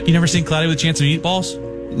 You never seen Cloudy with a Chance of Meatballs?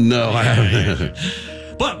 No, I haven't.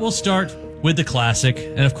 But we'll start with the classic,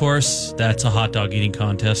 and of course, that's a hot dog eating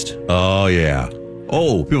contest. Oh, yeah.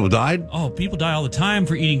 Oh, people died? Oh, people die all the time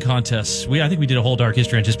for eating contests. I think we did a whole dark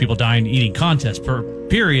history on just people dying eating contests per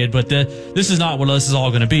period, but this is not what this is all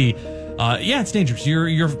going to be. It's dangerous.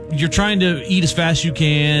 You're trying to eat as fast as you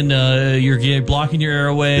can. You're blocking your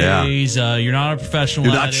airways. Yeah. You're not a professional.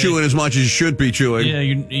 You're not chewing as much as you should be chewing. Yeah,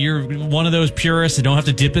 you're one of those purists that don't have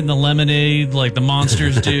to dip it in the lemonade like the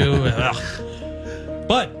monsters do.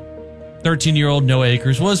 But 13-year-old Noah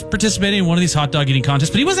Akers was participating in one of these hot dog eating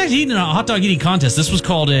contests, but he wasn't actually eating a hot dog eating contest. This was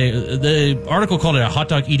the article called it a hot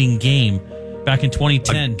dog eating game back in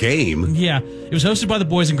 2010. A game? Yeah. It was hosted by the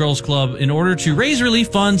Boys and Girls Club in order to raise relief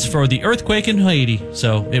funds for the earthquake in Haiti.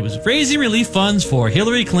 So it was raising relief funds for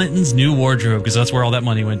Hillary Clinton's new wardrobe, because that's where all that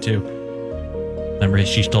money went to. Remember,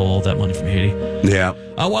 she stole all that money from Haiti. Yeah.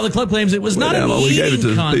 While the club claims it was not an eating gave it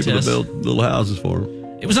to contest. People to build little houses for them.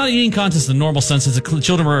 It was not an eating contest in the normal sense, as the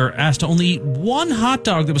children were asked to only eat one hot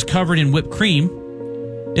dog that was covered in whipped cream.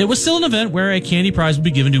 It was still an event where a candy prize would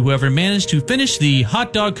be given to whoever managed to finish the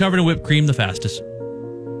hot dog covered in whipped cream the fastest.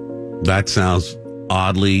 That sounds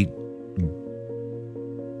oddly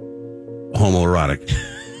homoerotic.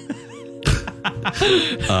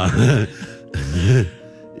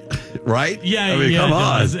 Right? Yeah, come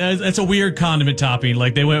on. It's a weird condiment topping.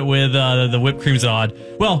 Like they went with the whipped cream's odd.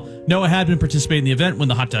 Well, Noah had been participating in the event when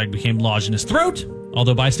the hot dog became lodged in his throat.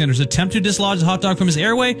 Although bystanders attempted to dislodge the hot dog from his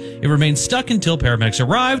airway, it remained stuck until paramedics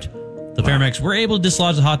arrived. The paramedics were able to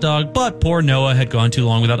dislodge the hot dog, but poor Noah had gone too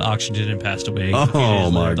long without oxygen and passed away. Oh,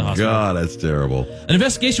 my God, that's terrible. An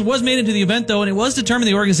investigation was made into the event, though, and it was determined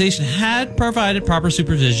the organization had provided proper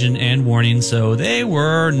supervision and warning, so they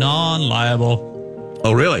were non-liable.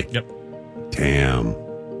 Oh, really? Yep. Damn.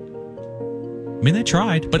 I mean, they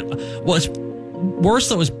tried, but what's worse,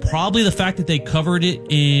 though, is probably the fact that they covered it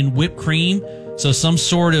in whipped cream. So some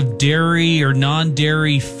sort of dairy or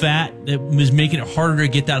non-dairy fat that was making it harder to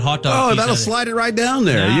get that hot dog. Oh, that'll slide it right down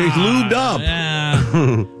there. You're lubed up.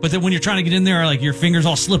 Yeah. But then when you're trying to get in there, like your fingers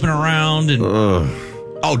all slipping around. And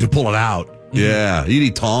oh, to pull it out. Mm-hmm. Yeah, you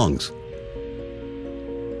need tongs.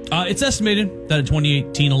 It's estimated that in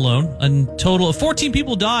 2018 alone, a total of 14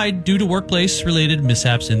 people died due to workplace-related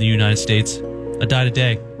mishaps in the United States. Died a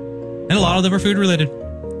day. And a lot of them are food-related.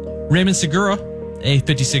 Raymond Segura, a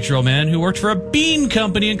 56-year-old man who worked for a bean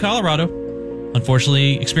company in Colorado,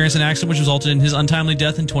 unfortunately experienced an accident which resulted in his untimely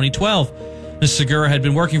death in 2012. Mr. Segura had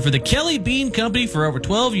been working for the Kelly Bean Company for over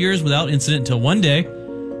 12 years without incident until one day.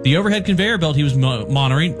 The overhead conveyor belt he was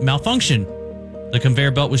monitoring malfunctioned. The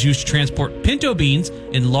conveyor belt was used to transport pinto beans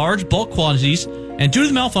in large bulk quantities, and due to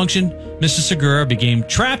the malfunction, Mr. Segura became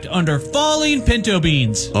trapped under falling pinto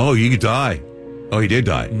beans. Oh, you could die. Oh, he did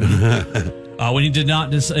die. When he did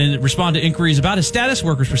not respond to inquiries about his status,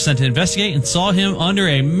 workers were sent to investigate and saw him under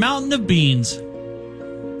a mountain of beans.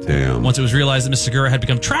 Damn. Once it was realized that Mr. Segura had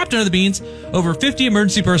become trapped under the beans, over 50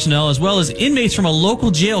 emergency personnel as well as inmates from a local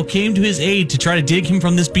jail came to his aid to try to dig him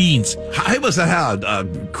from this beans. He must have had a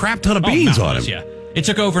crap ton of beans on him. Yeah. It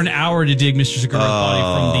took over an hour to dig Mr. Segura's body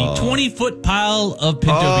from the 20-foot pile of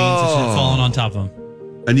pinto beans that had fallen on top of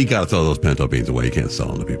him. And you got to throw those pinto beans away. You can't sell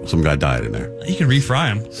them to people. Some guy died in there. You can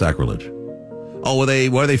refry them. Sacrilege. Oh, were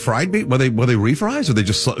they fried beans? Were they refries, or they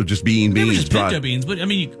just beans? They were just pinto beans, but I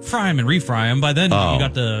mean, you fry them and refry them. By then, you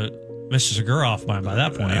got the Mr. Segura off by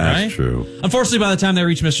that point, right? That's true. Unfortunately, by the time they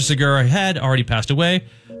reached Mr. Segura, he had already passed away,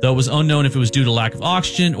 though it was unknown if it was due to lack of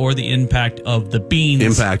oxygen or the impact of the beans.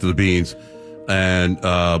 Impact of the beans and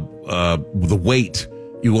the weight.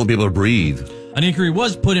 You won't be able to breathe. An inquiry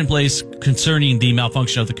was put in place concerning the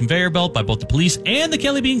malfunction of the conveyor belt by both the police and the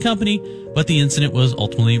Kelly Bean Company, but the incident was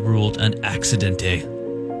ultimately ruled an accidente.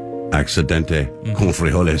 Accidente. Con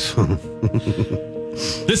frijoles.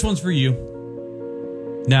 This one's for you.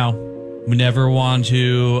 Now, we never want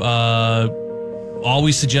to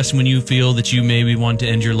always suggest when you feel that you maybe want to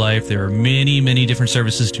end your life. There are many, many different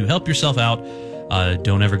services to help yourself out.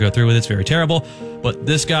 Don't ever go through with it. It's very terrible. But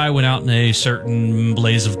this guy went out in a certain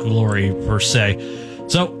blaze of glory, per se.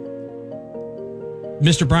 So,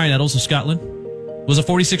 Mr. Brian Eddles of Scotland was a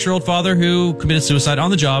 46-year-old father who committed suicide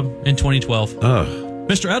on the job in 2012.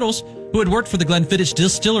 Mr. Eddles, who had worked for the Glenfiddich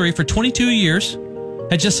Distillery for 22 years,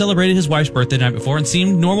 had just celebrated his wife's birthday the night before and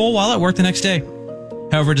seemed normal while at work the next day.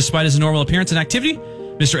 However, despite his normal appearance and activity,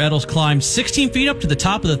 Mr. Eddles climbed 16 feet up to the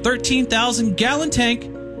top of the 13,000-gallon tank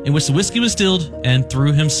in which the whiskey was distilled and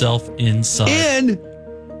threw himself inside.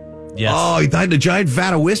 Yes. Oh, he died in a giant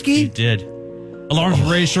vat of whiskey? He did. Alarms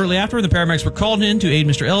were raised shortly after, and the paramedics were called in to aid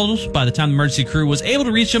Mr. Eddles. By the time the emergency crew was able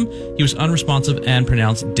to reach him, he was unresponsive and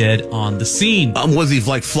pronounced dead on the scene. Was he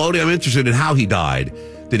like floating? I'm interested in how he died.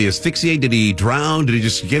 Did he asphyxiate? Did he drown? Did he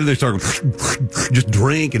just get in there and start just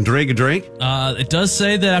drink and drink and drink? It does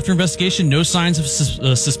say that after investigation, no signs of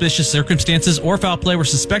suspicious circumstances or foul play were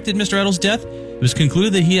suspected in Mr. Eddles' death. It was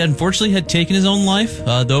concluded that he unfortunately had taken his own life,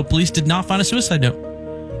 though police did not find a suicide note.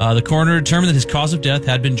 The coroner determined that his cause of death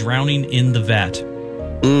had been drowning in the vat.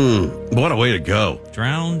 What a way to go.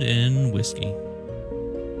 Drowned in whiskey.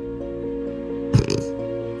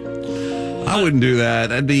 I wouldn't do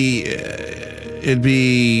that. It'd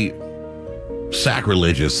be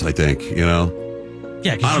sacrilegious, I think, you know?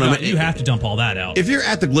 Yeah, because you have to dump all that out. If you're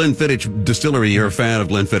at the Glenfiddich Distillery, you're a fan of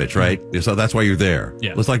Glenfiddich, right? So that's why you're there.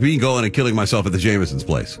 Yeah. It's like me going and killing myself at the Jameson's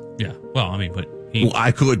place. Yeah. Well, I mean, but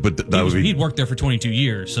I could, but he'd worked there for 22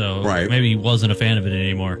 years, so right. Maybe he wasn't a fan of it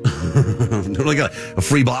anymore. Like a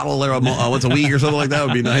free bottle there once a week or something like that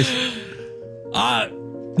would be nice.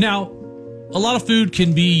 Now, a lot of food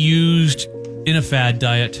can be used in a fad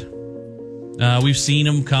diet. We've seen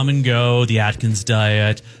them come and go. The Atkins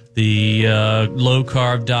diet, the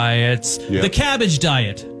low-carb diets, the cabbage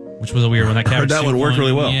diet, which was a weird one. I heard that one worked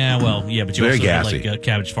really well. Yeah, well, yeah, but you Very also gassy. had like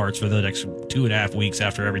cabbage farts for the next 2.5 weeks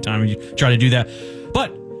after every time you try to do that.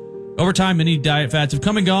 But over time, many diet fads have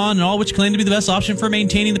come and gone, and all which claim to be the best option for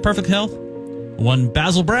maintaining the perfect health. One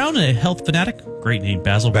Basil Brown, a health fanatic, great name,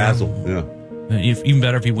 Basil Brown. Yeah. Even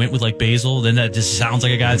better if he went with like Basil, then that just sounds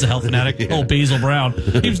like a guy that's a health fanatic. Yeah. Oh, Basil Brown.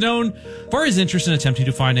 He was known for his interest in attempting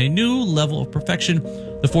to find a new level of perfection.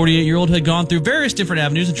 The 48-year-old had gone through various different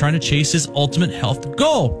avenues in trying to chase his ultimate health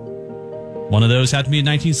goal. One of those had to be in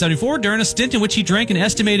 1974 during a stint in which he drank an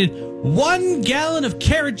estimated 1 gallon of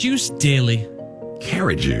carrot juice daily.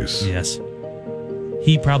 Carrot juice? Yes.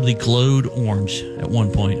 He probably glowed orange at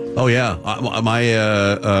one point. Oh, yeah.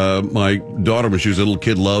 My daughter, when she was a little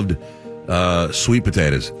kid, loved sweet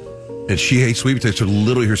potatoes, and she hates sweet potatoes, so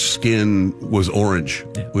literally her skin was orange.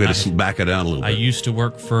 Yeah, we had to back it down a little bit. I used to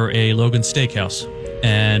work for a Logan Steakhouse,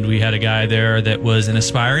 and we had a guy there that was an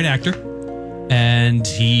aspiring actor, and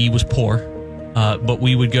he was poor, but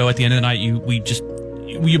we would go at the end of the night, you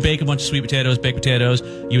bake a bunch of sweet potatoes, baked potatoes,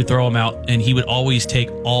 you would throw them out, and he would always take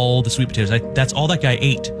all the sweet potatoes. That's all that guy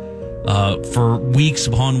ate for weeks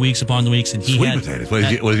upon weeks upon weeks, and he sweet had potatoes.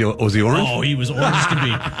 Was he orange? Oh, he was orange as could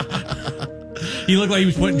be. He looked like he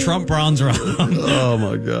was putting Trump bronzer on. Oh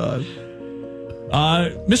my God.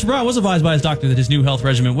 Mr. Brown was advised by his doctor that his new health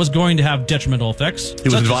regimen was going to have detrimental effects. He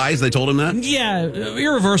was advised? They told him that? Yeah,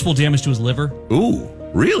 irreversible damage to his liver. Ooh,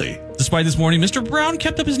 really? Despite this warning, Mr. Brown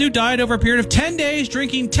kept up his new diet over a period of 10 days,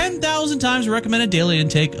 drinking 10,000 times the recommended daily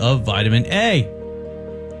intake of vitamin A.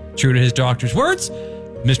 True to his doctor's words,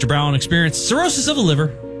 Mr. Brown experienced cirrhosis of the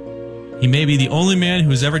liver. He may be the only man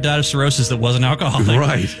who has ever died of cirrhosis that wasn't alcoholic.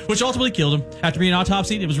 Right. Which ultimately killed him. After being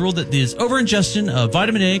autopsied, it was ruled that his overingestion of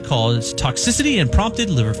vitamin A caused toxicity and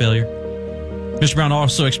prompted liver failure. Mr. Brown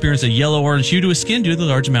also experienced a yellow-orange hue to his skin due to the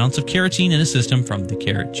large amounts of carotene in his system from the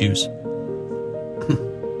carrot juice.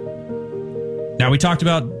 Now, we talked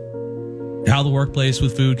about how the workplace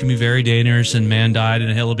with food can be very dangerous, and man died in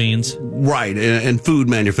a hill of beans. Right, and food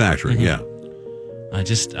manufacturing, yeah. I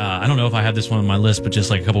don't know if I have this one on my list, but just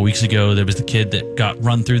like a couple weeks ago, there was the kid that got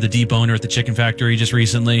run through the deboner at the chicken factory just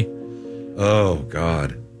recently. Oh,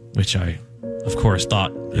 God. Which I, of course,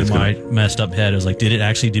 thought in my messed up head. I was like, did it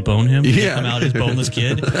actually debone him? Did it come out as boneless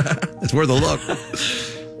kid? It's worth a look.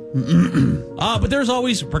 But there's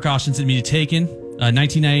always precautions that need to be taken.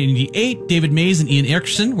 1998, David Mays and Ian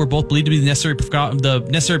Erickson were both believed to be the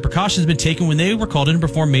necessary precautions been taken when they were called in to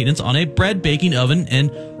perform maintenance on a bread baking oven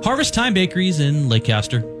in Harvest Time Bakeries in Lake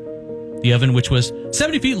Castor. The oven, which was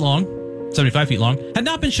 75 feet long, had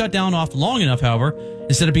not been shut down off long enough, however.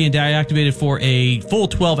 Instead of being deactivated for a full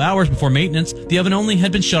 12 hours before maintenance, the oven only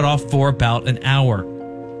had been shut off for about an hour.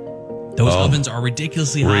 Those ovens are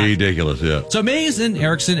ridiculously hot. Ridiculous, yeah. So Mays and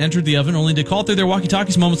Erickson entered the oven only to call through their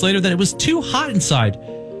walkie-talkies moments later that it was too hot inside.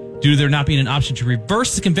 Due to there not being an option to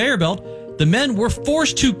reverse the conveyor belt, the men were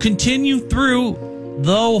forced to continue through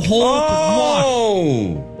the whole walk.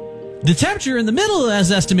 The temperature in the middle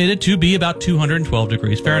is estimated to be about 212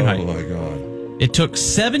 degrees Fahrenheit. Oh, my God. It took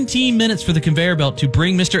 17 minutes for the conveyor belt to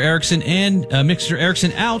bring Mr. Erickson and Mr.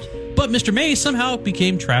 Erickson out, but Mr. Mays somehow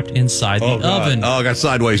became trapped inside the oven. Oh, got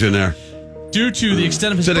sideways in there. Due to the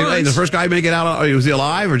extent of his burns. Hey, the first guy make it out, was he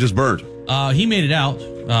alive or just burnt? He made it out.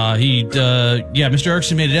 Mr.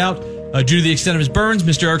 Erickson made it out. Due to the extent of his burns,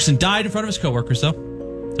 Mr. Erickson died in front of his coworkers, though.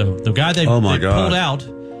 So the guy they pulled out.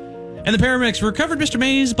 And the paramedics recovered Mr.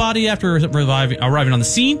 Mays' body after arriving on the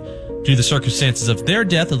scene. Due to the circumstances of their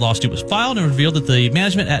death, a lawsuit was filed and revealed that the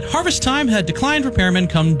management at Harvest Time had declined repairmen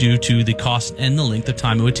come due to the cost and the length of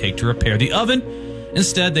time it would take to repair the oven.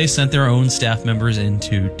 Instead, they sent their own staff members in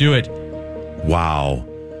to do it. Wow.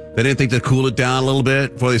 They didn't think to cool it down a little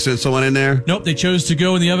bit before they sent someone in there? Nope, they chose to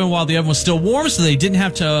go in the oven while the oven was still warm, so they didn't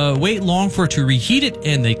have to wait long for it to reheat it,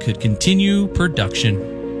 and they could continue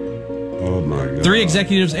production. Oh, my God. 3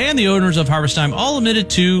 executives and the owners of Harvest Time all admitted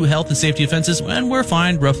to health and safety offenses and were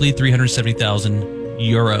fined roughly 370,000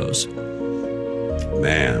 euros.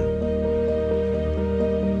 Man.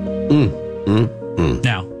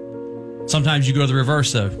 Now, sometimes you go the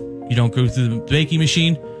reverse, though. You don't go through the baking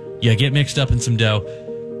machine, you get mixed up in some dough.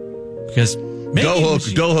 Because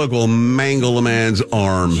dough hook will mangle a man's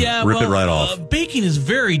arm, rip it right off. Baking is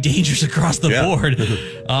very dangerous across the board.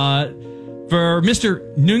 For Mr.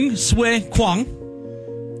 Nung Sui Kwang,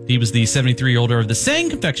 he was the 73-year-old owner of the Sang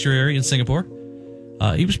Confectionery in Singapore.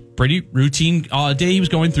 He was pretty routine day he was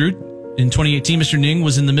going through. In 2018, Mr. Ning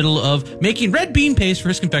was in the middle of making red bean paste for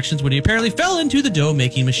his confections when he apparently fell into the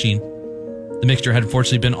dough-making machine. The mixture had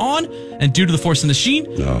unfortunately been on, and due to the force of the machine,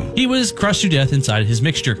 he was crushed to death inside his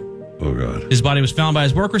mixture. Oh, God. His body was found by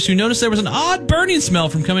his workers who noticed there was an odd burning smell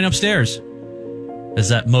from coming upstairs. As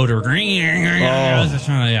that motor... By the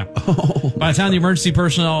time the emergency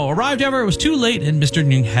personnel arrived, however, it was too late and Mr.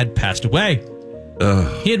 Ning had passed away.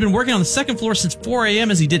 He had been working on the second floor since 4 a.m.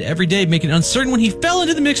 as he did every day, making it uncertain when he fell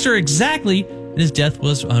into the mixer exactly, and his death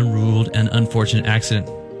was unruled and unfortunate accident.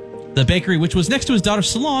 The bakery, which was next to his daughter's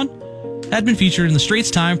salon, had been featured in the Straits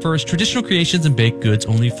Times for its traditional creations and baked goods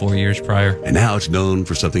only 4 years prior. And now it's known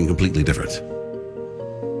for something completely different.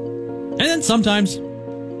 And then sometimes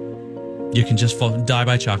you can just die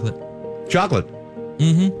by chocolate. Chocolate?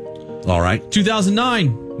 Mm-hmm. All right.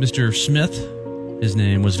 2009, Mr. Smith, his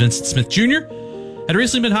name was Vincent Smith Jr., had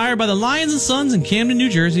recently been hired by the Lions & Sons in Camden, New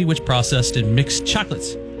Jersey, which processed and mixed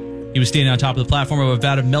chocolates. He was standing on top of the platform of a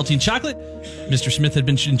vat of melting chocolate. Mr. Smith had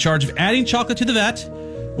been in charge of adding chocolate to the vat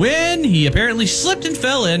when he apparently slipped and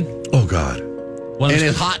fell in. Oh, God.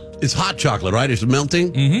 It's hot chocolate, right? It's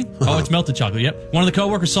melting? Mm-hmm. Oh, it's melted chocolate, yep. One of the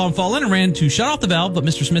co-workers saw him fall in and ran to shut off the valve, but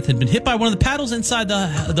Mr. Smith had been hit by one of the paddles inside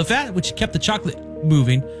the vat, which kept the chocolate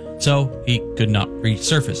moving, so he could not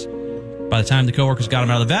resurface. By the time the co-workers got him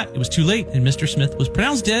out of the vat, it was too late, and Mr. Smith was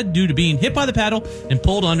pronounced dead due to being hit by the paddle and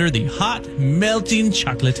pulled under the hot, melting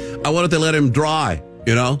chocolate. I wanted to let him dry.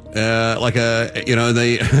 It's like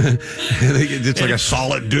a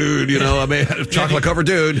solid dude, a chocolate covered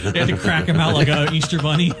dude. They had to crack him out like an Easter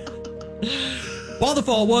bunny. While the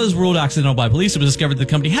fall was ruled accidental by police, it was discovered that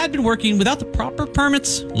the company had been working without the proper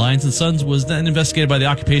permits. Lions & Sons was then investigated by the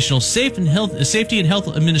Occupational Safety and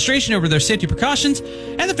Health Administration over their safety precautions,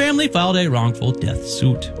 and the family filed a wrongful death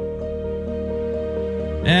suit.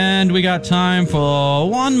 And we got time for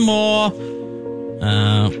one more.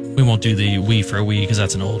 We won't do the "We for We" because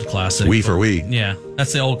that's an old classic. We for We. Yeah,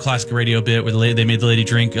 that's the old classic radio bit where they made the lady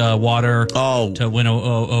drink water to win a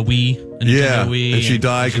Wii. Yeah, Wii, and she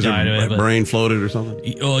died because her brain floated or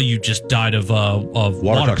something. Oh, you just died of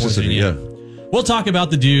water toxicity. Yeah. We'll talk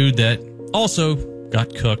about the dude that also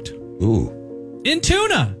got cooked. Ooh. In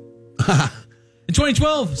tuna. In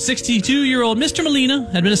 2012, 62-year-old Mr. Molina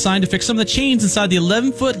had been assigned to fix some of the chains inside the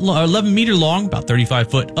 11-meter long, about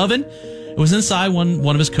 35-foot oven. It was inside when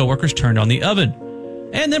one of his coworkers turned on the oven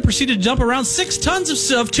and then proceeded to dump around 6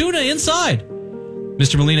 tons of tuna inside.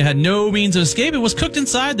 Mr. Molina had no means of escape and was cooked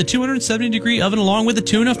inside the 270-degree oven along with the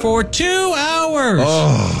tuna for 2 hours.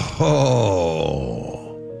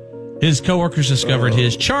 His coworkers discovered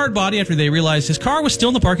his charred body after they realized his car was still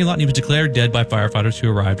in the parking lot and he was declared dead by firefighters who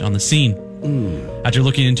arrived on the scene. After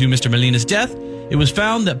looking into Mr. Molina's death, it was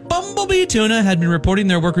found that Bumblebee Tuna had been reporting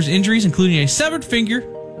their workers' injuries, including a severed finger,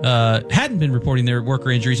 hadn't been reporting their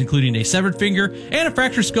worker injuries, including a severed finger and a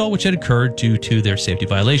fractured skull, which had occurred due to their safety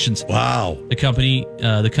violations. Wow. The company,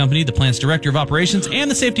 the plant's director of operations, and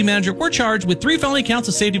the safety manager were charged with 3 felony counts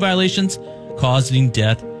of safety violations causing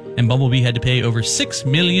death, and Bumblebee had to pay over $6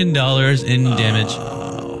 million in damage.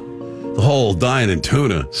 The whole dying in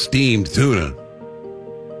tuna, steamed tuna.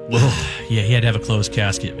 Yeah, he had to have a closed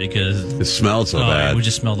casket because it smelled so bad. It would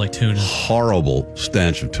just smelled like tuna. Horrible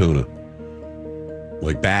stench of tuna.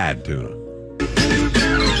 Like bad tuna.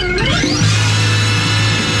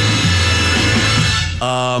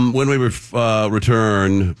 When we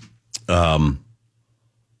return,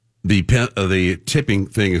 the tipping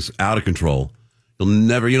thing is out of control. You'll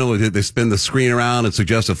never, they spin the screen around and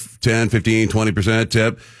suggest a 10, 15, 20%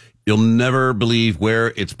 tip. You'll never believe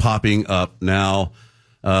where it's popping up now.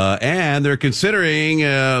 And they're considering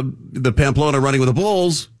the Pamplona running with the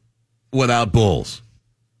Bulls without Bulls.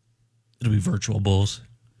 It'll be virtual Bulls.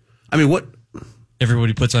 I mean, what?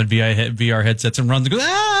 Everybody puts on VR headsets and runs and goes,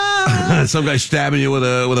 ah! Some guy stabbing you with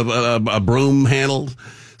a broom handle.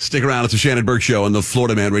 Stick around. It's the Shannon Burke Show on the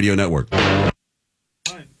Florida Man Radio Network. 1,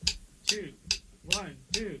 2, 1,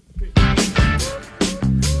 2, 3.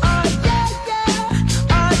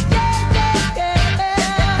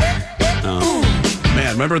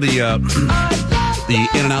 Man, remember the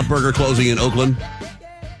In-N-Out Burger closing in Oakland?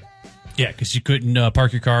 Yeah, because you couldn't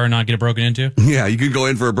park your car and not get it broken into. Yeah, you could go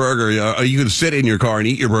in for a burger, or you could sit in your car and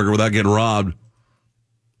eat your burger without getting robbed.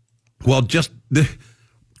 Well,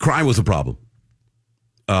 crime was a problem.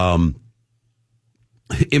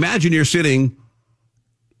 Imagine you're sitting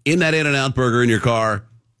in that In-N-Out Burger in your car,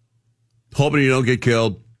 hoping you don't get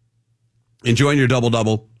killed, enjoying your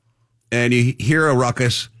double-double, and you hear a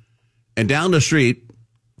ruckus, and down the street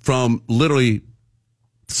from literally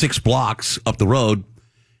 6 blocks up the road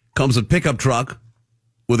comes a pickup truck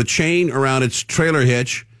with a chain around its trailer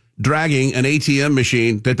hitch, dragging an ATM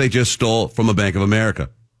machine that they just stole from a Bank of America.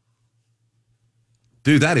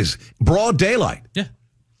 Dude, that is broad daylight. Yeah.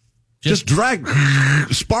 Just drag,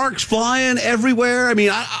 sparks flying everywhere. I mean,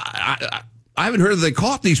 I haven't heard that they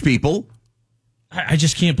caught these people. I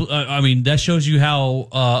just can't. I mean, that shows you how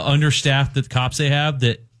understaffed the cops they have.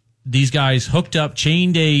 That these guys hooked up,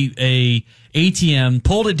 chained a ATM,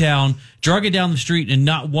 pulled it down, drug it down the street, and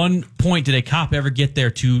not one point did a cop ever get there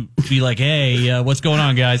to be like, "Hey, what's going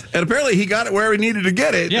on, guys?" And apparently, he got it where he needed to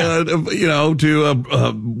get it. Yeah.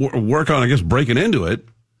 To work on, I guess, breaking into it.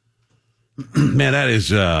 Man, that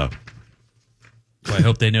is. Well, I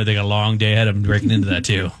hope they know they got a long day ahead of them breaking into that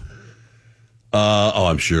too.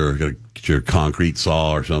 I'm sure. Got to get your concrete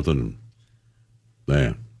saw or something.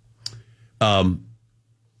 Man.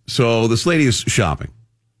 So this lady is shopping.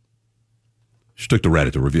 She took to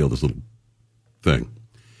Reddit to reveal this little thing.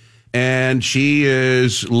 And she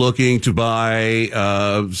is looking to buy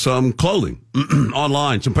some clothing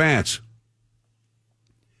online, some pants.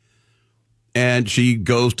 And she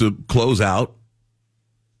goes to close out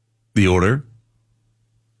the order.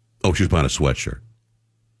 Oh, she's buying a sweatshirt.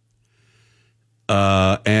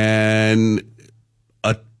 And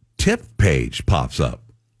a tip page pops up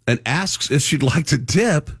and asks if she'd like to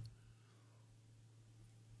tip.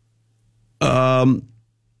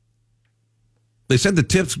 They said the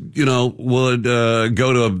tips, would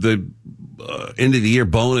go to the end of the year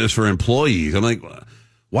bonus for employees. I'm like,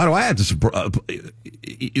 why do I have to?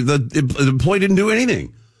 The employee didn't do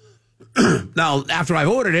anything. Now, after I've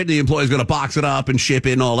ordered it, the employee's going to box it up and ship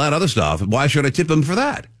it and all that other stuff. Why should I tip them for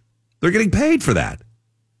that? They're getting paid for that.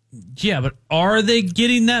 Yeah, but are they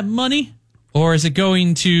getting that money? Or is it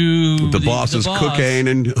going to the boss's cocaine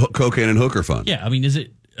and hooker fund? Yeah, I mean, is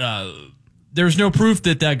it... there's no proof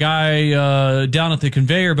that guy down at the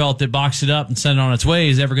conveyor belt that boxed it up and sent it on its way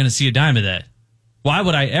is ever going to see a dime of that. Why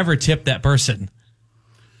would I ever tip that person?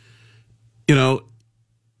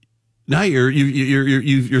 Now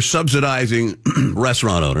you're subsidizing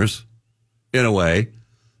restaurant owners in a way,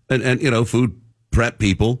 and food prep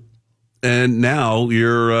people, and now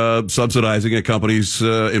you're subsidizing a company's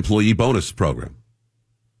employee bonus program.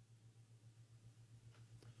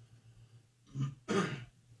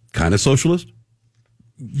 Kind of socialist?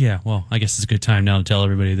 Yeah, well, I guess it's a good time now to tell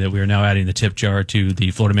everybody that we are now adding the tip jar to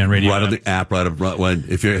the Florida Man Radio app. On the app,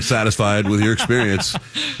 if you're satisfied with your experience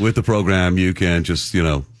with the program, you can just,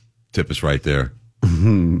 tip us right there.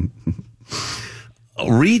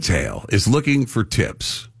 Retail is looking for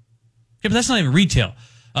tips. Yeah, but that's not even retail.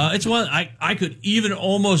 It's one I could even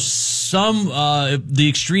almost the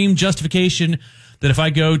extreme justification that if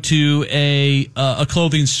I go to a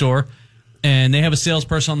clothing store and they have a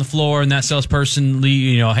salesperson on the floor, and that salesperson,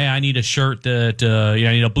 hey, I need a shirt that,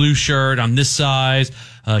 I need a blue shirt. I'm this size.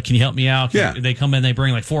 Can you help me out? They come in, they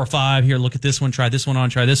bring like 4 or 5. Here, look at this one. Try this one on.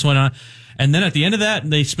 Try this one on. And then at the end of that,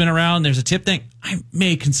 they spin around. There's a tip thing. I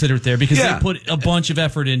may consider it there because they put a bunch of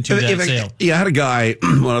effort into that sale. I had a guy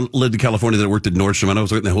when I lived in California that worked at Nordstrom, and I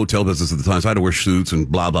was in the hotel business at the time, so I had to wear suits and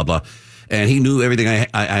blah, blah, blah. And he knew everything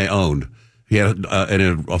I owned. He had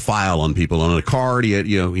a file on people. On a card, he had,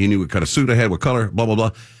 he knew what kind of suit I had, what color, blah, blah,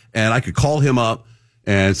 blah. And I could call him up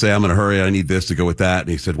and say, I'm in a hurry. I need this to go with that. And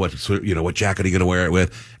he said, what jacket are you going to wear it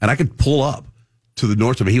with? And I could pull up to the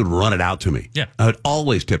Nordstrom, and he would run it out to me. Yeah. I would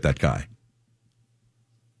always tip that guy.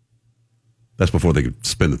 That's before they could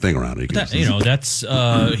spin the thing around. He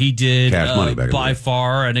did cash money back by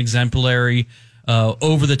far an exemplary,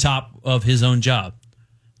 over the top of his own job.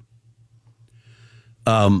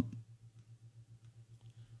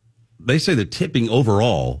 They say that tipping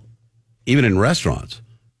overall, even in restaurants,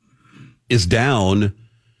 is down.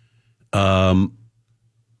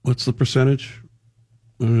 What's the percentage?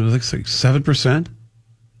 It's like 7%.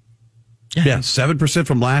 Yeah, 7%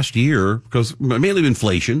 from last year, because mainly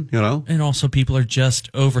inflation, And also people are just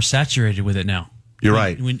oversaturated with it now. You're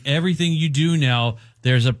right. When everything you do now,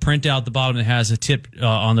 there's a printout at the bottom that has a tip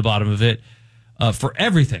on the bottom of it for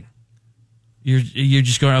everything. You're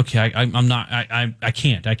just going, okay, I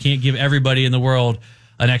can't give everybody in the world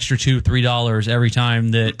an extra $2-3 every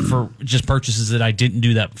time that for just purchases that I didn't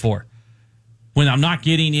do that before. When I'm not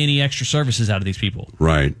getting any extra services out of these people.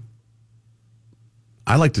 Right.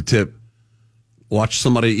 I like to tip. Watch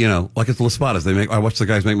somebody, like at the Las Patas, I watch the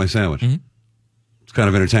guys make my sandwich. Mm-hmm. It's kind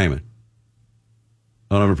of entertainment.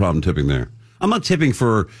 I don't have a problem tipping there. I'm not tipping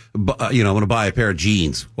for, I'm going to buy a pair of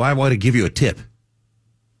jeans. Why would I give you a tip?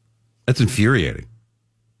 That's infuriating.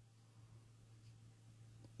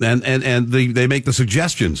 And they make the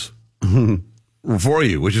suggestions for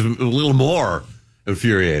you, which is a little more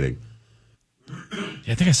infuriating.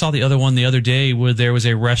 I think I saw the other one the other day where there was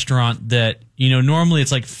a restaurant that, normally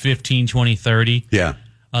it's like 15, 20, 30. Yeah.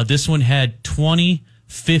 This one had 20,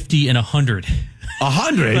 50, and 100.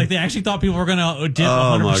 100? Like they actually thought people were going to dip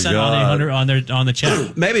 100% on the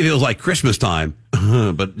check. Maybe if it was like Christmas time,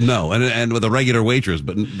 but no. And with a regular waitress,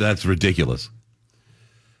 but that's ridiculous.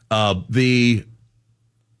 The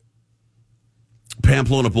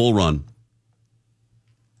Pamplona Bull Run.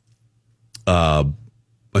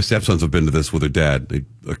 My stepsons have been to this with their dad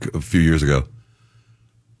a few years ago.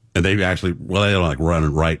 And they actually, they don't like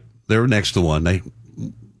running right. They were next to one. They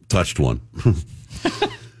touched one.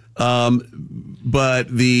 But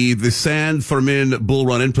the San Fermin Bull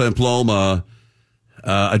Run in Pamplona,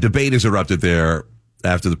 a debate has erupted there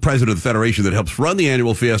after the president of the federation that helps run the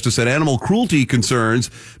annual fiesta said animal cruelty concerns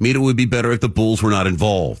mean it would be better if the bulls were not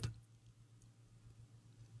involved.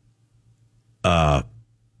 I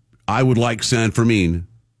would like San Fermin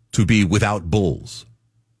to be without bulls.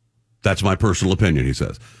 That's my personal opinion, he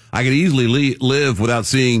says. I could easily live without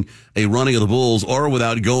seeing a running of the bulls or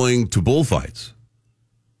without going to bullfights.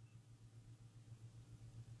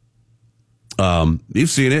 You've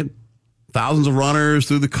seen it. Thousands of runners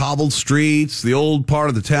through the cobbled streets, the old part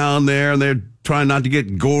of the town there, and they're trying not to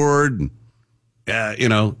get gored.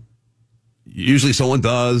 And, usually someone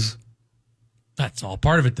does. That's all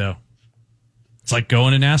part of it, though. It's like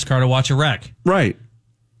going to NASCAR to watch a wreck. Right.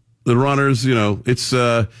 The runners, it's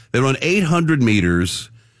they run 800 meters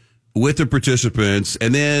with the participants,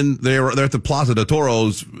 and then they're at the Plaza de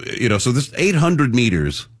Toros, so this 800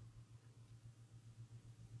 meters.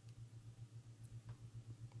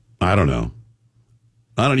 I don't know.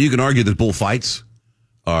 You can argue that bullfights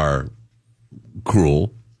are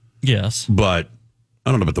cruel. Yes. But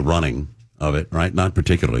I don't know about the running of it, right? Not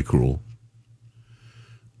particularly cruel.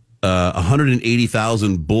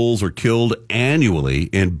 180,000 bulls are killed annually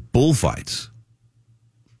in bullfights.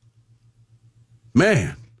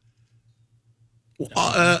 Man.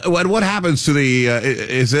 What happens to the,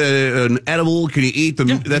 is it an edible? Can you eat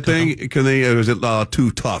that thing? Can they, or is it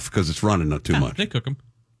too tough because it's running not too much? They cook them.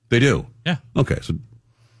 They do? Yeah. Okay, so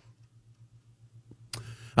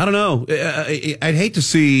I don't know. I'd hate to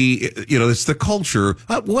see, it's the culture.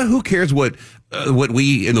 Who cares what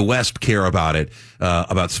we in the West care about it,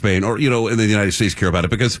 about Spain, or, in the United States care about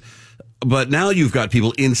it? But now you've got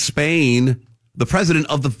people in Spain, the president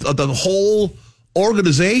of the whole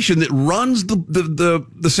organization that runs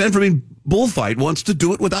the San Fermin bullfight wants to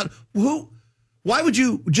do it without, why would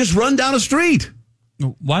you just run down a street?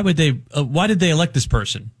 Why did they elect this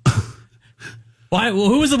person? Why?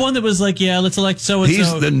 Who was the one that was like, yeah, let's elect so-and-so?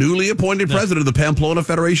 He's the newly appointed president of the Pamplona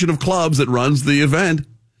Federation of Clubs that runs the event.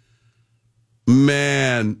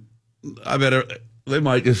 Man, I better. They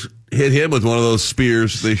might just hit him with one of those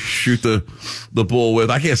spears they shoot the bull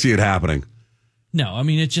with. I can't see it happening. No, I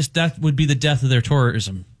mean, it's just that would be the death of their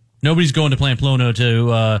tourism. Nobody's going to Pamplona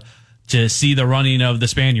to see the running of the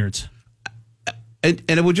Spaniards. And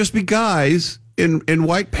it would just be guys in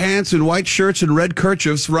white pants and white shirts and red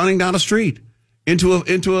kerchiefs running down a street into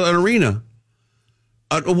an arena.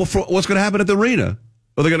 What's going to happen at the arena?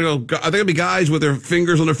 Are they going to be guys with their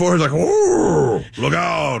fingers on their foreheads like, oh, look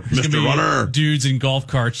out, Mr. Runner? Dudes in golf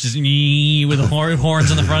carts just with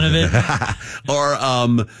horns on the front of it.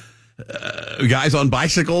 Or guys on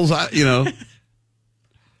bicycles,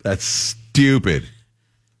 That's stupid.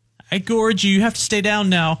 I gorge you. You have to stay down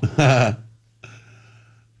now.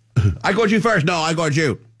 I gorge you first. No, I gorge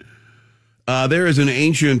you. There is an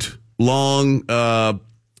ancient, long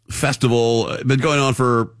festival been going on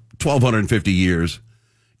for 1,250 years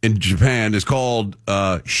in Japan. It's called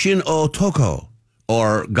Shin-o-toko,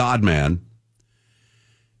 or God-Man.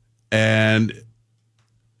 And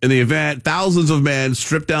in the event, thousands of men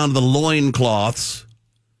strip down to the loincloths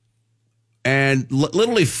and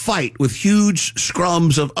literally fight with huge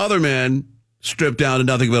scrums of other men stripped down to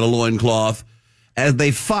nothing but a loincloth as they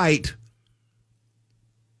fight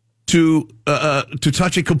to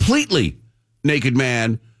touch a completely naked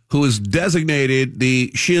man who is designated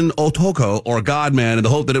the Shin-o-toko, or God-Man, in the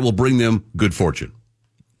hope that it will bring them good fortune.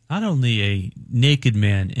 Not only a naked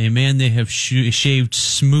man, a man they have shaved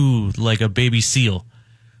smooth like a baby seal.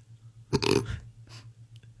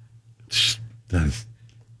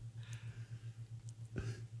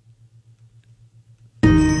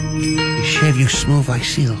 Shave you smooth like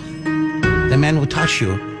seal. The man will touch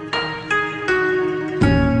you.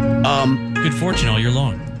 Good fortune all year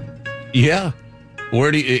long. Yeah.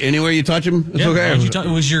 Anywhere you touch him, it's okay. It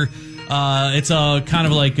was your. It's kind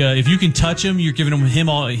of like if you can touch him, you're giving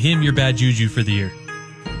him your bad juju for the year.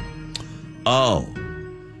 Oh,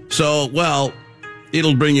 so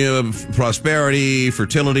it'll bring you prosperity,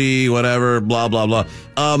 fertility, whatever, blah blah blah.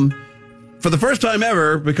 For the first time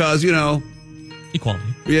ever, because equality.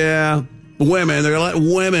 Yeah, women. They're gonna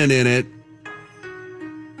let women in it.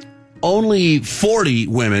 Only 40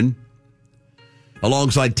 women,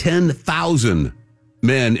 alongside 10,000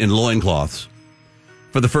 men in loincloths.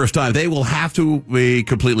 For the first time, they will have to be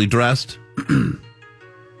completely dressed.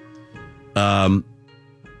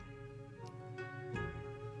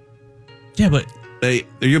 Yeah, but they're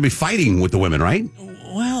going to be fighting with the women, right?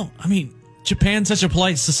 Well, I mean, Japan's such a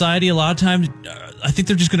polite society. A lot of times, I think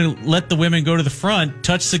they're just going to let the women go to the front,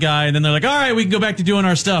 touch the guy, and then they're like, all right, we can go back to doing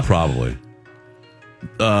our stuff. Probably.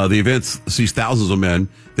 The event sees thousands of men.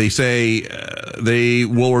 They say they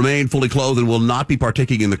will remain fully clothed and will not be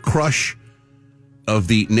partaking in the crush of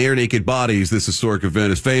the near-naked bodies this historic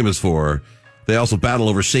event is famous for. They also battle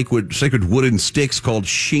over sacred wooden sticks called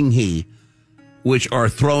shinghi, which are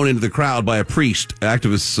thrown into the crowd by a priest.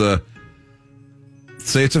 Activists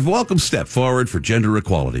say it's a welcome step forward for gender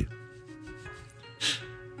equality.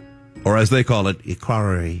 Or as they call it,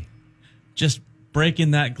 equality. Just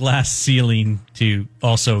breaking that glass ceiling to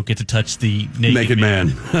also get to touch the naked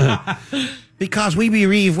man. Because we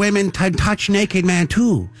believe women can touch naked man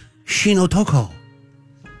too. Shin-o-toko.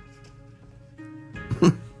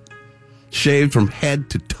 Shaved from head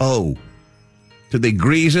to toe. Did they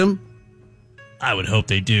grease him? I would hope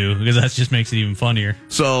they do, because that just makes it even funnier.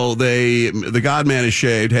 So the God-Man is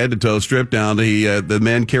shaved head to toe, stripped down. The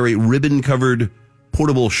men carry ribbon-covered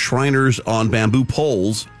portable Shriners on bamboo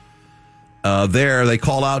poles. There, they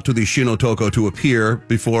call out to the Shin-o-toko to appear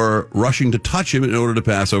before rushing to touch him in order to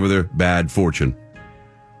pass over their bad fortune.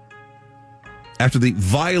 After the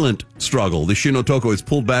violent struggle, the Shin-o-toko is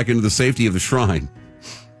pulled back into the safety of the shrine.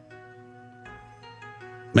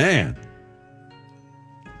 Man.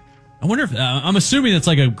 I wonder if, I'm assuming it's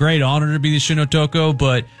like a great honor to be the Shin-o-toko,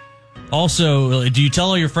 but also, do you tell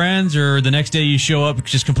all your friends, or the next day you show up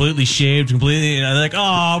just completely shaved, completely, and they're like,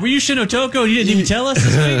 oh, were you Shin-o-toko? You didn't even tell us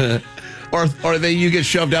this week? Or you get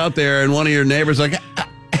shoved out there and one of your neighbors like,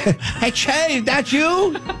 hey, Che, that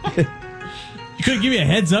you? You couldn't give me a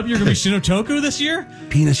heads up you're going to be Shin-o-toko this year?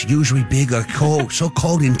 Penis usually big or cold, so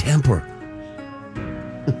cold in temper.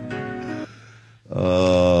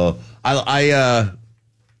 I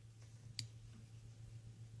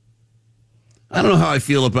don't know how I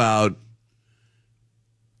feel about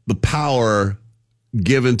the power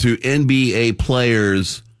given to NBA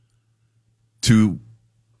players to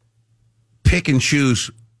pick and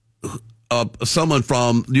choose someone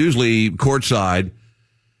from usually courtside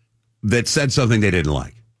that said something they didn't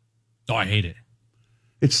like. Oh, I hate it.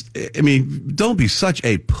 Don't be such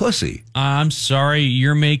a pussy. I'm sorry.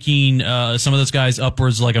 You're making some of those guys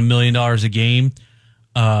upwards like $1 million a game.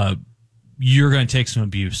 you're going to take some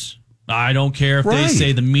abuse. I don't care if they Right.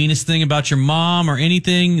 say the meanest thing about your mom or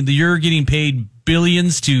anything. You're getting paid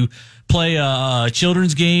billions to play a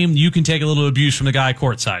children's game. You can take a little abuse from the guy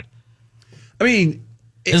courtside. I mean,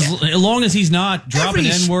 as long as he's not dropping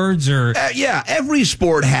N-words or... yeah, every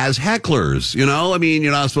sport has hecklers, you know? I mean,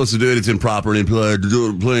 you're not supposed to do it. It's improper in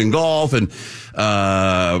playing golf and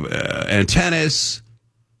tennis.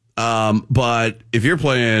 But if you're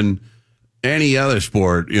playing any other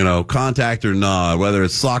sport, you know, contact or not, whether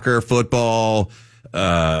it's soccer, football,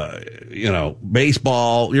 baseball,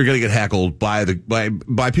 you're going to get heckled by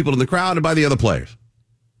people in the crowd and by the other players.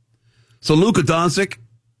 So Luka Doncic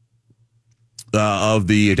of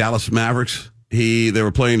the Dallas Mavericks, they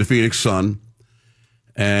were playing the Phoenix Sun,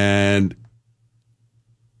 and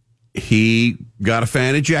he got a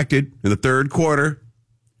fan ejected in the third quarter.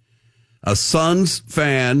 A Suns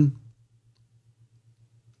fan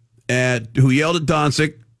who yelled at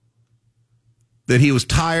Doncic that he was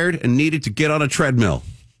tired and needed to get on a treadmill.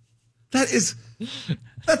 That's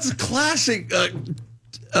a classic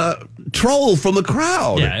troll from the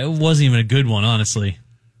crowd. Yeah, it wasn't even a good one, honestly.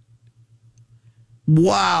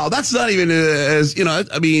 Wow, that's not even as, you know,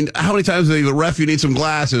 I mean, how many times the ref, you need some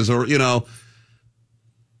glasses, or, you know,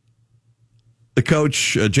 the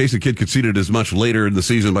coach, Jason Kidd, conceded as much later in the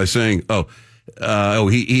season by saying,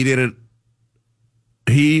 he did it.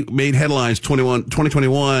 He made headlines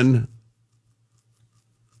 2021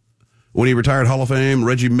 when he retired Hall of Fame.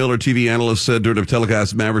 Reggie Miller, TV analyst, said during a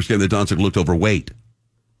telecast Mavericks game that Doncic looked overweight.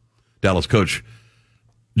 Dallas coach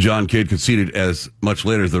John Kidd conceded as much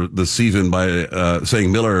later the season by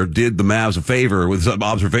saying Miller did the Mavs a favor with some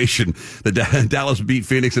observation that Dallas beat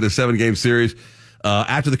Phoenix in a 7-game series.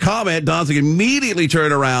 After the comment, Doncic immediately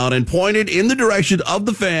turned around and pointed in the direction of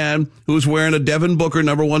the fan who was wearing a Devin Booker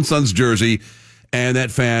 #1 Suns jersey, and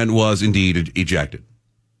that fan was indeed ejected.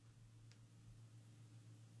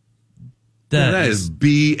 That is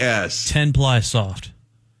BS. 10-ply soft.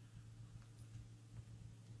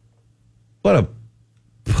 What a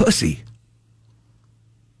pussy.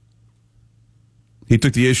 He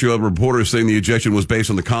took the issue of reporters saying the ejection was based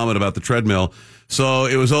on the comment about the treadmill. So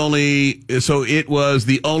it was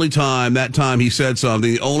the only time, that time he said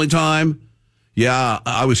something. The only time, yeah,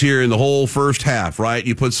 I was here in the whole first half, right?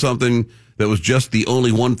 You put something that was just the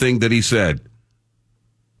only one thing that he said.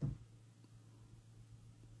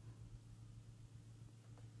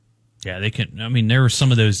 Yeah, there were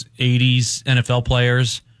some of those 80s NFL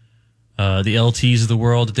players, the LTs of the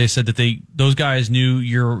world, that they said that those guys knew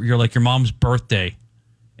you're like your mom's birthday,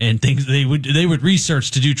 and things they would research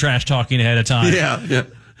to do trash talking ahead of time. Yeah.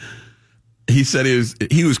 He said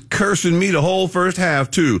he was cursing me the whole first half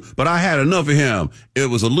too, but I had enough of him. It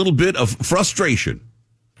was a little bit of frustration.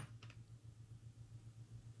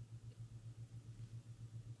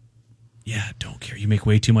 Yeah, don't care. You make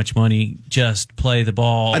way too much money. Just play the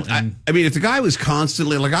ball. I mean, if the guy was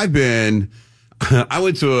constantly, like I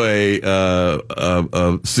went to a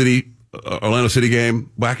Orlando City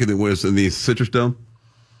game back in the Citrus Dome,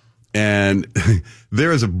 and there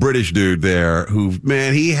was a British dude there who,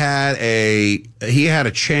 man, he had a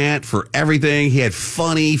chant for everything. He had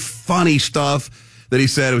funny stuff that he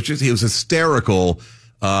said. He was hysterical,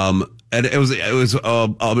 and it was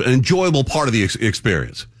an enjoyable part of the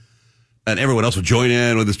experience. And everyone else would join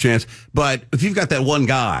in with his chants. But if you've got that one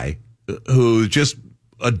guy who's just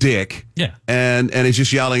a dick, yeah, and is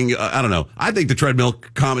just yelling, I don't know. I think the treadmill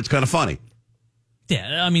comment's kind of funny.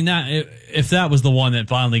 Yeah, I mean, if that was the one that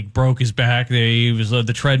finally broke his back,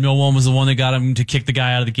 the treadmill one was the one that got him to kick the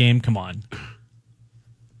guy out of the game. Come on,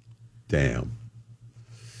 damn.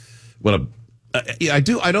 What I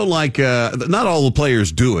don't like. Not all the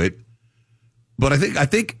players do it. But I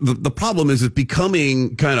think the problem is it's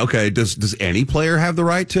becoming kind of, okay, does any player have the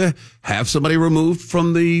right to have somebody removed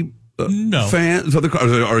from the no fans,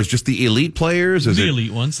 or is just the elite players? The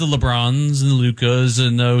elite ones, the LeBrons and the Lucas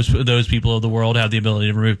and those people of the world have the ability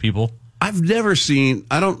to remove people. I've never seen,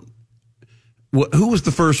 who was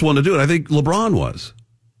the first one to do it? I think LeBron was.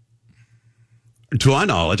 To my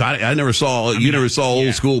knowledge, I never saw, never saw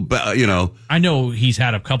old school, I know he's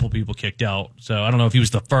had a couple people kicked out, so I don't know if he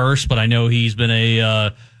was the first, but I know he's been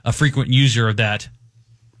a frequent user of that.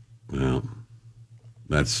 Well,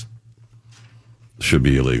 should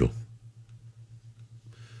be illegal.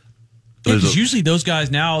 Because usually those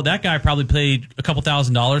guys now, that guy probably paid a couple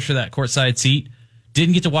 $1,000s for that courtside seat.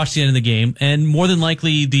 Didn't get to watch the end of the game, and more than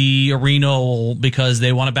likely the arena, because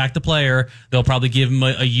they want to back the player, they'll probably give him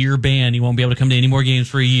a year ban. He won't be able to come to any more games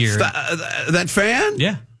for a year. That fan?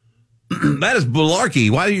 Yeah. That is malarkey.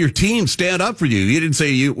 Why did your team stand up for you? You didn't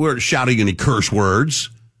say you weren't shouting any curse words.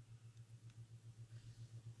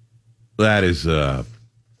 That is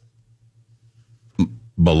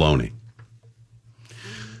baloney.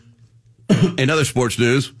 In other sports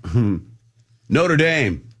news, Notre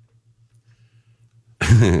Dame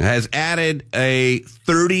has added a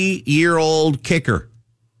 30-year-old kicker,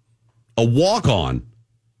 a walk-on.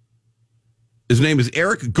 His name is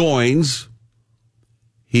Eric Goins.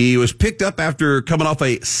 He was picked up after coming off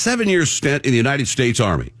a 7-year stint in the United States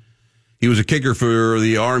Army. He was a kicker for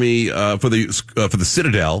the Army, for the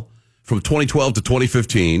Citadel from 2012 to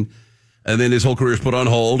 2015. And then his whole career is put on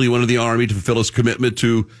hold. He went to the Army to fulfill his commitment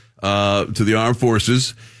to the armed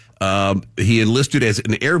forces. He enlisted as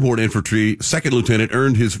an airborne infantry second lieutenant,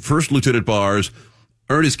 earned his first lieutenant bars,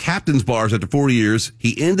 earned his captain's bars after 4 years.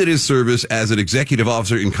 He ended his service as an executive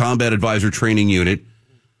officer in Combat Advisor Training Unit.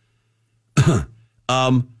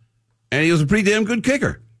 And he was a pretty damn good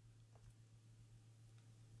kicker.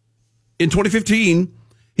 In 2015,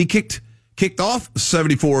 he kicked off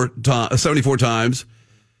 74 times,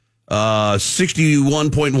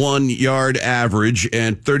 61.1 yard average,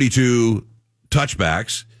 and 32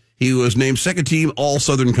 touchbacks. He was named second team All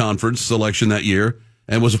Southern Conference selection that year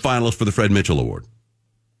and was a finalist for the Fred Mitchell Award.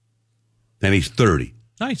 And he's 30.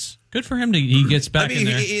 Nice. Good for him. He gets back in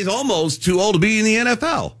there. He's almost too old to be in the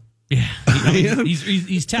NFL. Yeah.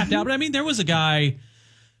 He's tapped out. But, I mean, there was a guy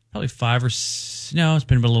probably it's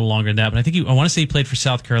been a little longer than that. But I want to say he played for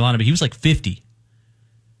South Carolina, but he was like 50.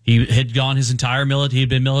 He had gone his entire military. He had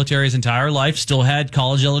been military his entire life. Still had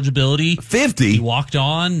college eligibility. 50. He walked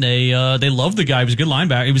on. They loved the guy. He was a good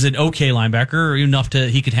linebacker. He was an okay linebacker, enough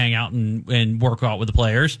he could hang out and work out with the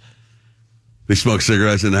players. They smoke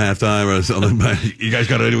cigarettes in the halftime or something. You guys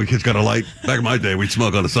got any kids got a light? Back in my day, we'd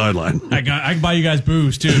smoke on the sideline. I can buy you guys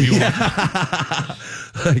booze too if you want.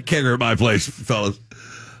 Can't go at my place, fellas.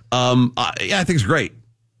 I think it's great.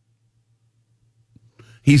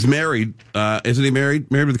 He's married, isn't he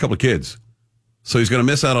married? Married with a couple of kids. So he's going to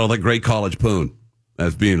miss out on all that great college poon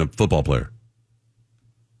as being a football player.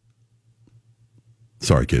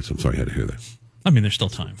 Sorry, kids. I'm sorry you had to hear that. I mean, there's still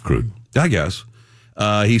time. Crude. I guess.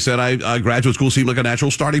 He said, graduate school seemed like a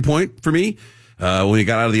natural starting point for me. When he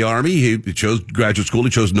got out of the Army, he chose graduate school.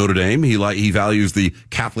 He chose Notre Dame. He values the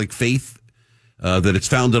Catholic faith that it's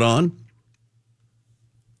founded on.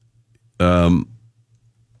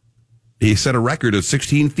 He set a record of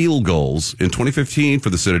 16 field goals in 2015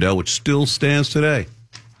 for the Citadel, which still stands today.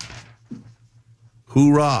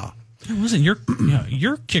 Hoorah. It wasn't your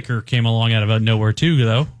kicker came along out of nowhere too,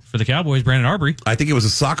 though, for the Cowboys, Brandon Arbery. I think he was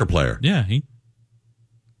a soccer player. Yeah, he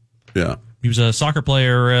was a soccer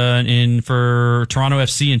player for Toronto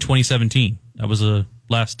FC in 2017. That was the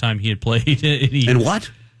last time he had played. In what?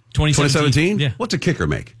 2017? Yeah. What's a kicker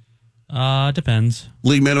make? Depends.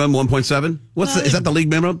 League minimum 1.7. Is that the league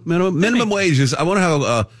minimum? Minimum wage is. I wonder how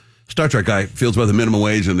a Star Trek guy feels about the minimum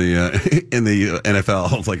wage in the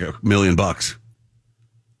NFL. It's like $1 million.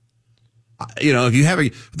 If you have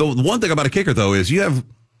the one thing about a kicker though is you have,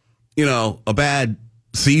 a bad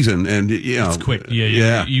season and it's quick.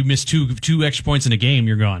 Yeah. You miss two extra points in a game,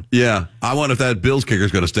 you're gone. Yeah. I wonder if that Bills kicker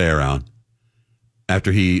is going to stay around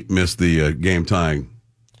after he missed the game tying.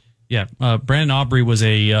 Yeah, Brandon Aubrey was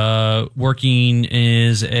working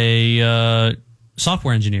as a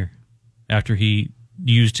software engineer after he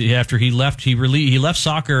left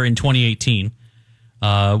soccer in 2018.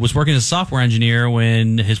 Was working as a software engineer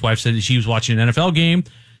when his wife said that she was watching an NFL game.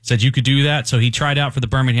 Said you could do that, so he tried out for the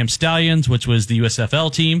Birmingham Stallions, which was the USFL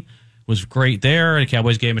team. Was great there. The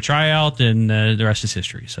Cowboys gave him a tryout, and the rest is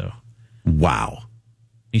history. So, wow,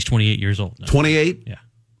 he's 28 years old now. 28. Yeah.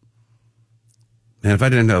 And if I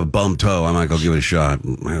didn't have a bum toe, I might go give it a shot.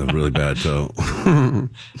 I have a really bad toe.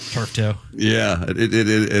 Turf toe. Yeah, it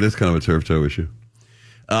is kind of a turf toe issue.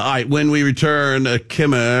 All right, when we return,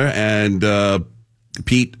 Kimmer and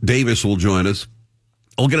Pete Davis will join us.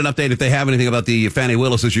 We'll get an update if they have anything about the Fannie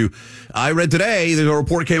Willis issue. I read today that a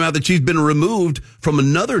report came out that she's been removed from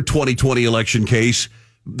another 2020 election case.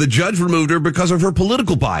 The judge removed her because of her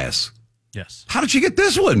political bias. Yes. How did she get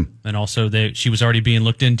this one? And also, she was already being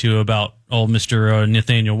looked into about Mr.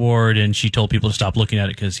 Nathaniel Ward, and she told people to stop looking at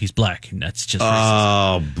it because he's black, and that's just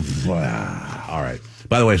racist. All right.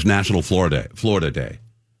 By the way, it's National Florida Day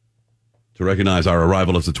to recognize our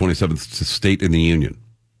arrival as the 27th state in the union.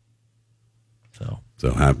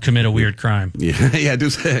 So commit a weird crime. Yeah,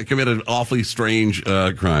 commit an awfully strange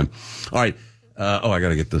crime. All right. I got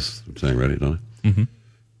to get this thing ready, don't I? Mm-hmm.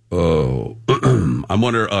 Oh, I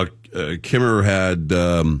wonder. Kimmer had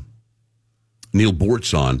Neil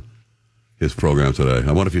Bortz on. his program today.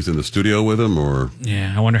 I wonder if he's in the studio with him or.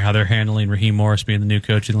 Yeah, I wonder how they're handling Raheem Morris being the new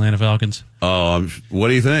coach of the Atlanta Falcons. Oh, what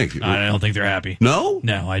do you think? I don't think they're happy. No?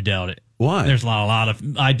 No, I doubt it. Why? There's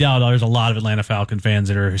I doubt there's a lot of Atlanta Falcon fans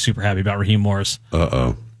that are super happy about Raheem Morris.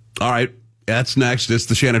 Uh-oh. All right, that's next. It's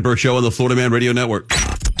the Shannon Burke Show on the Florida Man Radio Network.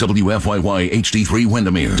 WFYY HD3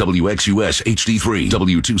 Windermere, WXUS HD3,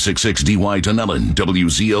 W266DY Dunellen,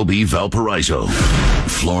 WZLB Valparaiso,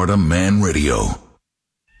 Florida Man Radio.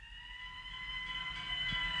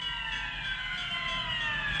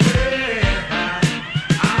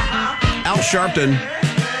 Al Sharpton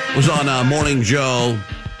was on Morning Joe,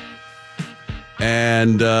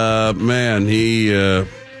 and man, he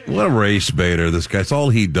what a race baiter this guy. That's all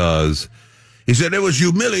he does. He said it was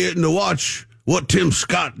humiliating to watch what Tim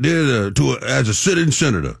Scott did as a sitting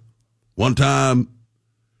senator. One time,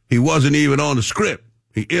 he wasn't even on the script.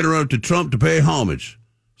 He interrupted Trump to pay homage.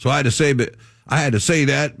 So I had to say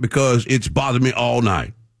that because it's bothered me all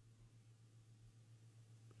night.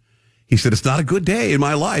 He said, it's not a good day in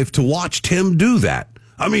my life to watch Tim do that.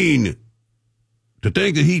 I mean, to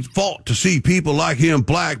think that he fought to see people like him,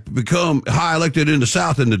 black, become high elected in the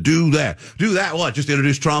South, and to do that. Do that what? Just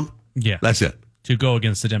introduce Trump? Yeah. That's it. To go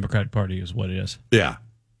against the Democratic Party is what it is. Yeah.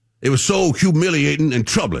 It was so humiliating and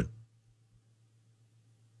troubling.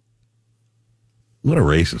 What a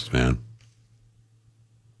racist, man.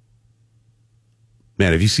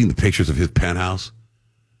 Man, have you seen the pictures of his penthouse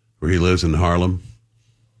where he lives in Harlem?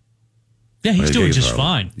 Yeah, he's doing just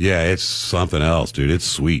fine. Yeah, it's something else, dude. It's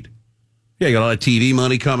sweet. Yeah, you got a lot of TV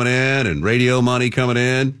money coming in and radio money coming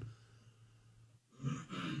in.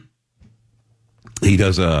 He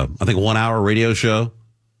does I think, a 1-hour radio show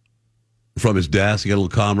from his desk. He got a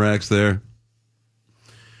little Comrex there.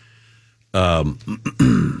 I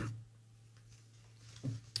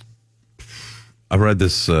read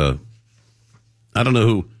this, I don't know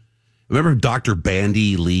who. Remember Dr.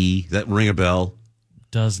 Bandy Lee? That ring a bell?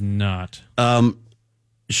 Does not.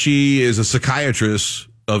 She is a psychiatrist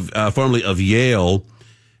formerly of Yale.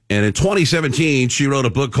 And in 2017, she wrote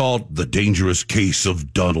a book called The Dangerous Case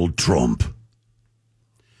of Donald Trump.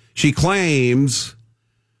 She claims,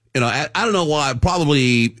 I don't know why,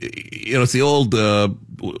 probably, it's the old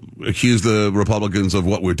accuse the Republicans of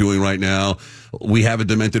what we're doing right now. We have a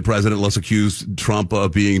demented president. Let's accuse Trump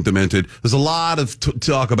of being demented. There's a lot of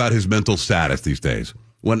talk about his mental status these days.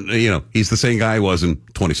 When, he's the same guy he was in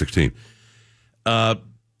 2016.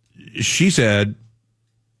 She said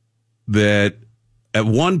that at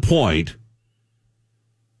one point,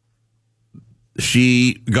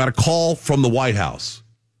 she got a call from the White House.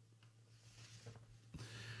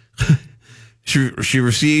 She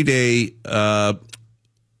received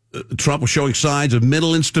Trump was showing signs of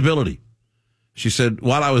mental instability. She said,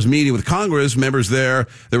 while I was meeting with Congress members there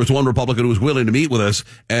was one Republican who was willing to meet with us,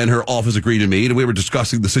 and her office agreed to meet, and we were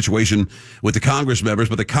discussing the situation with the Congress members,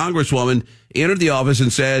 but the Congresswoman entered the office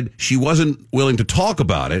and said she wasn't willing to talk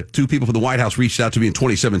about it. 2 people from the White House reached out to me in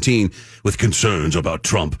 2017 with concerns about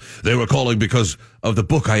Trump. They were calling because of the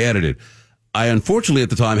book I edited. I unfortunately at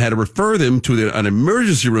the time had to refer them to an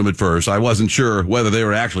emergency room at first. I wasn't sure whether they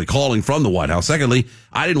were actually calling from the White House. Secondly,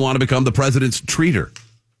 I didn't want to become the president's treater.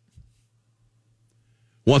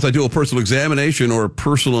 Once I do a personal examination or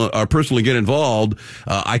personally get involved,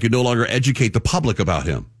 I could no longer educate the public about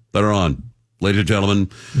him. That are on. Ladies and gentlemen,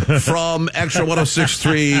 from Extra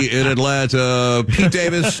 106.3 in Atlanta, Pete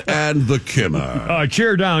Davis and the Kimmer.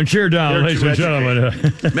 Cheer down, ladies and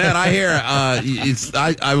gentlemen. Man, I hear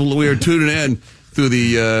we were tuning in through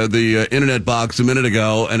the internet box a minute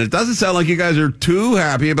ago, and it doesn't sound like you guys are too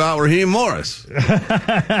happy about Raheem Morris. Are you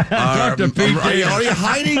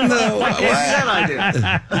hiding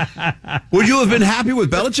the? Would you have been happy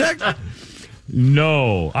with Belichick?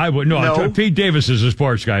 No, I would. No. Pete Davis is a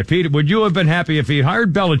sports guy. Pete, would you have been happy if he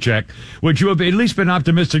hired Belichick? Would you have at least been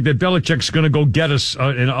optimistic that Belichick's going to go get us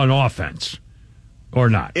an offense? Or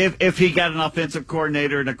not? If he got an offensive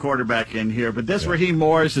coordinator and a quarterback in here. But this Raheem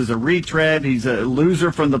Morris is a retread. He's a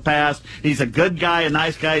loser from the past. He's a good guy, a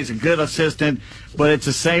nice guy. He's a good assistant. But it's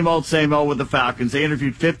the same old with the Falcons. They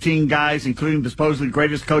interviewed 15 guys, including the supposedly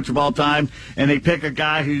greatest coach of all time, and they pick a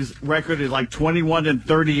guy whose record is like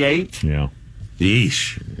 21-38. Yeah.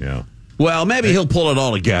 Yeesh. Yeah. Well, maybe he'll pull it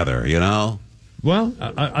all together, Well,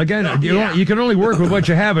 again, you can only work with what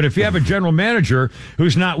you have. And if you have a general manager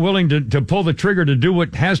who's not willing to pull the trigger to do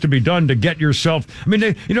what has to be done to get yourself, I mean,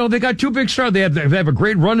 they got 2 big stars. They have a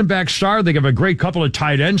great running back star. They have a great couple of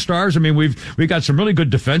tight end stars. I mean, we got some really good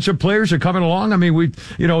defensive players that are coming along. I mean,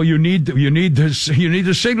 you need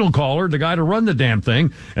the signal caller, the guy to run the damn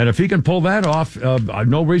thing. And if he can pull that off,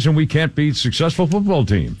 no reason we can't be a successful football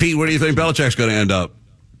team. Pete, where do you think Belichick's going to end up?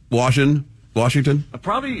 Washington? Washington?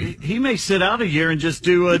 Probably he may sit out a year and just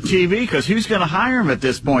do TV, because who's going to hire him at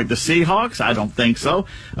this point? The Seahawks? I don't think so.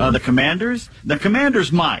 The Commanders? The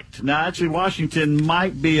Commanders might. Now, actually, Washington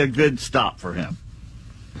might be a good stop for him.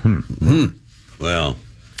 Well,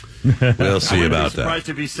 we'll see about that. Surprised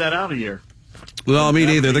if he sat out a year. Well, me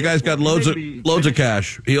neither. The guy's got loads of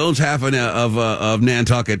cash. He owns half of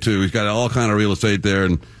Nantucket too. He's got all kind of real estate there,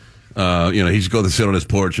 and he just go to sit on his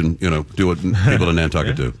porch and do what people in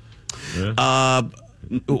Nantucket do. Yeah.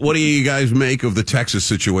 What do you guys make of the Texas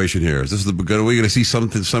situation here? Are we going to see some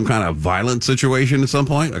kind of violent situation at some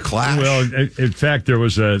point? A clash? Well, in fact, there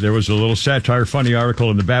was a little satire, funny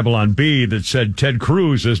article in the Babylon Bee that said Ted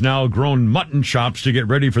Cruz has now grown mutton chops to get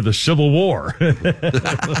ready for the Civil War.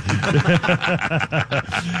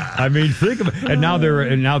 I mean, think of it. And now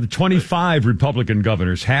the 25 Republican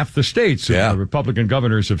governors, half the states, Republican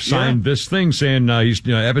governors have signed this thing saying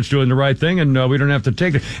Abbott's doing the right thing, and we don't have to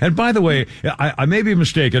take it. And by the way, I may be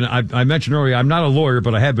mistaken. I mentioned earlier, I'm not a lawyer,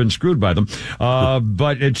 but I have been screwed by them.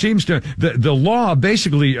 But it seems to the law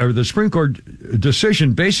basically, or the Supreme Court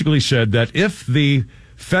decision basically said that if the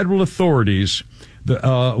federal authorities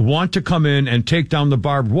want to come in and take down the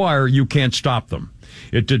barbed wire, you can't stop them.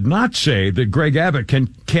 It did not say that Greg Abbott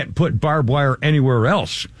can't put barbed wire anywhere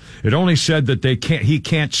else. It only said that he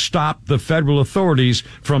can't stop the federal authorities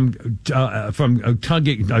from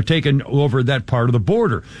taking over that part of the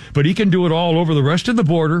border. But he can do it all over the rest of the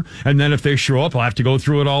border, and then if they show up, he'll have to go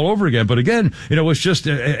through it all over again. But again, it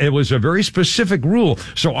was a very specific rule.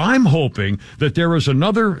 So I'm hoping that there is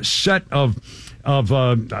another set of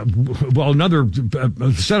another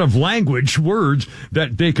set of language words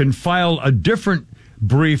that they can file a different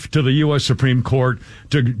brief to the U.S. Supreme Court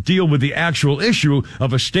to deal with the actual issue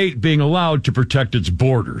of a state being allowed to protect its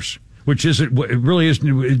borders, which isn't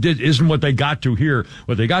what they got to here.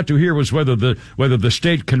 What they got to here was whether the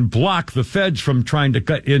state can block the feds from trying to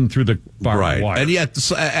cut in through the barbed wire. And yet,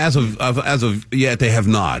 as of yet, they have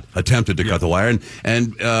not attempted to cut the wire.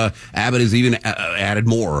 And Abbott has even added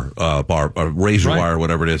more razor wire,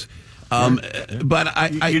 whatever it is. But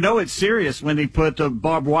it's serious when he put the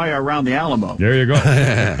barbed wire around the Alamo. There you go.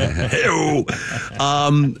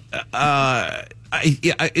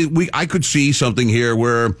 I could see something here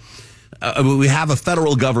where we have a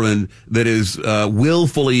federal government that is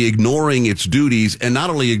willfully ignoring its duties, and not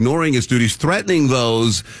only ignoring its duties, threatening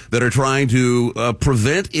those that are trying to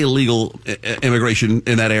prevent illegal immigration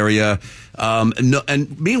in that area.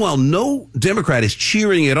 And meanwhile, no Democrat is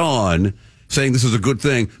cheering it on, saying this is a good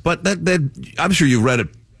thing. But that I'm sure you've read it.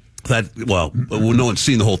 No one's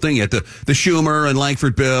seen the whole thing yet. The Schumer and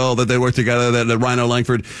Langford bill that they worked together, the Rhino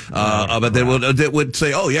Langford, but they would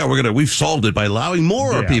say, "Oh yeah, we've solved it by allowing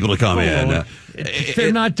more people to come in."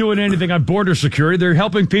 They're not doing anything on border security. They're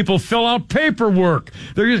helping people fill out paperwork.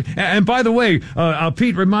 And by the way,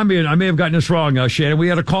 Pete, remind me, I may have gotten this wrong, Shannon. We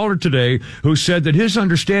had a caller today who said that his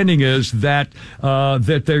understanding is that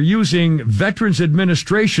they're using Veterans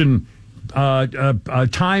Administration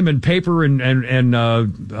time and paper and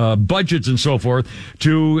budgets and so forth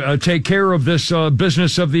to take care of this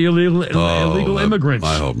business of the illegal immigrants.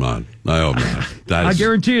 I hope not. I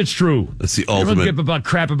guarantee it's true. That's the ultimate. They don't give about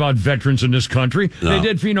crap about veterans in this country. No. They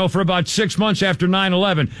did, for about 6 months after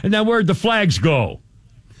 9/11, and then where'd the flags go?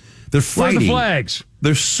 They're fighting. Where'd the flags?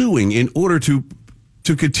 They're suing in order to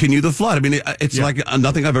continue the flood. I mean, it's like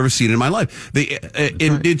nothing I've ever seen in my life.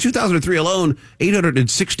 In 2003 alone,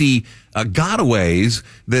 860 gotaways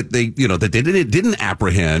that they didn't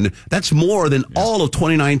apprehend. That's more than all of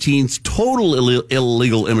 2019's total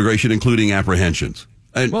illegal immigration, including apprehensions.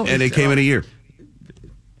 And it came in a year.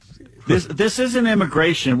 This isn't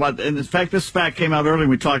immigration. In fact, this fact came out earlier.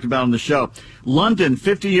 We talked about on the show. London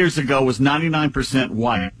 50 years ago was 99%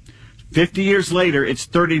 white. 50 years later, it's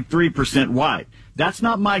 33% white. That's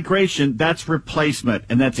not migration, that's replacement,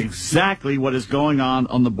 and that's exactly what is going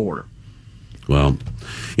on the border. Well,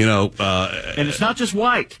 and it's not just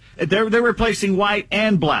white. They're replacing white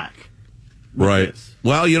and black. Right.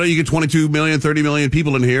 Well, you get 22 million, 30 million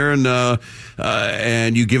people in here,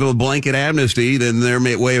 and you give them a blanket amnesty, then their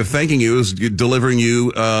way of thanking you is delivering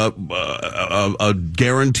you a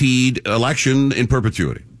guaranteed election in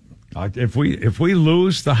perpetuity. If we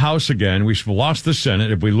lose the House again, we've lost the Senate.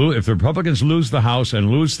 If the Republicans lose the House and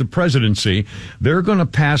lose the presidency, they're going to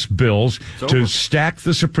pass bills to stack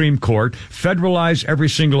the Supreme Court, federalize every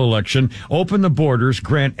single election, open the borders,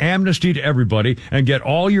 grant amnesty to everybody, and get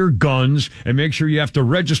all your guns, and make sure you have to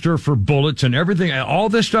register for bullets and everything. All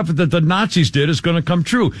this stuff that the Nazis did is going to come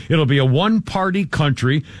true. It'll be a one-party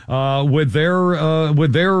country with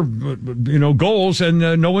their goals and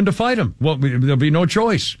no one to fight them. Well, there'll be no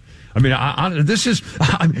choice. I mean,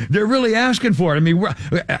 they're really asking for it. I mean,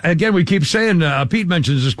 again, we keep saying, Pete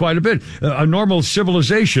mentions this quite a bit, a normal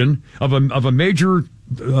civilization of a major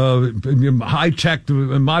high-tech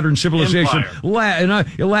modern civilization,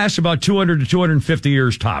 it lasts about 200 to 250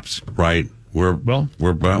 years tops. Right. We're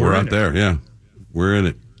out there. Yeah. We're in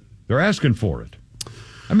it. They're asking for it.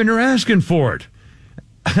 I mean, they're asking for it.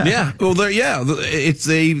 Yeah. Well, it's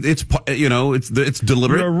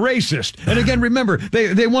deliberate. They're racist. And again, remember,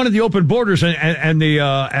 they wanted the open borders and the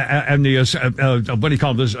what do you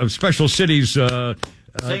call them? Special cities.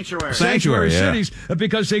 Sanctuary cities,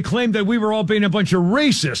 because they claimed that we were all being a bunch of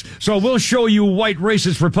racists. So we'll show you white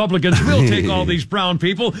racist Republicans. We'll take all these brown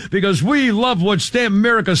people because we love what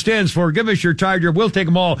America stands for. Give us your tiger. We'll take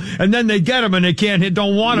them all. And then they get them and they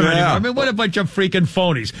don't want them anymore. I mean, what a bunch of freaking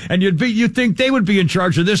phonies. And you'd think they would be in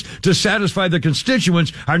charge of this to satisfy the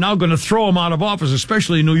constituents are now going to throw them out of office,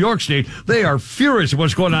 especially in New York State. They are furious at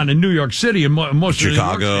what's going on in New York City and most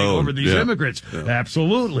Chicago, of New York State over these immigrants. Yeah.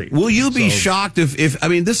 Absolutely. Will you be shocked if I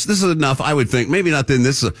mean, this is enough, I would think, maybe not in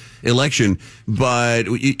this election, but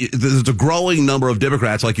there's a growing number of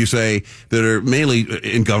Democrats, like you say, that are mainly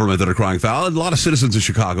in government that are crying foul. And a lot of citizens in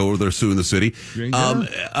Chicago that are suing the city.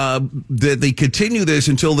 That they continue this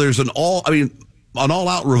until there's an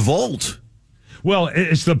all-out revolt. Well,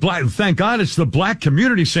 it's the black. Thank God, it's the black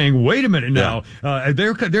community saying, "Wait a minute now."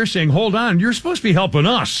 They're saying, "Hold on, you're supposed to be helping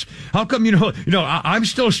us. How come I'm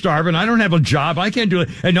still starving? I don't have a job. I can't do it."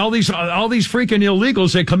 And all these freaking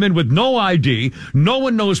illegals, they come in with no ID. No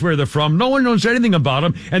one knows where they're from. No one knows anything about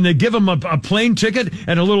them, and they give them a plane ticket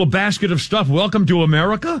and a little basket of stuff. Welcome to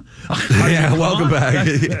America. Welcome back.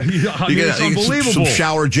 It's unbelievable. Some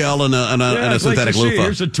shower gel and a synthetic loofah.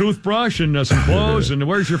 Here's a toothbrush and some clothes. And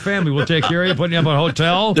where's your family? We'll take care of you. Put up a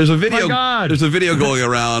hotel. There's a video. There's a video going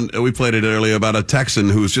around. We played it earlier about a Texan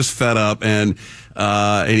who's just fed up and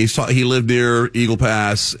he lived near Eagle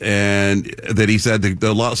Pass, and that he said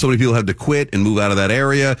so many people had to quit and move out of that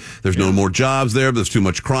area. There's no more jobs there. There's too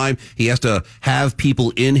much crime. He has to have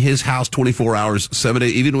people in his house 24 hours, 7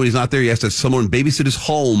 days. Even when he's not there, he has to have someone babysit his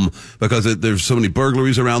home because there's so many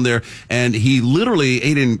burglaries around there. And he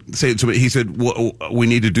didn't say it to me. He said, we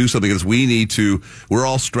need to do something. We're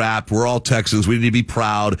all strapped. We're all Texans. We need to be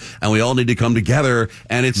proud, and we all need to come together.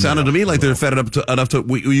 And it sounded to me like they're fed up enough to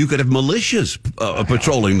you could have militias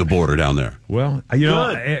patrolling the border down there. Well,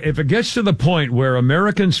 if it gets to the point where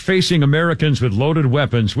Americans facing Americans with loaded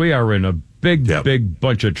weapons, we are in a big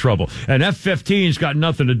bunch of trouble. And F-15's got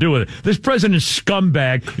nothing to do with it. This president's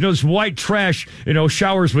scumbag, this white trash,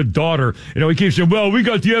 showers with daughter. He keeps saying, well, we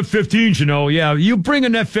got the F-15s, Yeah, you bring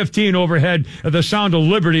an F-15 overhead at the sound of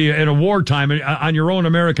liberty in a wartime on your own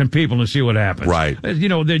American people and see what happens. Right.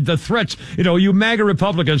 The threats, you MAGA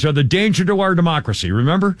Republicans are the danger to our democracy,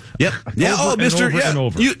 remember? Yep.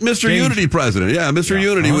 Mr. Unity president. Yeah, Mr.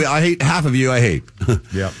 Unity. I hate half of you. I hate.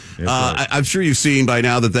 Yeah. I'm sure you've seen by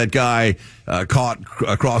now that guy caught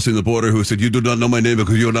crossing the border who said, "You do not know my name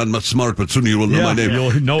because you're not much smart, but soon you will know my name."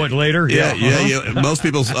 You'll know it later. Yeah.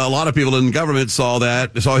 A lot of people in government saw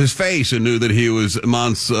his face and knew that he was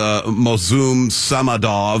Mosum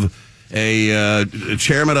Samadov, a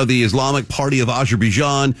chairman of the Islamic Party of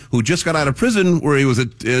Azerbaijan, who just got out of prison where he was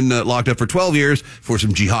locked up for 12 years for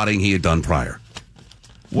some jihading he had done prior.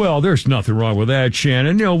 Well, there's nothing wrong with that,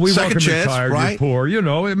 Shannon. We welcome you tired, you're poor.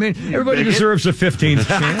 Everybody deserves a 15th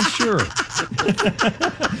chance, sure.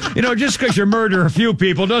 Just because you murder a few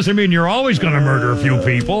people doesn't mean you're always going to murder a few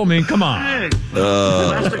people. I mean, come on.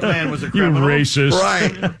 Plastic Man was a criminal. You racist.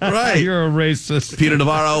 Right. You're a racist. Peter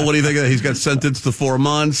Navarro, what do you think of that? He's got sentenced to 4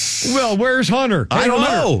 months. Well, where's Hunter? I don't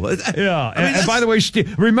know. Yeah. And by the way,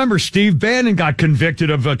 remember, Steve Bannon got convicted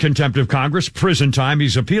of contempt of Congress, prison time.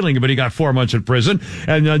 He's appealing, but he got 4 months in prison.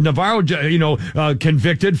 And Navarro,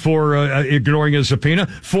 convicted for ignoring a subpoena,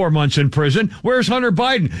 4 months in prison. Where's Hunter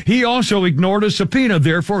Biden? He also ignored a subpoena,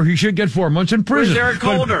 therefore he should get 4 months in prison. Where's Eric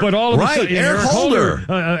Holder? But all of a sudden, Eric Holder.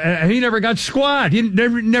 He never got squat. He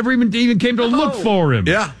never even came to look for him.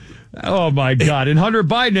 Yeah. Oh, my God. And Hunter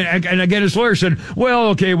Biden, and again, his lawyer said, well,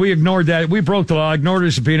 okay, we ignored that. We broke the law, ignored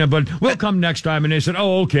his subpoena, but we'll come next time. And they said,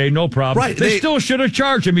 oh, okay, no problem. Right. They still should have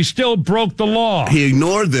charged him. He still broke the law. He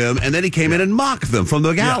ignored them, and then he came in and mocked them from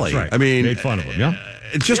the galley. Yeah, that's right. I mean, made fun of him, yeah.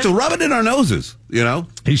 It's just to rub it in our noses,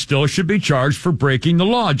 He still should be charged for breaking the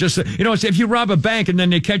law. Just, if you rob a bank and then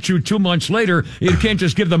they catch you 2 months later, you can't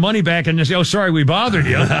just give the money back and say, oh, sorry, we bothered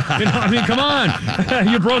you. Come on.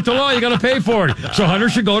 You broke the law. You got to pay for it. So Hunter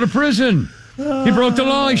should go to prison. He broke the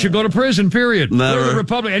law. He should go to prison, period. Never.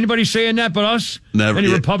 Anybody saying that but us? Never.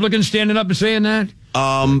 Any Republicans standing up and saying that?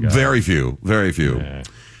 Very few. Very few. Yeah.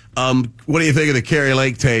 What do you think of the Carrie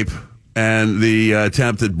Lake tape? and the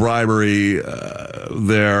attempted bribery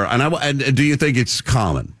there. And do you think it's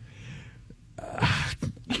common?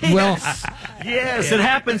 Well, yes, it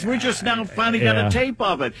happens. We just now finally got a tape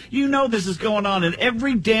of it. You know this is going on in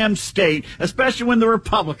every damn state, especially when the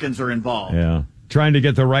Republicans are involved. Yeah. Trying to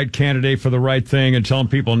get the right candidate for the right thing and telling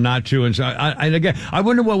people not to. And so, again, I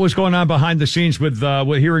wonder what was going on behind the scenes with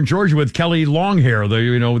here in Georgia with Kelly Longhair,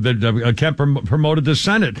 that kept promoted to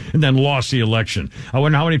Senate and then lost the election. I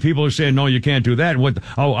wonder how many people are saying, no, you can't do that.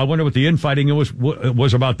 I wonder what the infighting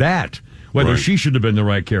was about that. Whether she should have been the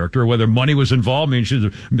right character, or whether money was involved. I mean, she's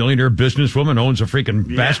a millionaire businesswoman, owns a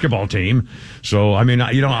freaking basketball team. So, I mean,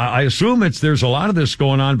 I assume there's a lot of this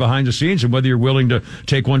going on behind the scenes, and whether you're willing to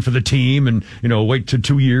take one for the team and, wait to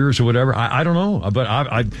 2 years or whatever. I don't know. But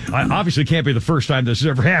I obviously can't be the first time this has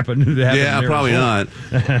ever happened. Yeah, probably not.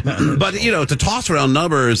 But, to toss around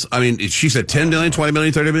numbers, I mean, she said 10 million, 20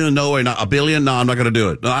 million, 30 million. No way, not $1 billion. No, I'm not going to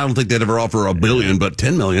do it. No, I don't think they'd ever offer $1 billion, but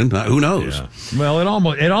 10 million, who knows? Yeah.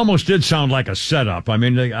 Well, it almost did sound like a setup. I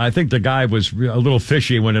mean, I think the guy was a little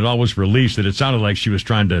fishy when it all was released, that it sounded like she was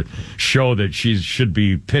trying to show that she should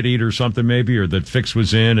be pitied or something, maybe, or that fix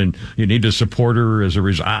was in and you need to support her as a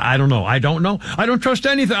result. I don't know. I don't trust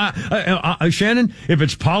anything. Shannon, if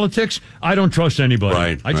it's politics, I don't trust anybody.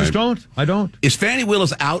 Right. I just don't. I don't. Is Fannie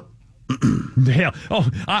Willis out? Yeah.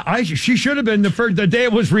 She should have been the day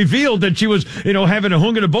it was revealed that she was, having a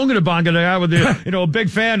hungada bungada bongada with the, a big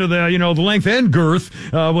fan of the, the length and girth,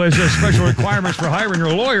 was a special requirements for hiring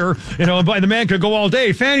her lawyer, but the man could go all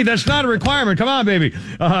day. Fanny, that's not a requirement. Come on, baby.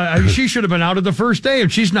 She should have been out of the first day.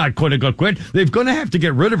 If she's not going to quit, they're going to have to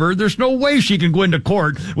get rid of her. There's no way she can go into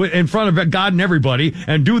court in front of God and everybody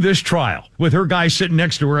and do this trial with her guy sitting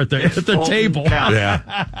next to her at the table.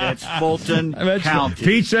 Yeah. It's Fulton County.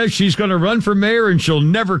 Pete says she's going to run for mayor and she'll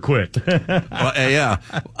never quit. Well, yeah.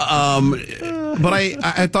 But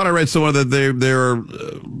I thought I read somewhere that there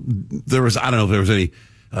was, I don't know if there was any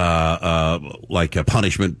like a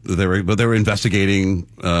punishment but they were investigating,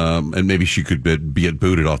 and maybe she could be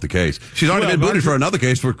booted off the case. She's already been booted for another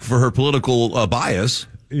case for her political bias.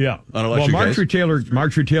 Yeah. Well, Marjorie Taylor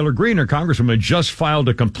Greene, her congresswoman, just filed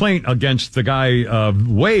a complaint against the guy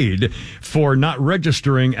Wade for not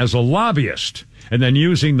registering as a lobbyist and then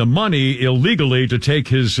using the money illegally to take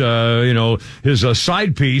his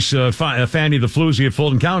side piece, Fanny the Floozy of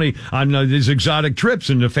Fulton County, on these exotic trips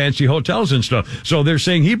into fancy hotels and stuff. So they're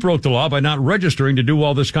saying he broke the law by not registering to do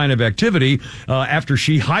all this kind of activity after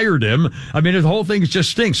she hired him. I mean, the whole thing just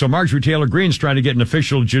stinks. So Marjorie Taylor Greene's trying to get an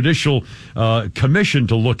official judicial commission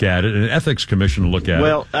to look at it, an ethics commission to look at it.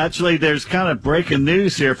 Well, actually, there's kind of breaking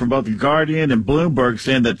news here from both The Guardian and Bloomberg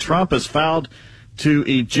saying that Trump has filed to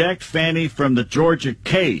eject Fannie from the Georgia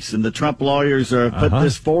case, and the Trump lawyers are put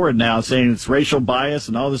this forward now, saying it's racial bias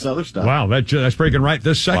and all this other stuff. Wow, that's breaking right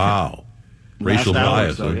this second. Wow, racial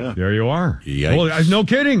bias. Yeah. There you are. Yikes. Well, no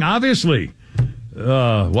kidding. Obviously.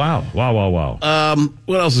 Wow.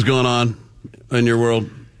 What else is going on in your world?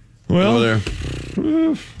 Well, over there.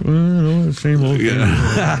 Same old thing.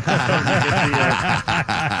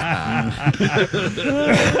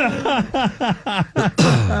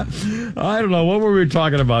 I don't know. What were we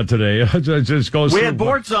talking about today? We had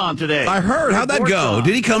Bortz on today. I heard. How'd that go?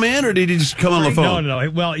 Did he come in or did he just come on the phone? No.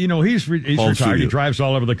 Well, he's retired. Studio. He drives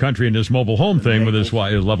all over the country in this mobile home thing with his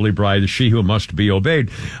lovely bride, she who must be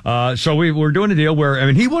obeyed. So we're doing a deal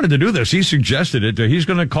where, he wanted to do this. He suggested it. He's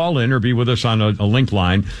going to call in or be with us on a link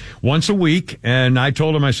line once a week. And I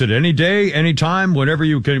told him, I said, any day, any time, whenever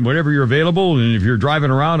you're available. And if you're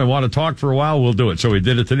driving around and want to talk for a while, we'll do it. So we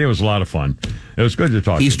did it today. It was a lot of fun. It was good to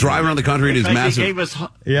talk. He's driving around the country in his massive.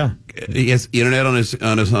 He has internet on his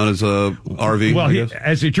RV. Well,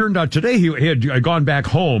 as it turned out today, he had gone back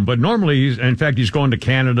home. But normally, he's going to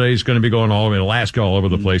Canada. He's going to be going all over Alaska, all over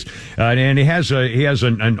the place. And he has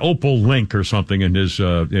an Opal link or something in his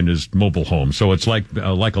mobile home. So it's like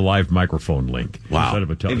a live microphone link. Wow. Instead of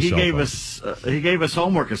a and he gave us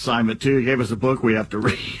homework assignment too. He gave us a book we have to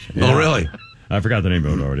read. Yeah. Oh, really? I forgot the name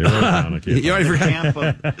of it already. You already forgot?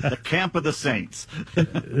 The Camp of the Saints.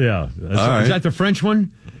 Yeah. Is that the French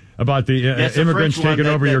one? About the immigrants taking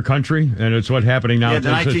over your country? And it's what's happening now. Yeah, the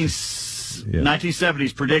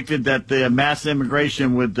 1970s predicted that the mass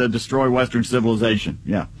immigration would destroy Western civilization.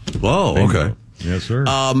 Yeah. Whoa, okay. Yes, sir.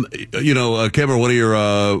 Kevin, one of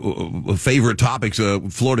your favorite topics,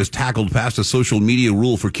 Florida's tackled past a social media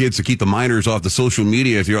rule for kids to keep the minors off the social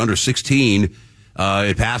media if you're under 16.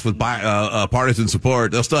 It passed with partisan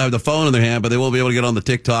support. They'll still have the phone in their hand, but they won't be able to get on the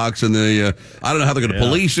TikToks and I don't know how they're going to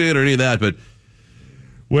police it or any of that, but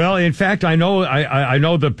Well, in fact, I know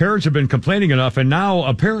the parents have been complaining enough, and now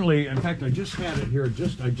apparently, in fact, I just had it here.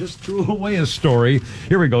 I just threw away a story.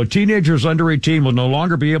 Here we go. Teenagers under 18 will no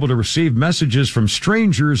longer be able to receive messages from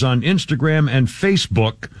strangers on Instagram and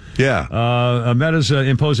Facebook. Yeah. Meta's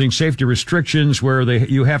imposing safety restrictions where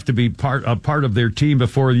you have to be part of their team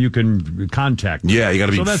before you can contact them. Yeah, you got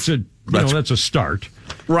to be. So that's a start.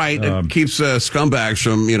 Right. It keeps scumbags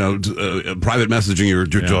from private messaging your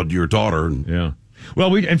daughter. Yeah. Well,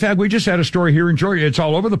 we just had a story here in Georgia. It's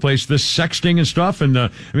all over the place, this sexting and stuff. And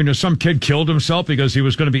some kid killed himself because he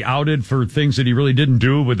was going to be outed for things that he really didn't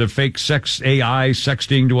do with the fake sex AI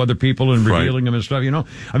sexting to other people and revealing them and stuff.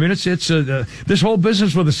 It's this whole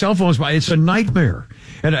business with the cell phones. It's a nightmare.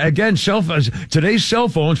 And again, today's cell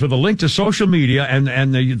phones with a link to social media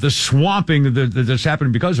and the swamping that's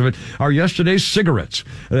happening because of it are yesterday's cigarettes.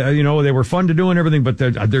 They were fun to do and everything, but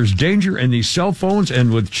there's danger in these cell phones,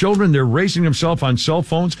 and with children, they're raising themselves on cell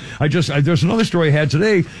phones. There's another story I had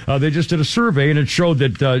today. They just did a survey, and it showed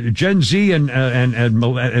that Gen Z and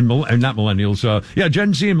not millennials,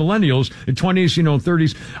 Gen Z and millennials in 20s,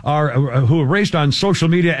 30s who are raised on social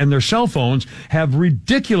media and their cell phones have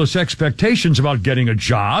ridiculous expectations about getting a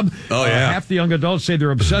job. Oh yeah. Half the young adults say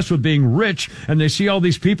they're obsessed with being rich, and they see all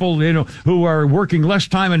these people, who are working less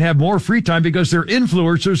time and have more free time because they're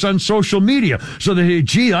influencers on social media. So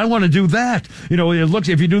I want to do that. It looks,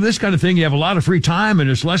 if you do this kind of thing, you have a lot of free time and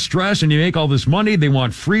there's less stress and you make all this money. They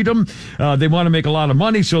want freedom. They want to make a lot of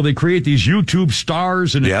money, so they create these YouTube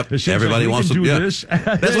stars. And everybody wants to do this.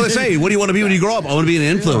 That's what they say. What do you want to be when you grow up? I want to be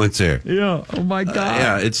an influencer. Yeah. Oh my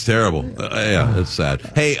God. It's terrible. It's sad.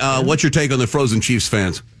 Hey, what's your take on the Frozen Chiefs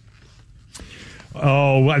fans?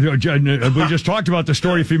 Oh, we just talked about the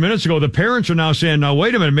story a few minutes ago. The parents are now saying, "Now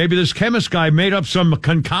wait a minute, maybe this chemist guy made up some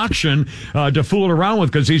concoction to fool around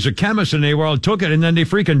with because he's a chemist," and they took it, and then they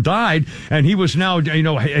freaking died, and he was now,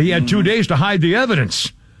 he had 2 days to hide the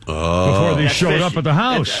evidence. Before they showed up at the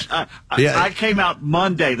house. I came out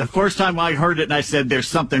Monday, the first time I heard it, and I said, there's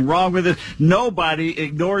something wrong with it. Nobody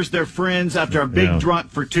ignores their friends after a big drunk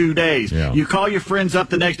for 2 days. Yeah. You call your friends up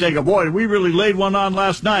the next day and go, boy, we really laid one on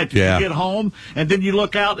last night. Did you get home? And then you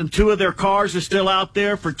look out and 2 of their cars are still out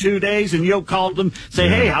there for 2 days, and you'll call them, say,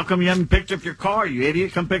 hey, how come you haven't picked up your car, you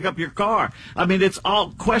idiot? Come pick up your car. I mean, it's all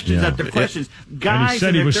questions after questions. Guys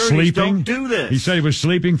in their 30s don't do this. He said he was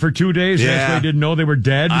sleeping for 2 days. Yeah. That's why he didn't know they were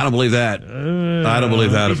dead. I don't believe that. I don't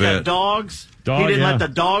believe that a bit. He's got dogs. He didn't let the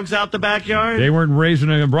dogs out the backyard. They weren't raising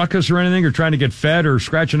a ruckus or anything, or trying to get fed, or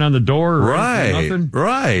scratching on the door. Or nothing.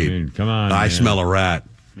 Right. I mean, come on. I smell a rat.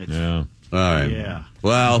 Yeah. All right. Yeah.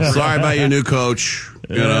 Well, sorry about your new coach.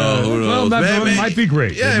 Who knows? Well, that might be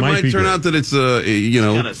great. Yeah, it might turn out that it's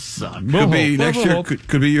gonna suck. Could be next year.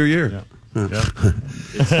 Could be your year. Yeah. Don't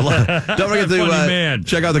forget to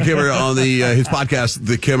check out the Kimmer on his podcast,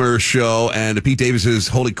 The Kimmer Show, and Pete Davis's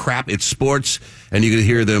Holy Crap, It's Sports, and you can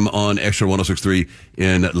hear them on Extra 106.3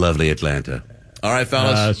 in lovely Atlanta. All right,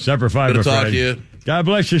 fellas. Semper Fi, good to talk to you. God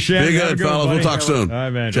bless you, Shannon. Be good, fellas. We'll talk soon. All right,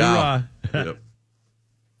 man. Ciao. Yep.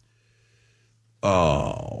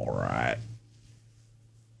 All right.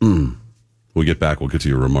 We'll get back. We'll get to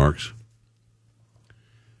your remarks.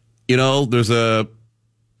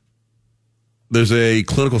 There's a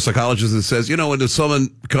clinical psychologist that says, when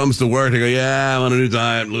someone comes to work, they go, I'm on a new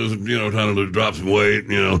diet, trying to drop some weight,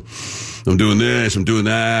 I'm doing this, I'm doing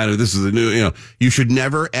that, or this is the new, you should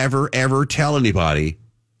never, ever, ever tell anybody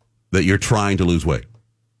that you're trying to lose weight.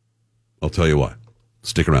 I'll tell you why.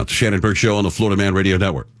 Stick around. The Shannon Burke Show on the Florida Man Radio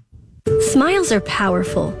Network. Smiles are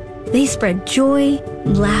powerful. They spread joy,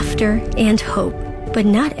 laughter, and hope. But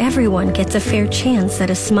not everyone gets a fair chance at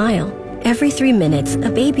a smile. Every 3 minutes,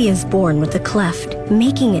 a baby is born with a cleft,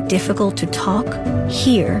 making it difficult to talk,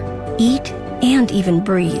 hear, eat, and even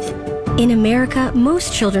breathe. In America,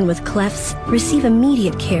 most children with clefts receive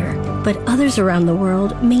immediate care, but others around the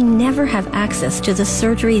world may never have access to the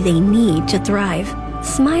surgery they need to thrive.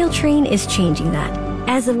 Smile Train is changing that.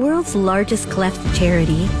 As the world's largest cleft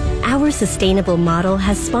charity, our sustainable model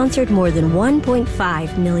has sponsored more than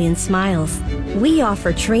 1.5 million smiles. We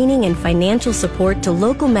offer training and financial support to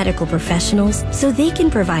local medical professionals so they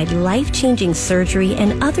can provide life-changing surgery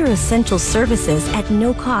and other essential services at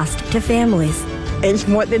no cost to families. It's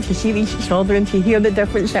more than to see these children, to hear the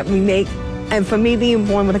difference that we make. And for me, being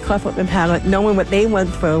born with a cleft lip and palate, knowing what they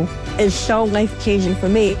went through is so life-changing for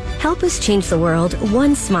me. Help us change the world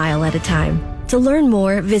one smile at a time. To learn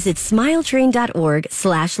more, visit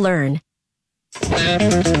smiletrain.org/learn.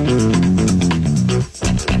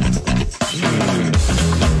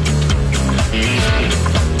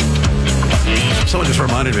 Someone just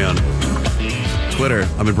reminded me on Twitter,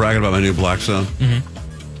 I've been bragging about my new Black Zone.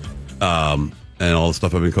 and all the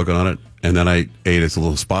stuff I've been cooking on it. And then I ate its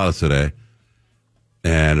little spots today.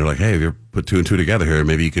 And they're like, hey, have you ever put 2 and 2 together here?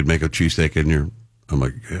 Maybe you could make a cheesesteak in your... I'm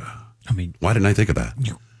like, yeah. I mean... Why didn't I think of that?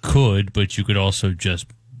 You could, but you could also just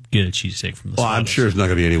get a cheesesteak from the Well, I'm sure it's not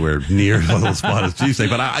going to be anywhere near the little Spotted cheesesteak,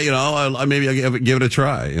 but maybe I'll give it a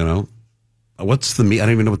try, What's the meat? I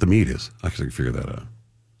don't even know what the meat is. I can figure that out.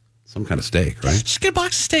 Some kind of steak, right? Just get a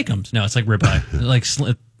box of steakums. No, it's like ribeye. Like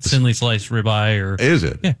thinly sliced ribeye. Or Is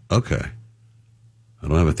it? Yeah. Okay. I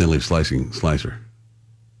don't have a thinly slicer.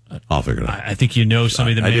 I'll figure it out. I think you know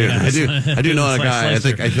somebody that may have. I do know a guy. I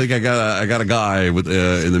think I got a guy with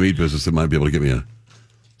in the meat business that might be able to get me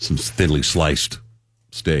some thinly sliced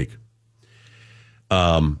steak.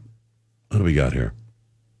 What do we got here?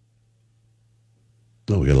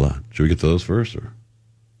 Oh, we got a lot. Should we get those first, or?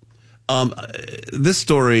 This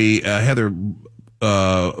story Heather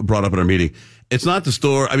brought up in our meeting. It's not the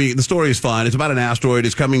story. I mean, the story is fine. It's about an asteroid.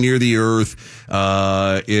 It's coming near the Earth.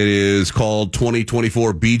 It is called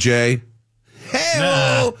 2024 BJ.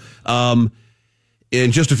 Hey,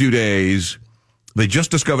 in just a few days, they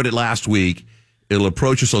just discovered it last week. It'll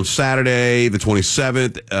approach us on Saturday, the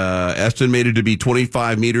 27th, estimated to be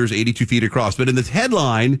 25 meters, 82 feet across. But in the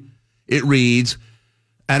headline, it reads,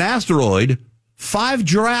 an asteroid 5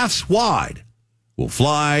 giraffes wide will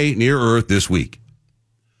fly near Earth this week.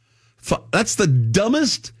 That's the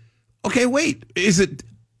dumbest. Okay, wait. Is it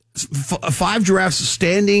 5 giraffes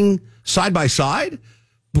standing side by side?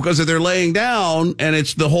 Because if they're laying down and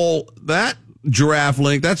it's that giraffe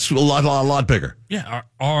length, that's a lot bigger. Yeah.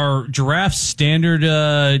 Are giraffes standard,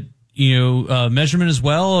 measurement as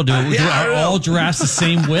well? Are all giraffes the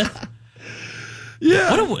same width?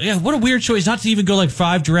 Yeah. What a weird choice not to even go like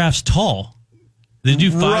 5 giraffes tall. They do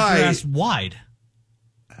 5 giraffes wide.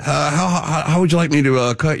 How would you like me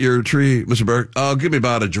to cut your tree, Mr. Burke? Give me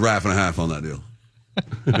about a giraffe and a half on that deal.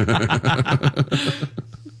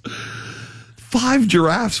 5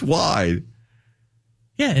 giraffes wide.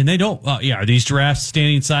 Yeah, and they don't. Are these giraffes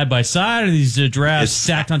standing side by side? Are these giraffes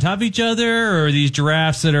stacked on top of each other? Or are these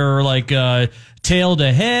giraffes that are like tailed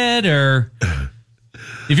ahead? Or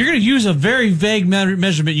if you're going to use a very vague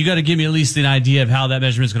measurement, you got to give me at least an idea of how that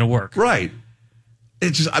measurement is going to work. Right.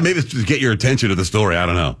 It's just maybe it's to get your attention to the story. I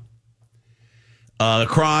don't know.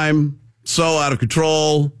 Crime so out of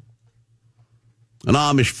control. An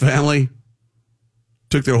Amish family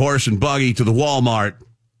took their horse and buggy to the Walmart.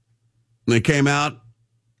 And they came out.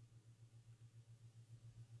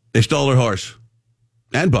 They stole their horse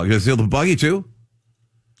and buggy. Did they steal the buggy too?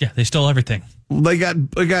 Yeah, they stole everything. They got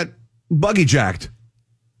buggy jacked.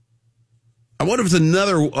 I wonder if it's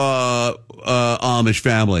another Amish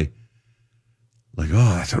family. Like,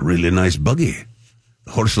 oh, that's a really nice buggy.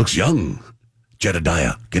 The horse looks young.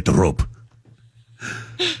 Jedediah, get the rope.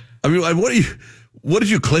 I mean, what did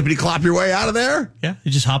you clippity clop your way out of there? Yeah,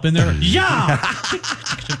 you just hop in there. Yeah.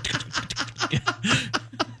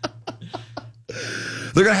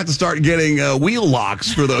 They're gonna have to start getting wheel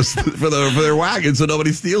locks for those for their wagons, so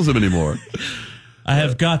nobody steals them anymore. I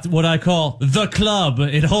have got what I call the club.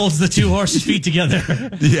 It holds the 2 horses' feet together.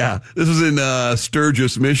 Yeah, this was in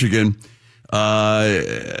Sturgis, Michigan.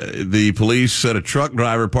 The police said a truck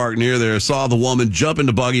driver parked near there saw the woman jump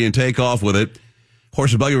into buggy and take off with it.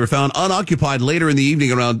 Horse and buggy were found unoccupied later in the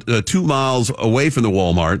evening around 2 miles away from the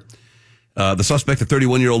Walmart. The suspect, a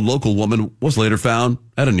 31-year-old local woman, was later found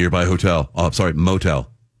at a nearby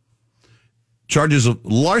motel. Charges of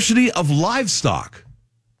larceny of livestock.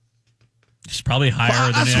 It's probably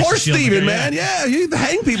higher than that's horse thieving, man. Yeah, you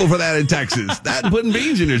hang people for that in Texas. That and putting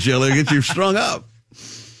beans in your chili gets you strung up.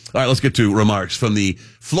 All right, let's get to remarks from the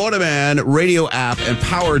Florida Man radio app and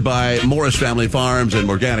powered by Morris Family Farms and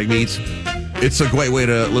Organic Meats. It's a great way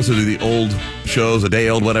to listen to the old shows, a day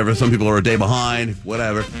old, whatever. Some people are a day behind,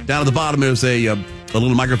 whatever. Down at the bottom, there's a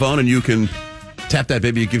little microphone, and you can tap that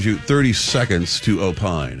baby. It gives you 30 seconds to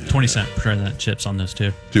opine. 20 cent per that chips on this,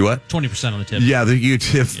 too. Do what? 20% on the tip. Yeah, you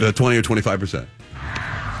tip 20 or 25%.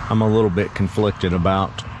 I'm a little bit conflicted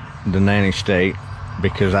about the nanny state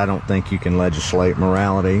because I don't think you can legislate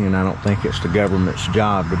morality, and I don't think it's the government's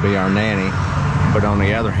job to be our nanny. But on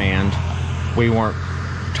the other hand, we weren't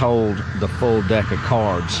told the full deck of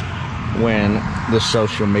cards when this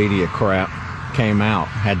social media crap came out.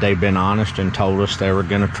 Had they been honest and told us they were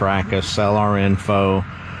going to track us, sell our info,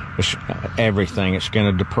 everything, it's going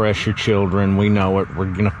to depress your children, we know it, we're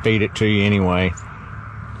going to feed it to you anyway,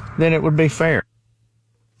 then it would be fair.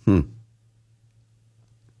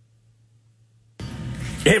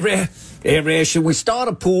 Should we start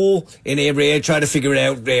a pool and try to figure it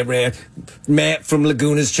out? Matt from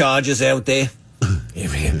Laguna's charges out there.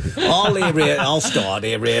 I'll start.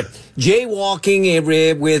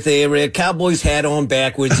 Jaywalking with a cowboy's hat on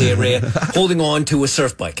backwards, holding on to a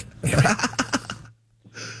surf bike.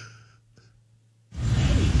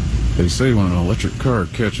 They say when an electric car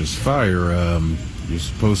catches fire, you're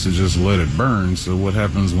supposed to just let it burn. So what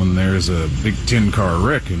happens when there's a big 10-car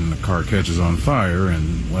wreck and the car catches on fire?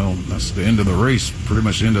 And, well, that's the end of the race, pretty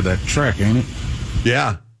much the end of that track, ain't it?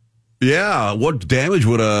 Yeah. Yeah. What damage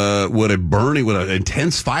would an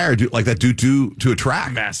intense fire like that do to a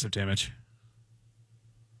track? Massive damage.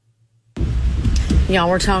 Y'all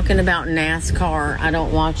were talking about NASCAR. I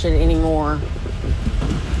don't watch it anymore.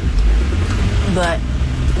 But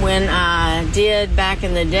when I did back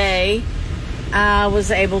in the day, I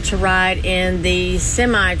was able to ride in the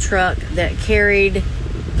semi-truck that carried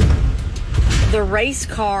the race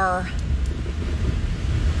car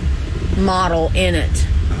model in it.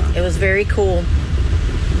 It was very cool.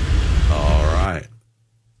 All right.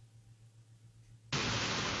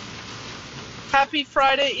 Happy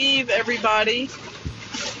Friday Eve, everybody.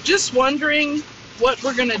 Just wondering what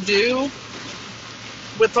we're going to do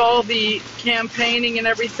with all the campaigning and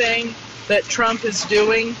everything that Trump is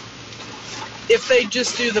doing. If they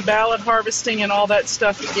just do the ballot harvesting and all that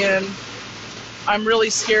stuff again, I'm really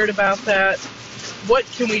scared about that. What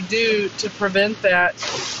can we do to prevent that,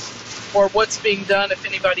 or what's being done if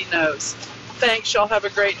anybody knows? Thanks. Y'all have a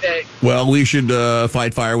great day. Well, we should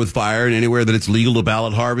fight fire with fire, and anywhere that it's legal to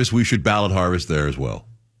ballot harvest, we should ballot harvest there as well.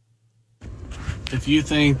 If you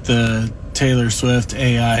think the Taylor Swift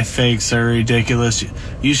AI fakes are ridiculous,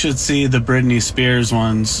 you should see the Britney Spears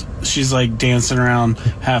ones. She's like dancing around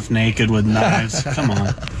half naked with knives. Come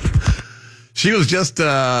on. She was just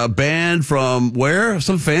banned from where?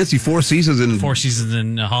 Some fancy Four Seasons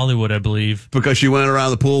in Hollywood, I believe. Because she went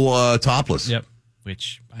around the pool topless. Yep.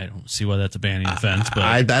 Which I don't see why that's a banning offense.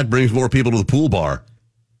 But that brings more people to the pool bar.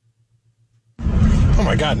 Oh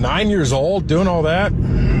my God, 9 years old doing all that?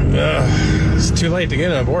 It's too late to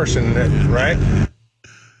get an abortion, right?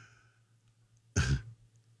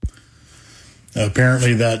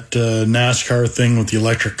 Apparently that NASCAR thing with the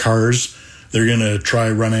electric cars, they're going to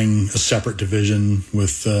try running a separate division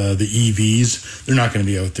with the EVs. They're not going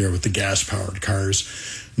to be out there with the gas-powered cars.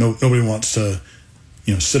 Nobody wants to,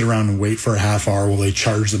 sit around and wait for a half hour while they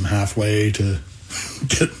charge them halfway to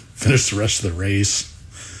finish the rest of the race.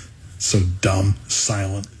 So dumb,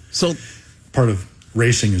 silent. So part of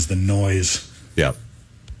racing is the noise. Yeah.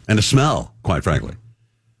 And the smell, quite frankly.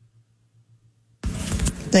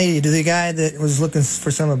 Hey, to the guy that was looking for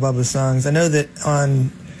some of Bubba's songs, I know that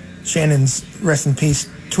on Shannon's Rest in Peace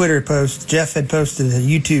Twitter post, Jeff had posted a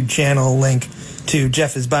YouTube channel link to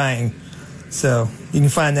Jeff is Buying. So you can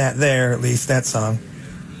find that there, at least, that song.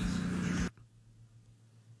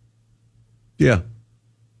 Yeah.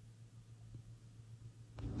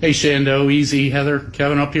 Hey, Shando, Easy, Heather,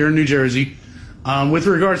 Kevin up here in New Jersey. With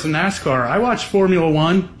regards to NASCAR, I watch Formula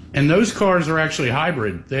One, and those cars are actually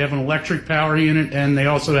hybrid. They have an electric power unit, and they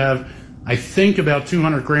also have, I think, about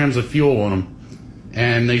 200 grams of fuel on them.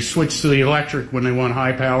 And they switch to the electric when they want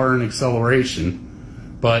high power and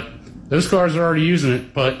acceleration. But those cars are already using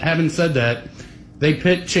it. But having said that, they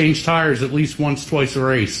change tires at least once, twice a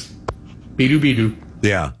race. Be-do.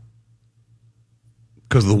 Yeah.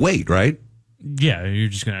 Because of the weight, right? Yeah, you're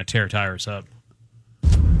just going to tear tires up.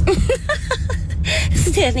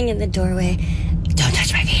 Standing in the doorway. Don't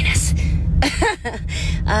touch my penis.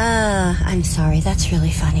 I'm sorry. That's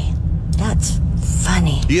really funny. That's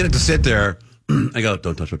funny. You had to sit there. I go,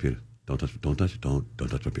 don't touch my penis. Don't touch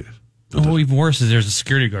my penis. Even worse is there's a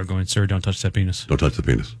security guard going, sir, don't touch that penis. Don't touch the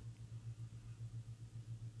penis.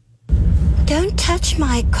 Don't touch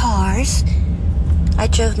my cars. I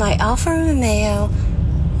drove my Alfa Romeo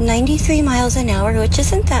 93 miles an hour, which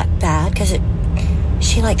isn't that bad because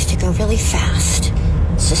she likes to go really fast.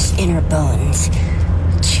 It's just in her bones.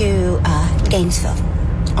 To Gainesville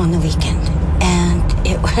on the weekend. And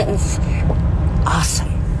it was awesome.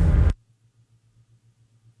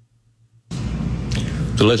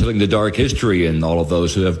 So let's look at the dark history and all of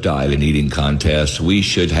those who have died in eating contests. We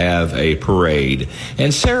should have a parade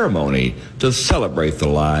and ceremony to celebrate the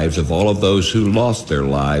lives of all of those who lost their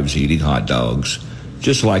lives eating hot dogs,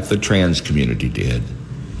 just like the trans community did.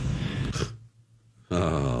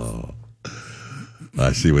 Oh,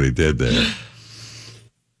 I see what he did there.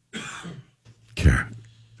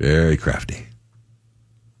 Very crafty.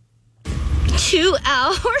 2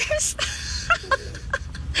 hours?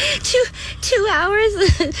 2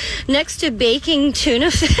 hours next to baking tuna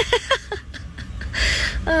fish.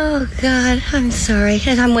 Oh, God. I'm sorry.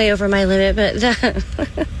 I'm way over my limit, but...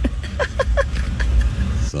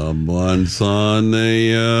 So Someone's on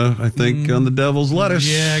I think on the devil's lettuce.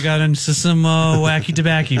 Yeah, I got into some wacky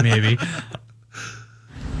tobacco, maybe.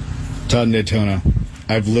 Todd in Daytona.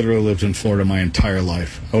 I've literally lived in Florida my entire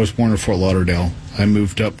life. I was born in Fort Lauderdale. I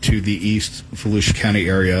moved up to the East Volusia County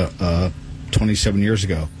area 27 years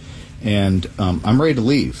ago. And I'm ready to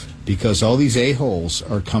leave because all these a-holes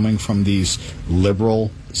are coming from these liberal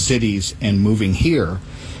cities and moving here.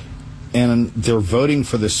 And they're voting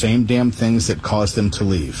for the same damn things that caused them to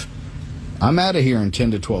leave. I'm out of here in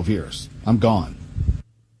 10 to 12 years. I'm gone.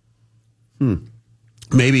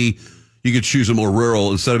 Maybe you could choose a more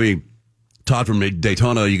rural, instead of being taught from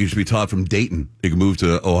Daytona, you could just be taught from Dayton. You could move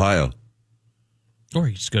to Ohio. Or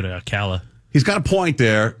you just go to Ocala. He's got a point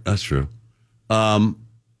there. That's true. I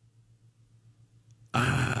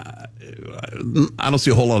don't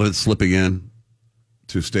see a whole lot of it slipping in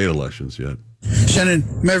to state elections yet. Shannon,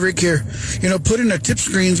 Maverick here. Putting a tip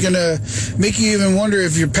screen is going to make you even wonder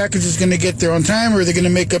if your package is going to get there on time, or they're going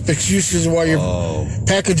to make up excuses why your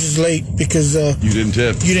package is late because you didn't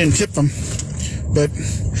tip. You didn't tip them. But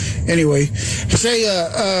anyway, say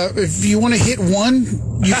if you want to hit 1,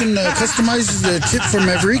 you can customize the tip for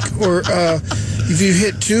Maverick, or if you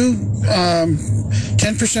hit 2,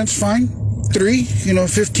 10% is fine. 3,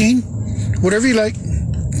 15, whatever you like.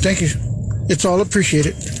 Thank you. It's all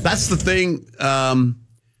appreciated. That's the thing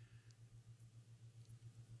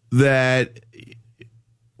that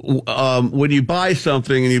when you buy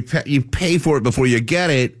something and you pay for it before you get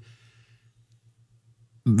it,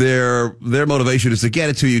 their motivation is to get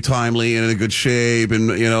it to you timely and in a good shape, and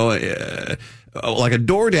like a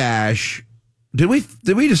DoorDash. Did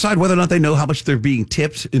we decide whether or not they know how much they're being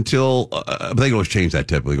tipped until they can always change that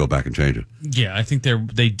tip when they go back and change it? Yeah, I think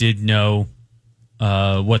they did know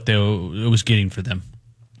what it was getting for them.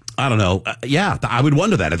 I don't know. Yeah, I would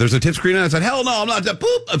wonder that if there's a tip screen and I said, "Hell no, I'm not."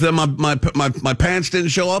 Boop. If then my pants didn't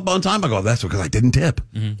show up on time, I go, "That's because I didn't tip."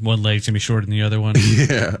 Mm-hmm. One leg's gonna be shorter than the other one.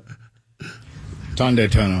 Yeah. Tom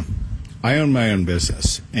Daytona. I own my own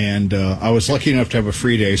business, and I was lucky enough to have a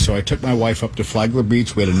free day, so I took my wife up to Flagler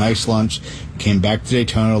Beach. We had a nice lunch, came back to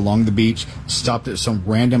Daytona along the beach, stopped at some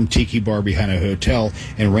random tiki bar behind a hotel,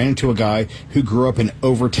 and ran into a guy who grew up in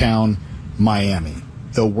Overtown, Miami,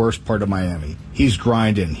 the worst part of Miami. He's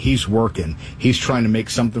grinding, he's working, he's trying to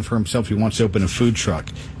make something for himself. He wants to open a food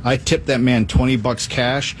truck. I tipped that man $20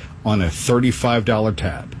 cash on a $35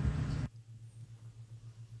 tab.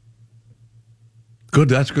 Good,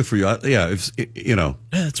 that's good for you. Yeah, he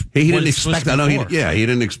didn't expect. I know. He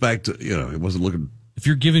didn't expect. He wasn't looking. If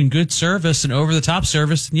you're giving good service and over the top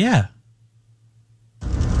service, then yeah.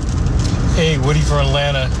 Hey, Woody for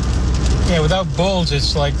Atlanta. Yeah, without bulls,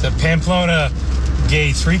 it's like the Pamplona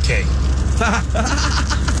gay 3K.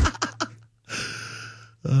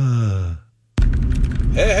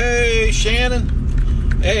 Hey,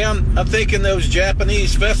 Shannon. Hey, I'm thinking those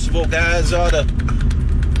Japanese festival guys ought to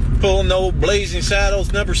pull an old Blazing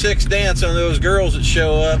Saddles number 6 dance on those girls that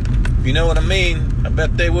show up. You know what I mean? I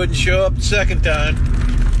bet they wouldn't show up the second time.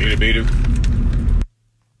 Beat it.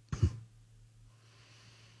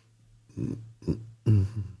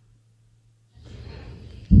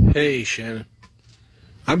 Hey, Shannon.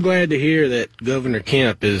 I'm glad to hear that Governor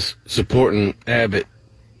Kemp is supporting Abbott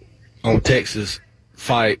on Texas'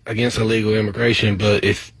 fight against illegal immigration, but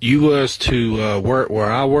if you was to work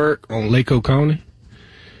where I work on Lake Oconee,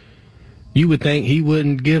 you would think he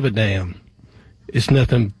wouldn't give a damn. It's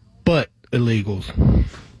nothing but illegals.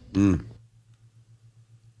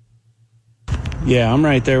 Yeah, I'm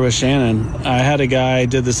right there with Shannon. I had a guy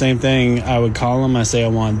did the same thing. I would call him. I say, I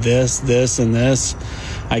want this, this, and this.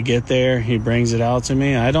 I get there. He brings it out to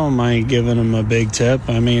me. I don't mind giving him a big tip.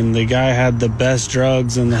 I mean, the guy had the best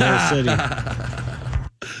drugs in the whole city.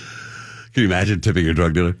 Can you imagine tipping your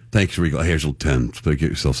drug dealer? Thanks, Rico. Here's a 10. Get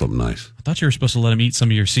yourself something nice. I thought you were supposed to let him eat some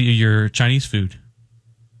of your Chinese food.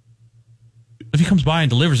 If he comes by and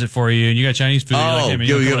delivers it for you and you got Chinese food, you're like, hey, man,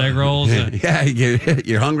 you want egg rolls? Yeah,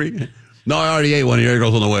 you're hungry? No, I already ate one of your egg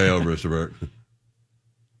rolls on the way over, Mr. Burke.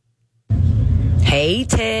 Hey,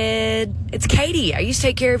 Ted. It's Katie. I used to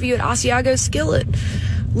take care of you at Asiago Skillet.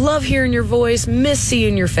 Love hearing your voice. Miss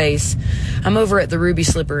seeing your face. I'm over at the Ruby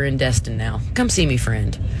Slipper in Destin now. Come see me,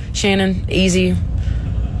 friend. Shannon, Easy,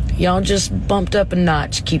 y'all just bumped up a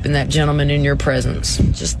notch keeping that gentleman in your presence.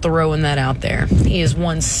 Just throwing that out there. He is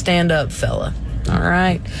one stand-up fella. All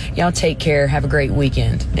right? Y'all take care. Have a great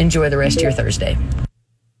weekend. Enjoy the rest of your Thursday.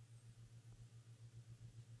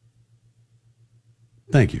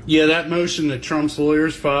 Thank you. Yeah, that motion that Trump's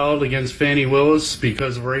lawyers filed against Fani Willis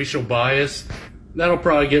because of racial bias, that'll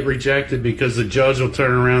probably get rejected because the judge will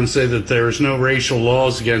turn around and say that there's no racial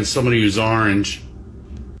laws against somebody who's orange.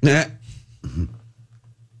 Nah.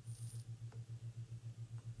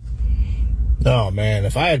 Oh, man,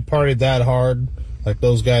 if I had partied that hard like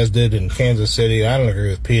those guys did in Kansas City, I don't agree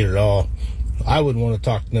with Pete at all. I wouldn't want to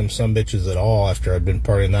talk to them sumbitches at all after I'd been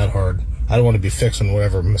partying that hard. I don't want to be fixing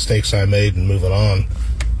whatever mistakes I made and moving on.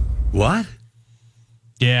 What?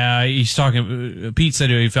 Yeah, he's talking. Pete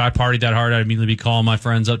said if I partied that hard, I'd immediately be calling my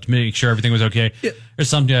friends up to make sure everything was okay. Yeah. There's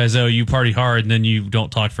some guys, though, you party hard and then you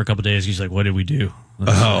don't talk for a couple of days. He's like, what did we do?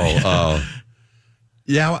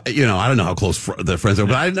 Yeah, I don't know how close the friends are,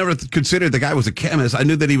 but I never considered the guy was a chemist. I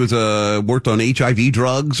knew that he was worked on HIV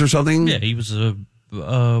drugs or something. Yeah, he was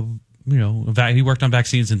he worked on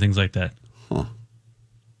vaccines and things like that. Huh.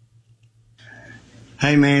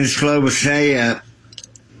 Hey, man, it's Global Say. I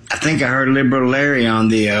think I heard Liberal Larry on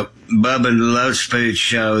the Bubba the Love Spoon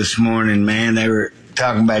show this morning, man. They were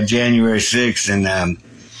talking about January 6th, and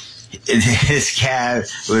this guy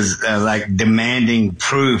was demanding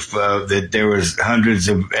proof that there was hundreds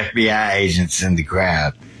of FBI agents in the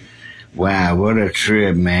crowd. Wow, what a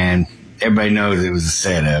trip, man. Everybody knows it was a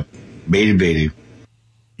setup. Beat.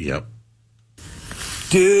 Yep.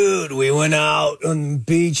 Dude, we went out on the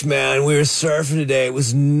beach, man. We were surfing today. It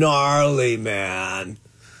was gnarly, man.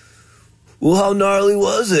 Well, how gnarly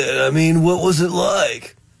was it? I mean, what was it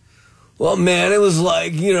like? Well, man, it was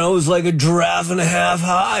like, it was like a giraffe and a half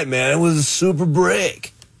high, man. It was a super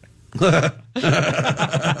break.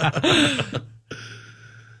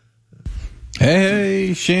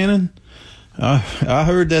 Hey, Shannon. I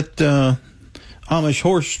heard that Amish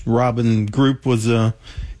horse robbing group was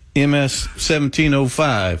MS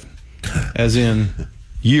 1705, as in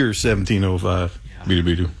year 1705.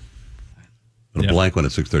 Beat. A blank one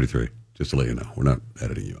at 6:33, just to let you know. We're not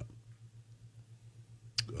editing you up.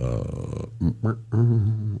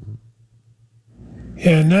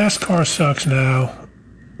 Yeah, NASCAR sucks now.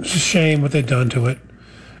 It's a shame what they've done to it.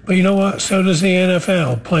 But you know what? So does the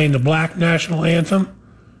NFL, playing the black national anthem.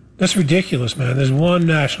 That's ridiculous, man. There's one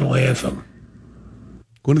national anthem.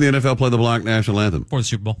 When did the NFL play the black national anthem? For the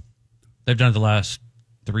Super Bowl. They've done it the last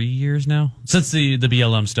 3 years now. Since the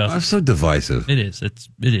BLM stuff. That's so divisive. It is. It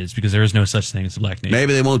is, because there is no such thing as a black nation.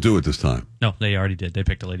 Maybe they won't do it this time. No, they already did. They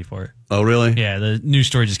picked a lady for it. Oh, really? Yeah, the news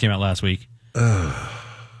story just came out last week.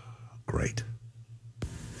 Great.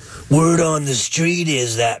 Word on the street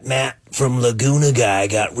is that Matt from Laguna Guy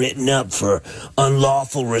got written up for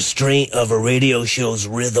unlawful restraint of a radio show's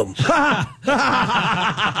rhythm.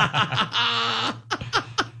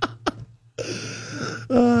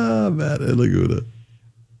 Matt in Laguna.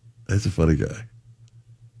 That's a funny guy.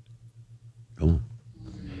 Come on.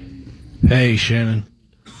 Hey, Shannon.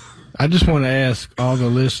 I just want to ask all the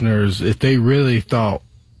listeners if they really thought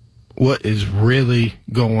what is really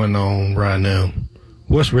going on right now.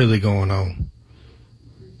 What's really going on?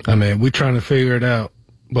 I mean, we're trying to figure it out,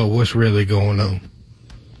 but what's really going on?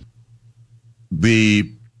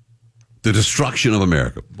 The destruction of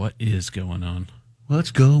America. What is going on?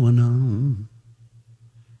 What's going on?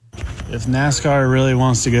 If NASCAR really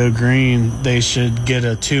wants to go green, they should get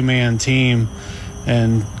a two-man team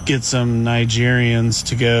and get some Nigerians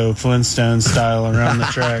to go Flintstone style around the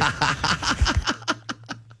track.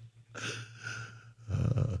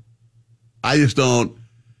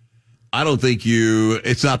 I don't think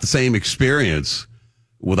it's not the same experience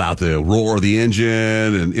without the roar of the engine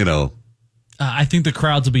and, I think the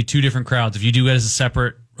crowds will be two different crowds. If you do it as a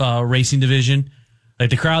separate racing division, like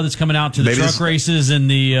the crowd that's coming out to the truck races and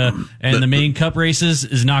the main cup races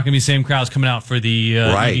is not going to be the same crowds coming out for the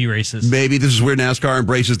EV races. Maybe this is where NASCAR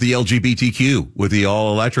embraces the LGBTQ with the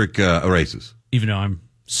all-electric races. Even though I'm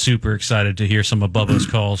super excited to hear some of Bubba's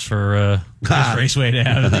calls for this raceway to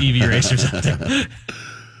have the EV racers out there.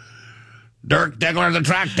 Dirk Diggler, the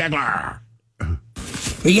track Diggler.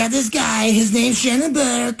 We got this guy, his name's Shannon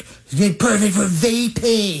Burke. He's going to be perfect for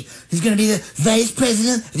VP. He's going to be the Vice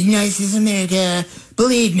President of the United States of America.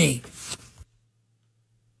 Believe me.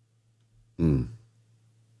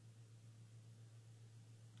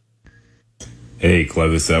 Hey,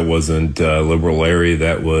 Clevis, that wasn't Liberal Larry.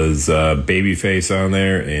 That was Babyface on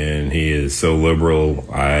there, and he is so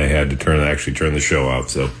liberal, I had to actually turn the show off.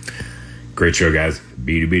 So, great show, guys.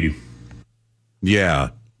 Beat. Yeah.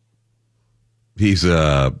 He's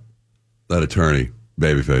that attorney,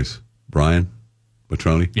 Babyface. Brian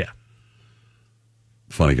Petroni? Yeah.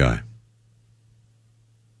 Funny guy.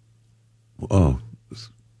 Oh,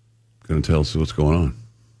 going to tell us what's going on.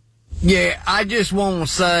 Yeah, I just want to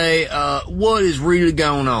say, what is really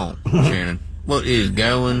going on, Shannon? What is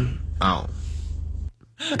going on?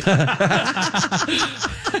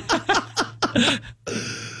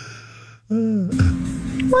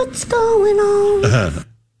 What's going on?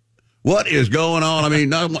 What is going on? I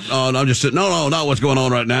mean, I'm just saying, no, not what's going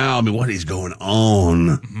on right now. I mean, what is going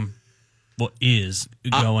on? Mm-hmm. what is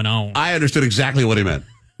going on. I understood exactly what he meant.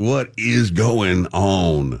 What is going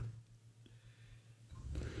on?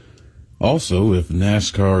 Also, if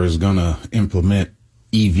NASCAR is going to implement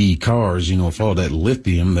EV cars, if all that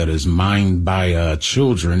lithium that is mined by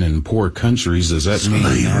children in poor countries, does that mean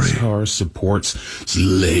NASCAR supports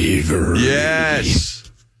slavery? Yes.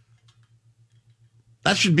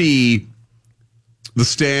 That should be the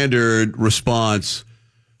standard response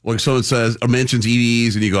when someone says or mentions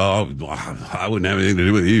EVs and you go, I wouldn't have anything to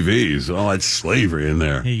do with EVs. Oh, that's slavery in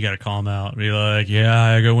there. Hey, you got to call him out. Be like, yeah,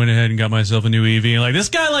 I went ahead and got myself a new EV. And like, this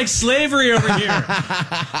guy likes slavery over here.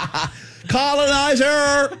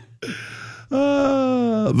 Colonizer!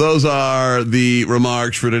 Those are the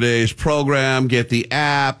remarks for today's program. Get the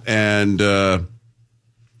app, and then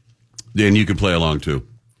you can play along too.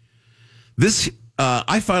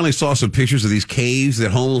 I finally saw some pictures of these caves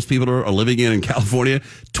that homeless people are living in California,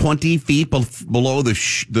 20 feet below the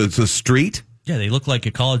street. Yeah, they look like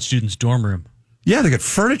a college student's dorm room. Yeah, they got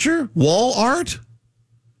furniture, wall art.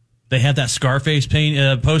 They have that Scarface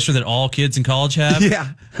poster that all kids in college have.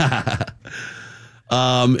 Yeah.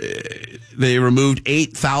 They removed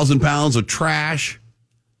 8,000 pounds of trash.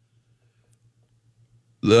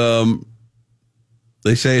 They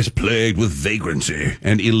say it's plagued with vagrancy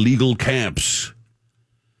and illegal camps.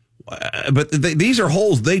 But these are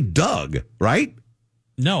holes they dug, right?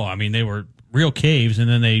 No, I mean, they were real caves, and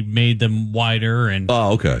then they made them wider. And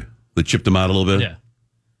oh, okay. They chipped them out a little bit? Yeah.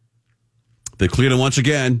 They cleared them once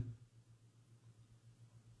again.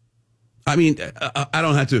 I mean, I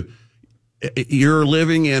don't have to. You're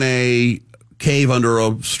living in a cave under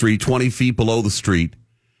a street, 20 feet below the street,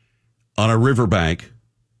 on a riverbank.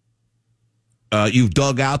 You've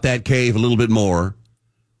dug out that cave a little bit more,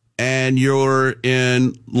 and you're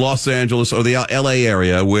in Los Angeles or the L.A.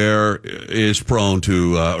 area where is prone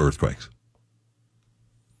to earthquakes.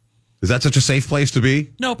 Is that such a safe place to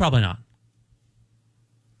be? No, probably not.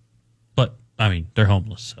 But, I mean, they're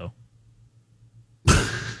homeless, so.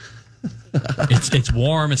 It's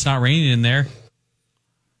warm. It's not raining in there.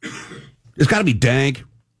 It's got to be dank.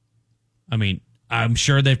 I mean, I'm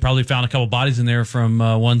sure they've probably found a couple bodies in there from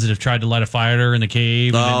ones that have tried to light a fire in the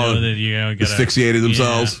cave. And they know that, gotta, asphyxiated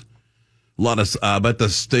themselves. Yeah. A lot of, I bet the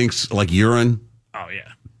stinks like urine. Oh,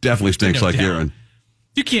 yeah. Definitely stinks like urine.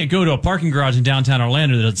 You can't go to a parking garage in downtown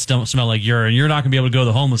Orlando that doesn't smell like urine. You're not going to be able to go to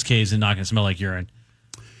the homeless caves and not going to smell like urine.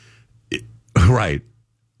 Right.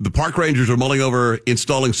 The park rangers are mulling over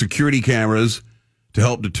installing security cameras to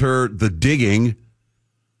help deter the digging.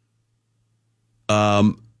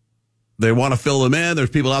 They want to fill them in. There's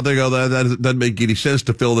people out there go, that doesn't make any sense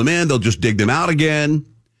to fill them in. They'll just dig them out again.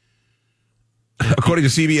 According to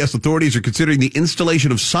CBS, authorities are considering the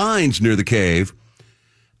installation of signs near the cave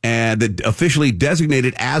and officially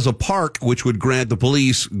designated as a park, which would grant the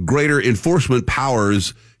police greater enforcement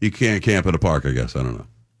powers. You can't camp at a park, I guess. I don't know.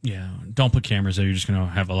 Yeah, don't put cameras there. You're just going to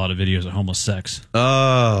have a lot of videos of homeless sex.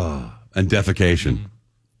 Oh, and defecation. Mm-hmm.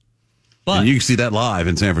 But and you can see that live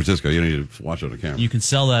in San Francisco. You don't need to watch it on camera. You can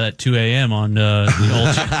sell that at 2 a.m. on the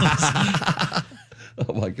old channels.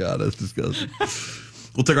 Oh, my God. That's disgusting.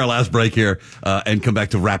 We'll take our last break here and come back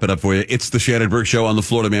to wrap it up for you. It's the Shannon Burke Show on the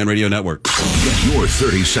Florida Man Radio Network. Get your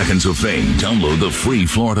 30 seconds of fame. Download the free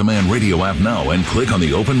Florida Man Radio app now and click on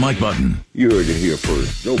the open mic button. You heard it here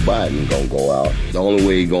first. Joe Biden gonna go out. The only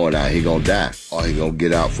way he going out, he gonna die. Or he gonna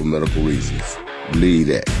get out for medical reasons. Believe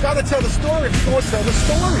that. Gotta tell the story if you're gonna tell the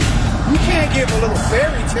story. You can't give a little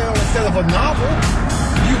fairy tale instead of a novel.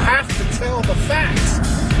 You have to tell the facts.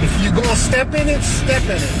 If you're gonna step in it, step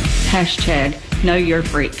in it. Hashtag know your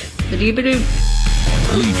freak. Ba-dee-ba-doo.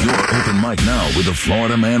 Leave your open mic now with the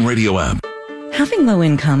Florida Man Radio app. Having low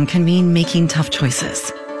income can mean making tough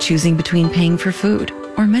choices. Choosing between paying for food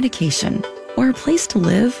or medication or a place to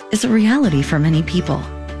live is a reality for many people.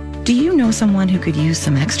 Do you know someone who could use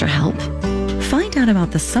some extra help? Find out about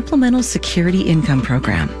the Supplemental Security Income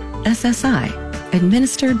Program, SSI,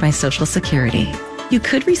 administered by Social Security. You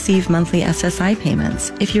could receive monthly SSI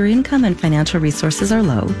payments if your income and financial resources are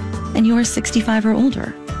low and you are 65 or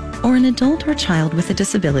older, or an adult or child with a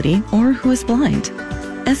disability or who is blind.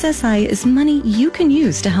 SSI is money you can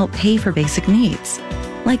use to help pay for basic needs,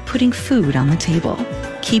 like putting food on the table,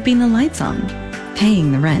 keeping the lights on,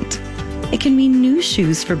 paying the rent. It can mean new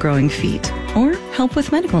shoes for growing feet or help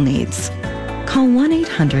with medical needs. Call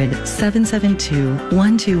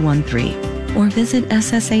 1-800-772-1213 or visit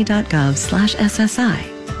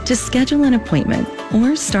ssa.gov/SSI to schedule an appointment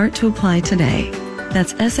or start to apply today.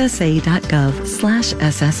 That's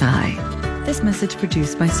ssa.gov/SSI. This message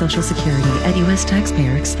produced by Social Security at U.S.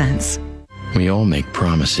 taxpayer expense. We all make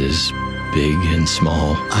promises, big and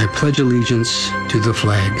small. I pledge allegiance to the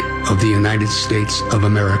flag of the United States of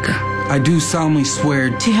America. I do solemnly swear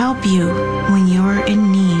to help you when you're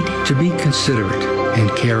in need, to be considerate and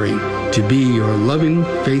caring, to be your loving,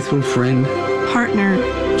 faithful friend, partner,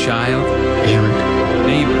 child, parent,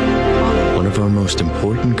 neighbor. One of our most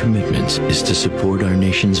important commitments is to support our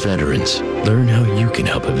nation's veterans. Learn how you can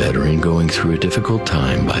help a veteran going through a difficult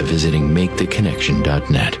time by visiting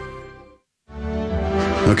maketheconnection.net.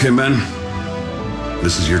 Okay, men,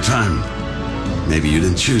 this is your time. Maybe you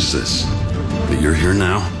didn't choose this, but you're here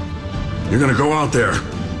now. You're going to go out there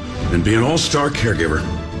and be an all-star caregiver.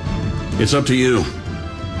 It's up to you.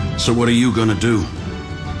 So what are you going to do?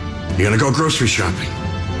 You're going to go grocery shopping,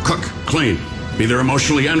 cook, clean, be there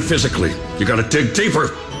emotionally and physically. You got to dig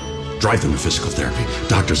deeper. Drive them to physical therapy,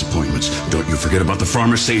 doctor's appointments. Don't you forget about the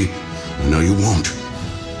pharmacy. No, you won't.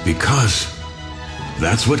 Because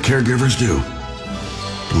that's what caregivers do.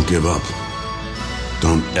 Don't give up.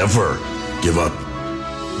 Don't ever give up.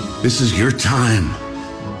 This is your time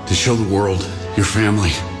to show the world, your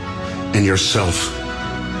family, and yourself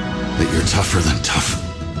that you're tougher than tough.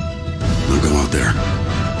 Now go out there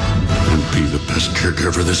and be the best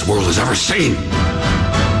caregiver this world has ever seen.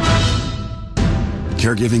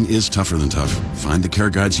 Caregiving is tougher than tough. Find the care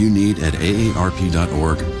guides you need at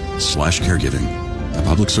aarp.org/caregiving. A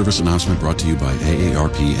public service announcement brought to you by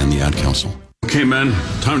AARP and the Ad Council. Okay, men,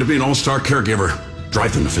 time to be an all-star caregiver.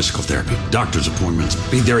 Drive them to physical therapy, doctor's appointments.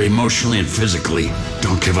 Be there emotionally and physically.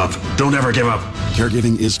 Don't give up. Don't ever give up.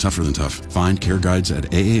 Caregiving is tougher than tough. Find care guides at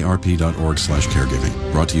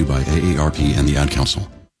aarp.org/caregiving. Brought to you by AARP and the Ad Council.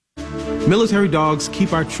 Military dogs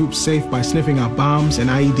keep our troops safe by sniffing out bombs and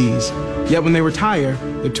IEDs. Yet when they retire,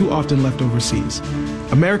 they're too often left overseas.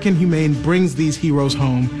 American Humane brings these heroes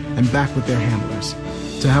home and back with their handlers.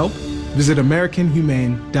 To help, visit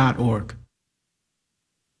AmericanHumane.org.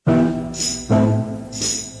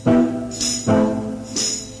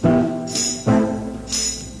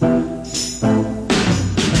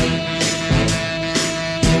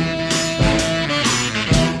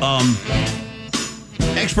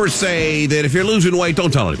 Experts say that if you're losing weight,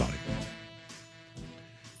 don't tell anybody.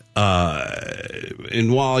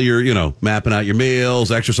 And while you're, mapping out your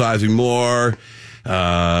meals, exercising more,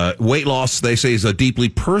 weight loss, they say, is a deeply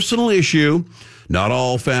personal issue. Not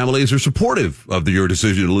all families are supportive of your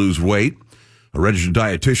decision to lose weight. A registered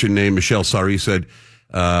dietitian named Michelle Sari said,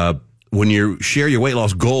 when you share your weight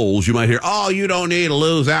loss goals, you might hear, oh, you don't need to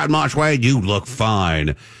lose that much weight. You look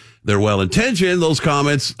fine. They're well-intentioned, those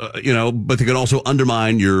comments, but they can also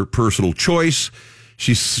undermine your personal choice.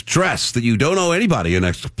 She stressed that you don't owe anybody an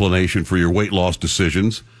explanation for your weight loss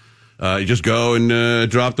decisions. You just go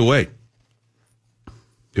and drop the weight.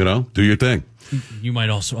 Do your thing. You might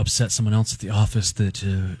also upset someone else at the office that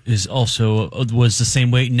is also was the same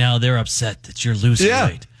weight. Now they're upset that you're losing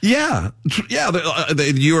weight. Yeah.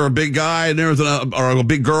 You're a big guy and there's or a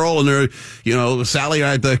big girl and they're, Sally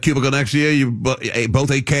at the cubicle next to you. You both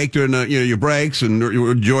ate cake during your breaks and you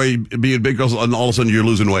enjoy being big girls, and all of a sudden you're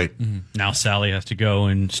losing weight. Mm-hmm. Now Sally has to go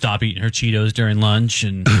and stop eating her Cheetos during lunch.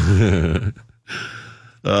 And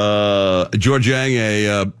George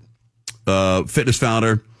Yang, a fitness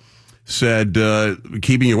founder, said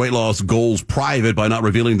keeping your weight loss goals private by not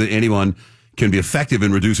revealing to anyone can be effective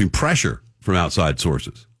in reducing pressure from outside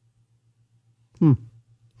sources.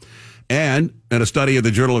 And in a study of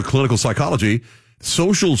the Journal of Clinical Psychology,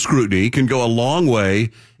 social scrutiny can go a long way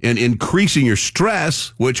in increasing your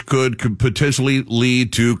stress, which could potentially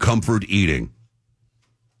lead to comfort eating.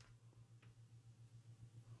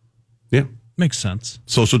 Yeah. Makes sense.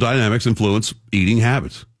 Social dynamics influence eating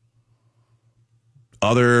habits.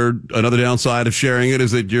 Another downside of sharing it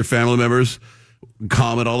is that your family members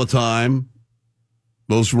comment all the time.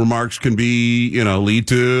 Those remarks can be, lead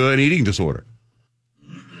to an eating disorder.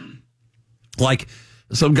 Like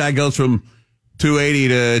some guy goes from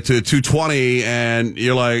 280 to 220 and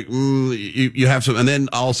you're like, you have some, and then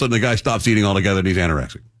all of a sudden the guy stops eating altogether and he's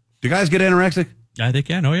anorexic. Do guys get anorexic? I think,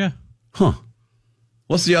 yeah. Oh, yeah. Huh.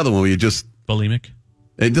 What's the other one where you just... Bulimic.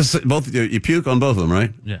 You puke on both of them,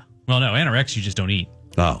 right? Yeah. Well, no, anorexia, you just don't eat.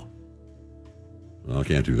 Oh. Well, I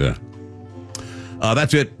can't do that.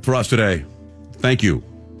 That's it for us today. Thank you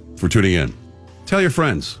for tuning in. Tell your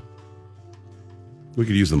friends. We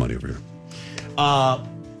could use the money over here.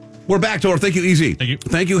 We're back tomorrow. Thank you, Easy. Thank you.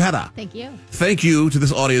 Thank you, Heather. Thank you. Thank you to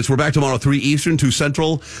this audience. We're back tomorrow, 3 Eastern, 2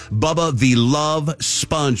 Central. Bubba the Love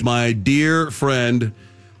Sponge, my dear friend,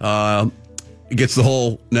 gets the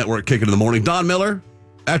whole network kicking in the morning. Don Miller,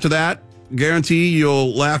 after that, guarantee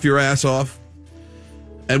you'll laugh your ass off.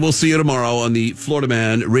 And we'll see you tomorrow on the Florida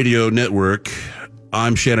Man Radio Network.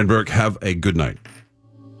 I'm Shannon Burke. Have a good night.